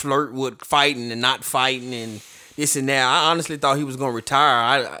Khabib flirt with fighting and not fighting and this and that. I honestly thought he was going to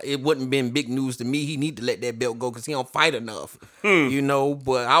retire. It wouldn't been big news to me. He need to let that belt go because he don't fight enough.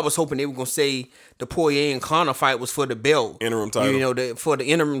 But I was hoping they were going to say the Poirier and Conor fight was for the belt. Interim title. For the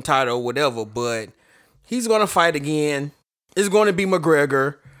interim title or whatever. But he's going to fight again. It's going to be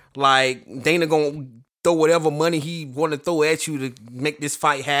McGregor. Like, Dana going to throw whatever money he want to throw at you to make this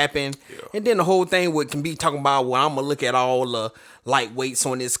fight happen. Yeah. And then the whole thing can be talking about, well, I'm going to look at all the lightweights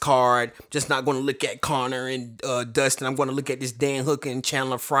on this card. Just not going to look at Conor and Dustin. I'm going to look at this Dan Hooker and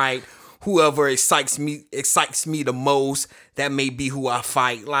Chandler fight. Whoever excites me the most, that may be who I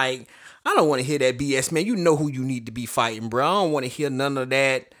fight. Like, I don't want to hear that BS, man. You know who you need to be fighting, bro. I don't want to hear none of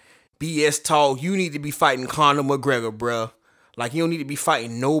that BS talk. You need to be fighting Conor McGregor, bro. Like, you don't need to be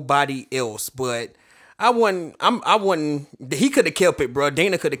fighting nobody else. But I wouldn't. He could have kept it, bro.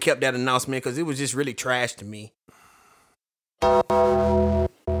 Dana could have kept that announcement because it was just really trash to me.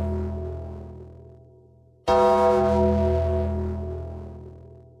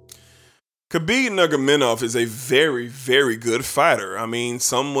 Khabib Nurmagomedov is a very, very good fighter. I mean,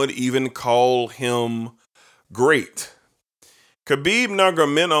 some would even call him great. Khabib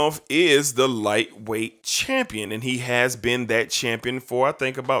Nurmagomedov is the lightweight champion, and he has been that champion for, I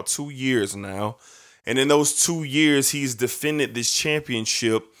think, about 2 years now. And in those 2 years, he's defended this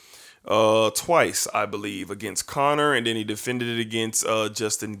championship twice, I believe, against Conor, and then he defended it against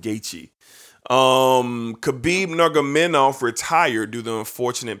Justin Gaethje. Khabib Nurmagomedov retired due to the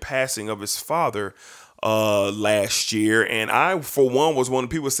unfortunate passing of his father last year, and I, for one, was one of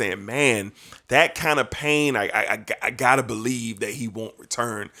the people saying, man, that kind of pain, I gotta believe that he won't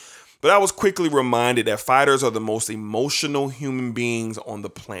return. But I was quickly reminded that fighters are the most emotional human beings on the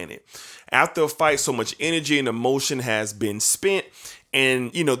planet. After a fight, so much energy and emotion has been spent.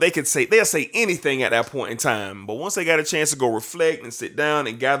 And, they'll say anything at that point in time. But once they got a chance to go reflect and sit down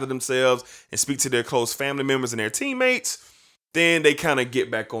and gather themselves and speak to their close family members and their teammates, then they kind of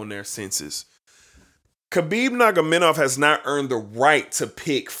get back on their senses. Khabib Nurmagomedov has not earned the right to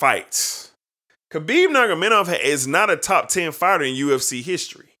pick fights. Khabib Nurmagomedov is not a top 10 fighter in UFC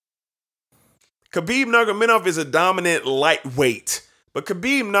history. Khabib Nurmagomedov is a dominant lightweight, but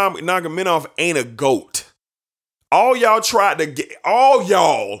Khabib Nurmagomedov ain't a GOAT. All y'all tried to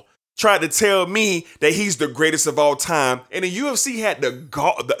tell me that he's the greatest of all time, and the UFC had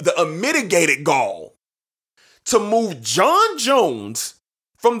the unmitigated gall to move John Jones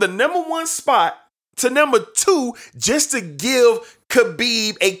from the number 1 spot to number 2 just to give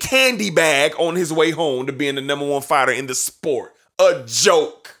Khabib a candy bag on his way home to being the number 1 fighter in the sport. A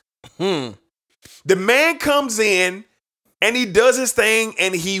joke. The man comes in and he does his thing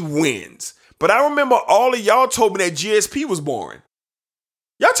and he wins. But I remember all of y'all told me that GSP was boring.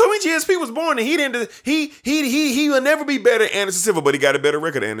 Y'all told me GSP was boring and he will never be better than Anderson Silva, but he got a better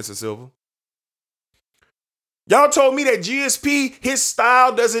record than Anderson Silva. Y'all told me that GSP, his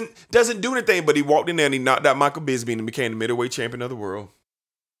style doesn't do anything, but he walked in there and he knocked out Michael Bisping and became the middleweight champion of the world.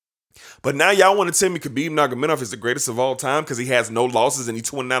 But now y'all want to tell me Khabib Nurmagomedov is the greatest of all time because he has no losses and he's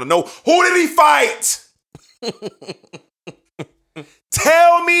 29-0. Who did he fight?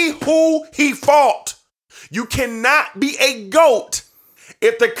 Tell me who he fought. You cannot be a GOAT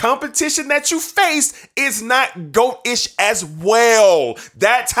if the competition that you face is not GOAT-ish as well.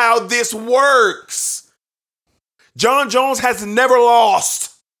 That's how this works. John Jones has never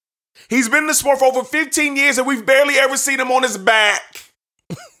lost. He's been in the sport for over 15 years and we've barely ever seen him on his back.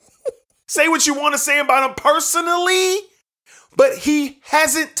 Say what you want to say about him personally, but he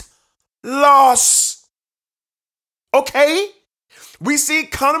hasn't lost. Okay? We see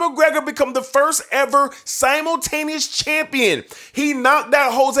Conor McGregor become the first ever simultaneous champion. He knocked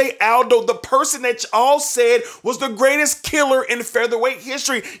out Jose Aldo, the person that y'all said was the greatest killer in featherweight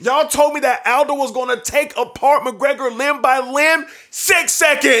history. Y'all told me that Aldo was going to take apart McGregor limb by limb. 6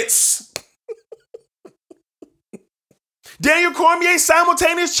 seconds. Daniel Cormier,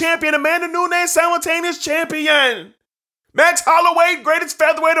 simultaneous champion. Amanda Nunes, simultaneous champion. Max Holloway, greatest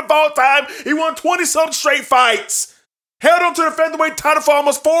featherweight of all time. He won 20-something straight fights. Held on to the featherweight title for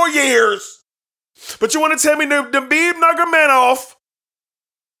almost 4 years. But you want to tell me Khabib Nurmagomedov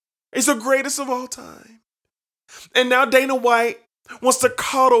is the greatest of all time. And now Dana White wants to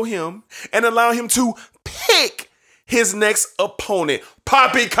coddle him and allow him to pick his next opponent.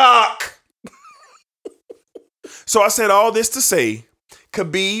 Poppycock. So I said all this to say,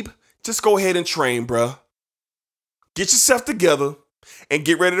 Khabib, just go ahead and train, bruh. Get yourself together and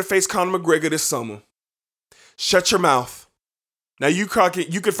get ready to face Conor McGregor this summer. Shut your mouth. Now you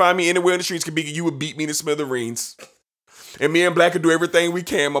can find me anywhere in the streets, Khabib. You would beat me to smithereens. And me and Black could do everything we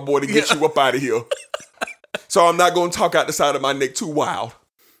can, my boy, to get you up out of here. So I'm not going to talk out the side of my neck too wild.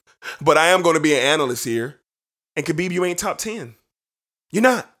 But I am going to be an analyst here. And Khabib, you ain't top 10. You're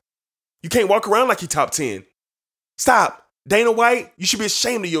not. You can't walk around like you're top 10. Stop. Dana White, you should be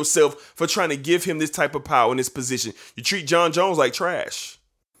ashamed of yourself for trying to give him this type of power in this position. You treat John Jones like trash.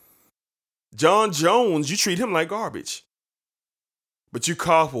 John Jones, you treat him like garbage. But you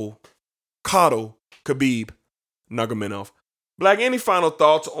coddle Khabib Nurmagomedov. Black, any final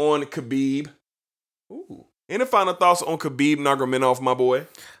thoughts on Khabib? Ooh. Any final thoughts on Khabib Nurmagomedov, my boy?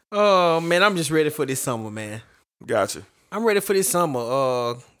 Oh, man, I'm just ready for this summer, man. Gotcha. I'm ready for this summer,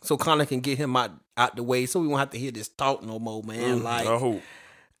 so Conor can get him out the way, so we won't have to hear this talk no more, man. I hope.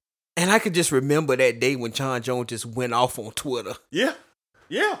 And I could just remember that day when John Jones just went off on Twitter. Yeah.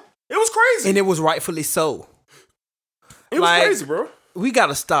 It was crazy. And it was rightfully so. It was crazy, bro. We got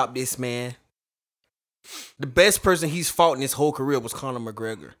to stop this, man. The best person he's fought in his whole career was Conor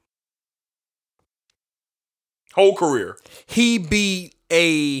McGregor. Whole career. He beat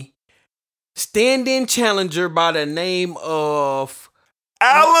a stand-in challenger by the name of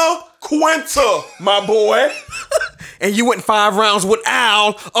Al Quinta, my boy. And you went 5 rounds with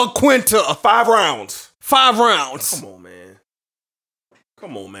Al Quinta. 5 rounds. 5 rounds.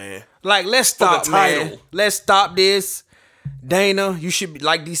 Come on, man. Like, let's stop, man. Let's stop this. Dana, you should be,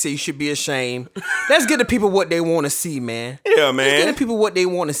 like D said, you should be ashamed. Let's get the people what they want to see, man. Yeah, man. Let's get the people what they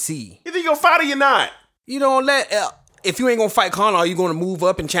want to see. Either you're going to fight or you're not. You don't if you ain't going to fight Conor, are you going to move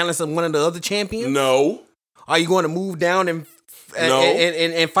up and challenge one of the other champions? No. Are you going to move down and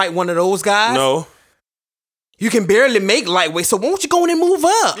fight one of those guys? No. You can barely make lightweight, so won't you go in and move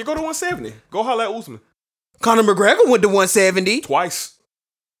up? You go to 170. Go holler at Usman. Conor McGregor went to 170. Twice.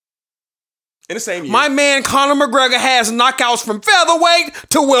 In the same year. My man Conor McGregor has knockouts from featherweight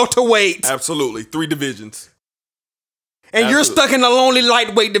to welterweight. Absolutely. 3 divisions. And you're stuck in the lonely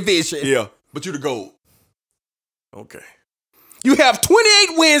lightweight division. Yeah, but you're the GOAT. Okay. You have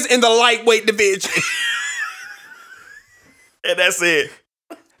 28 wins in the lightweight division. And that's it.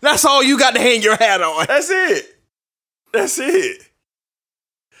 That's all you got to hang your hat on. That's it.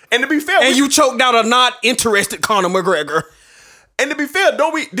 And to be fair, and you choked out a not interested Conor McGregor. And to be fair,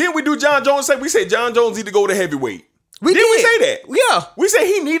 didn't we do John Jones say we said John Jones need to go to heavyweight? We did. We say that? Yeah. We said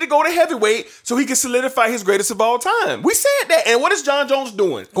he need to go to heavyweight so he can solidify his greatest of all time. We said that. And what is John Jones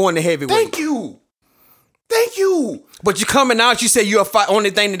doing? Going to heavyweight. Thank you. But you coming out, you say you're only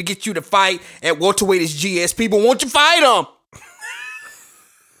thing to get you to fight at welterweight is GSP, but won't you fight him?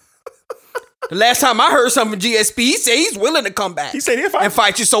 The last time I heard something from GSP, he said he's willing to come back. He said he'll fight and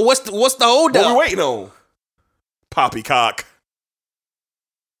fight you. So what's the hold up? What we waiting on? Poppycock.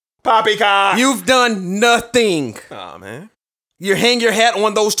 Poppycock. You've done nothing. Aw, man. You hang your hat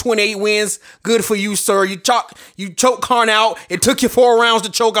on those 28 wins. Good for you, sir. You choked Karn out. It took you 4 rounds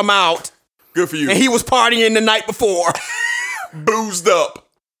to choke him out. Good for you. And he was partying the night before. Boozed up.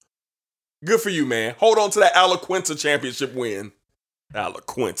 Good for you, man. Hold on to that Alaquinta championship win.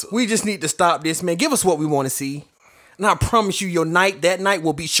 Alaquinta. We just need to stop this, man. Give us what we want to see. And I promise you, that night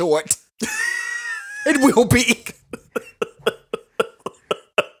will be short. It will be.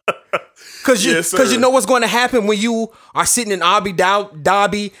 Because you know what's going to happen when you are sitting in Abu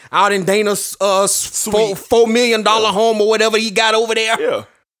Dhabi out in Dana's $4 million home or whatever he got over there. Yeah.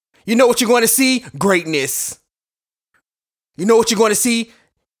 You know what you're going to see? Greatness. You know what you're going to see?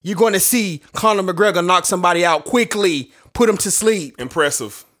 You're going to see Conor McGregor knock somebody out quickly, put him to sleep.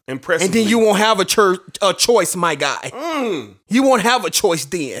 Impressive. And then you won't have a choice, my guy. You won't have a choice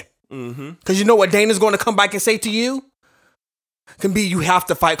then. Because you know what Dana's going to come back and say to you? You have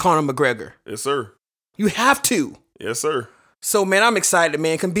to fight Conor McGregor. Yes, sir. You have to. Yes, sir. So, man, I'm excited,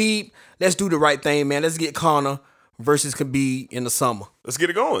 man. Khabib, let's do the right thing, man. Let's get Conor versus Khabib in the summer. Let's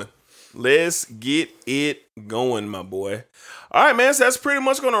get it going. Let's get it going, my boy. All right, man. So that's pretty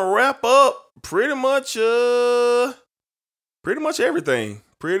much going to wrap up pretty much everything.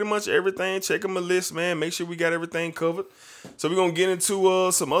 Pretty much everything. Check on my list, man. Make sure we got everything covered. So we're going to get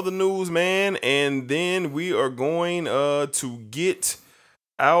into some other news, man. And then we are going to get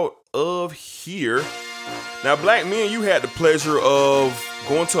out of here. Now, Black, me and you had the pleasure of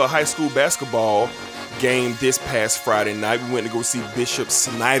going to a high school basketball game this past Friday night. We went to go see Bishop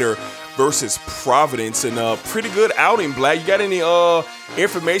Snyder versus Providence, and pretty good outing, Black. You got any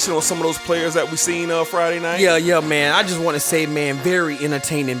information on some of those players that we seen Friday night? Yeah, man. I just want to say, man, very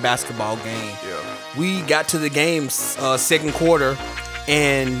entertaining basketball game. Yeah. We got to the game's second quarter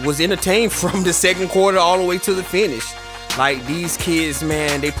and was entertained from the second quarter all the way to the finish. Like, these kids,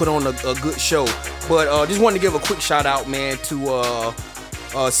 man, they put on a good show. But just wanted to give a quick shout out, man, to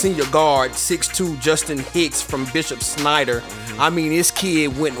senior guard 6'2" Justin Hicks from Bishop Snyder. I mean, this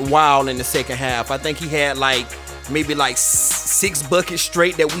kid went wild in the second half. I think he had maybe 6 buckets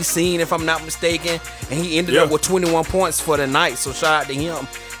straight that we seen, if I'm not mistaken, and he ended up with 21 points for the night. So shout out to him.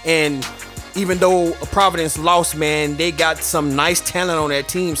 And even though Providence lost, man, they got some nice talent on that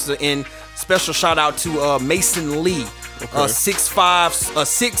team. So, and special shout out to Mason Lee, a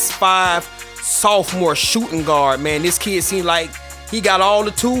 6'5" sophomore shooting guard. Man, this kid seemed like he got all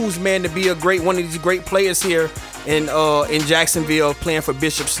the tools, man, to be one of these great players here in Jacksonville playing for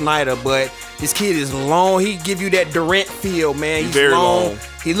Bishop Snyder. But this kid is long. He give you that Durant feel, man. He's very long.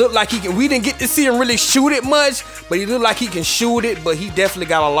 He looked like he can. We didn't get to see him really shoot it much, but he looked like he can shoot it. But he definitely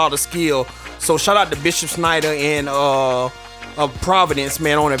got a lot of skill. So shout out to Bishop Snyder and Providence,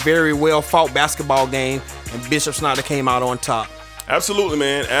 man, on a very well fought basketball game, and Bishop Snyder came out on top. Absolutely,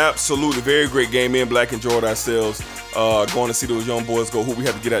 man. Absolutely. Very great game. Me and Black enjoyed ourselves going to see those young boys go. Who we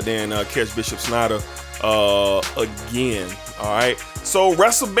have to get out there and catch Bishop Snyder again. All right. So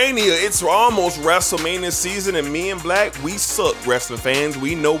WrestleMania, it's almost WrestleMania season, and me and Black, we suck, wrestling fans.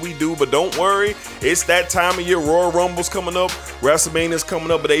 We know we do, but don't worry. It's that time of year. Royal Rumble's coming up. WrestleMania's coming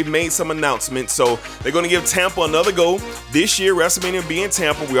up, but they've made some announcements. So they're going to give Tampa another go. This year, WrestleMania being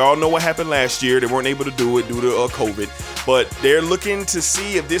Tampa, we all know what happened last year. They weren't able to do it due to COVID. But they're looking to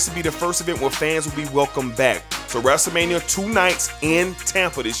see if this will be the first event where fans will be welcomed back. So WrestleMania 2 nights in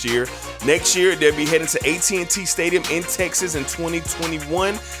Tampa this year. Next year, they'll be heading to AT&T Stadium in Texas in 2021.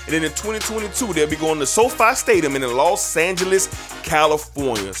 And then in 2022, they'll be going to SoFi Stadium in Los Angeles,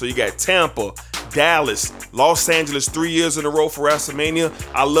 California. So you got Tampa, Dallas, Los Angeles 3 years in a row for WrestleMania.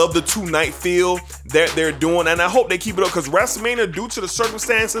 I love the 2-night feel that they're doing, and I hope they keep it up because WrestleMania, due to the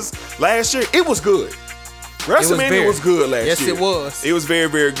circumstances last year, it was good. WrestleMania was good last year. Yes, it was. It was very,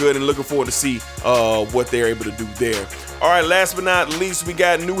 very good, and looking forward to see what they're able to do there. All right, last but not least, we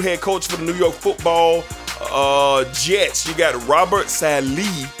got new head coach for the New York Football Jets. You got Robert Saleh.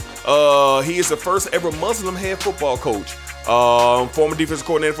 He is the first ever Muslim head football coach. Former defensive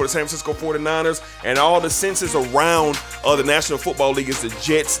coordinator for the San Francisco 49ers, and all the senses around the National Football League is the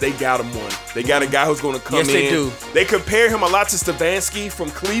Jets. They got him one. They got a guy who's going to come in. Yes, they do. They compare him a lot to Stefanski from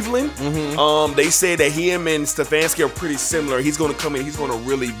Cleveland. They say that him and Stefanski are pretty similar. He's going to come in. He's going to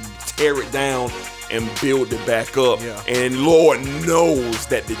really tear it down and build it back up. Yeah. And Lord knows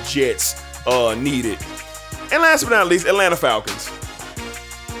that the Jets need it. And last but not least, Atlanta Falcons.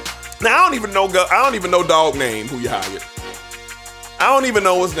 Now I don't even know dog name who you hired. I don't even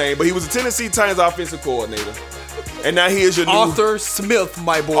know his name, but he was a Tennessee Titans offensive coordinator. And now he is your new... Arthur Smith,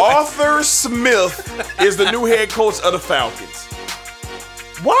 my boy. Arthur Smith is the new head coach of the Falcons.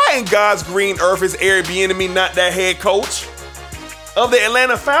 Why in God's green earth is Eric Bieniemy not that head coach of the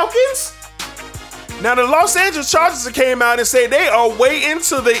Atlanta Falcons? Now, the Los Angeles Chargers came out and said they are waiting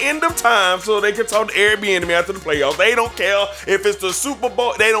to the end of time so they can talk to Eric Bieniemy after the playoffs. They don't care if it's the Super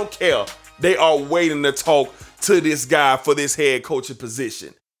Bowl. They don't care. They are waiting to talk to this guy for this head coaching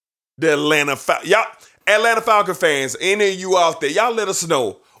position. The Atlanta Falcon fans, any of you out there, y'all let us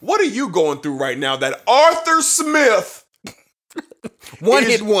know. What are you going through right now that Arthur Smith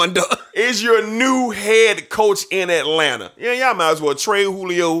One-hit wonder is your new head coach in Atlanta? Yeah, y'all might as well trade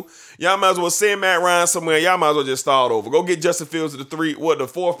Julio. Y'all might as well send Matt Ryan somewhere. Y'all might as well just start over. Go get Justin Fields to the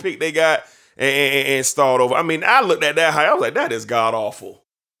fourth pick they got and start over. I mean, I looked at that high. I was like, that is god awful.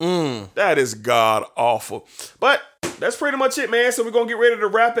 That is god awful. But that's pretty much it, man. So we're going to get ready to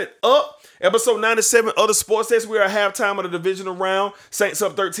wrap it up. Episode 97, Other Sports Days. We are at halftime of the divisional round. Saints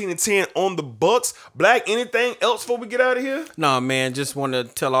up 13-10 on the Bucks. Black, anything else before we get out of here? Nah, man, just want to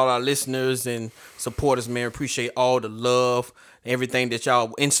tell all our listeners and supporters, man, appreciate all the love, everything that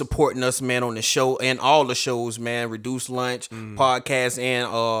y'all in supporting us, man, on the show and all the shows, man. Reduced Lunch, podcast,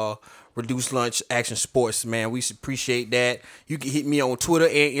 and Reduced Lunch Action Sports, man. We appreciate that. You can hit me on Twitter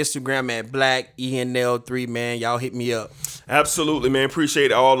and Instagram at BlackENL3, man. Y'all hit me up. Absolutely, man.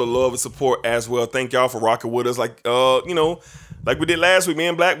 Appreciate all the love and support as well. Thank y'all for rocking with us. Like we did last week,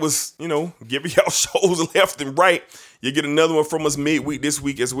 man. Black was, giving y'all shows left and right. You get another one from us midweek this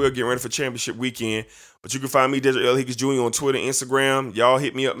week as well, getting ready for championship weekend. But you can find me, Desert L. Higgins Jr. on Twitter, Instagram. Y'all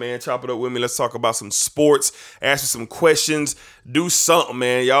hit me up, man. Chop it up with me. Let's talk about some sports. Ask me some questions. Do something,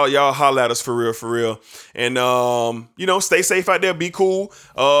 man. Y'all holler at us for real. And, stay safe out there. Be cool.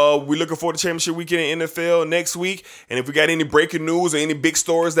 We're looking forward to championship weekend in NFL next week. And if we got any breaking news or any big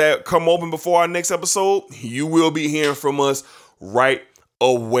stories that come open before our next episode, you will be hearing from us right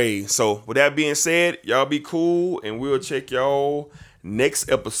away. So with that being said, y'all be cool, and we'll check y'all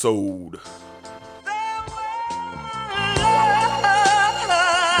next episode.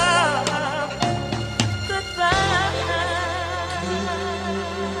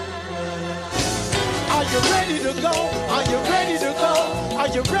 Are you ready to go? Are you ready to go? Are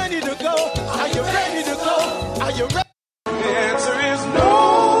you ready to go? Are you ready to go? Are you ready? The answer is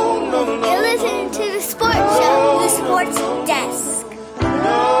no. You're listening to the Sports Show, the Sports Desk.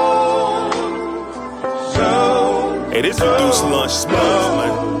 Hey, this Reduced Lunch Sports,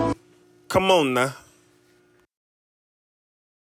 man. Come on now.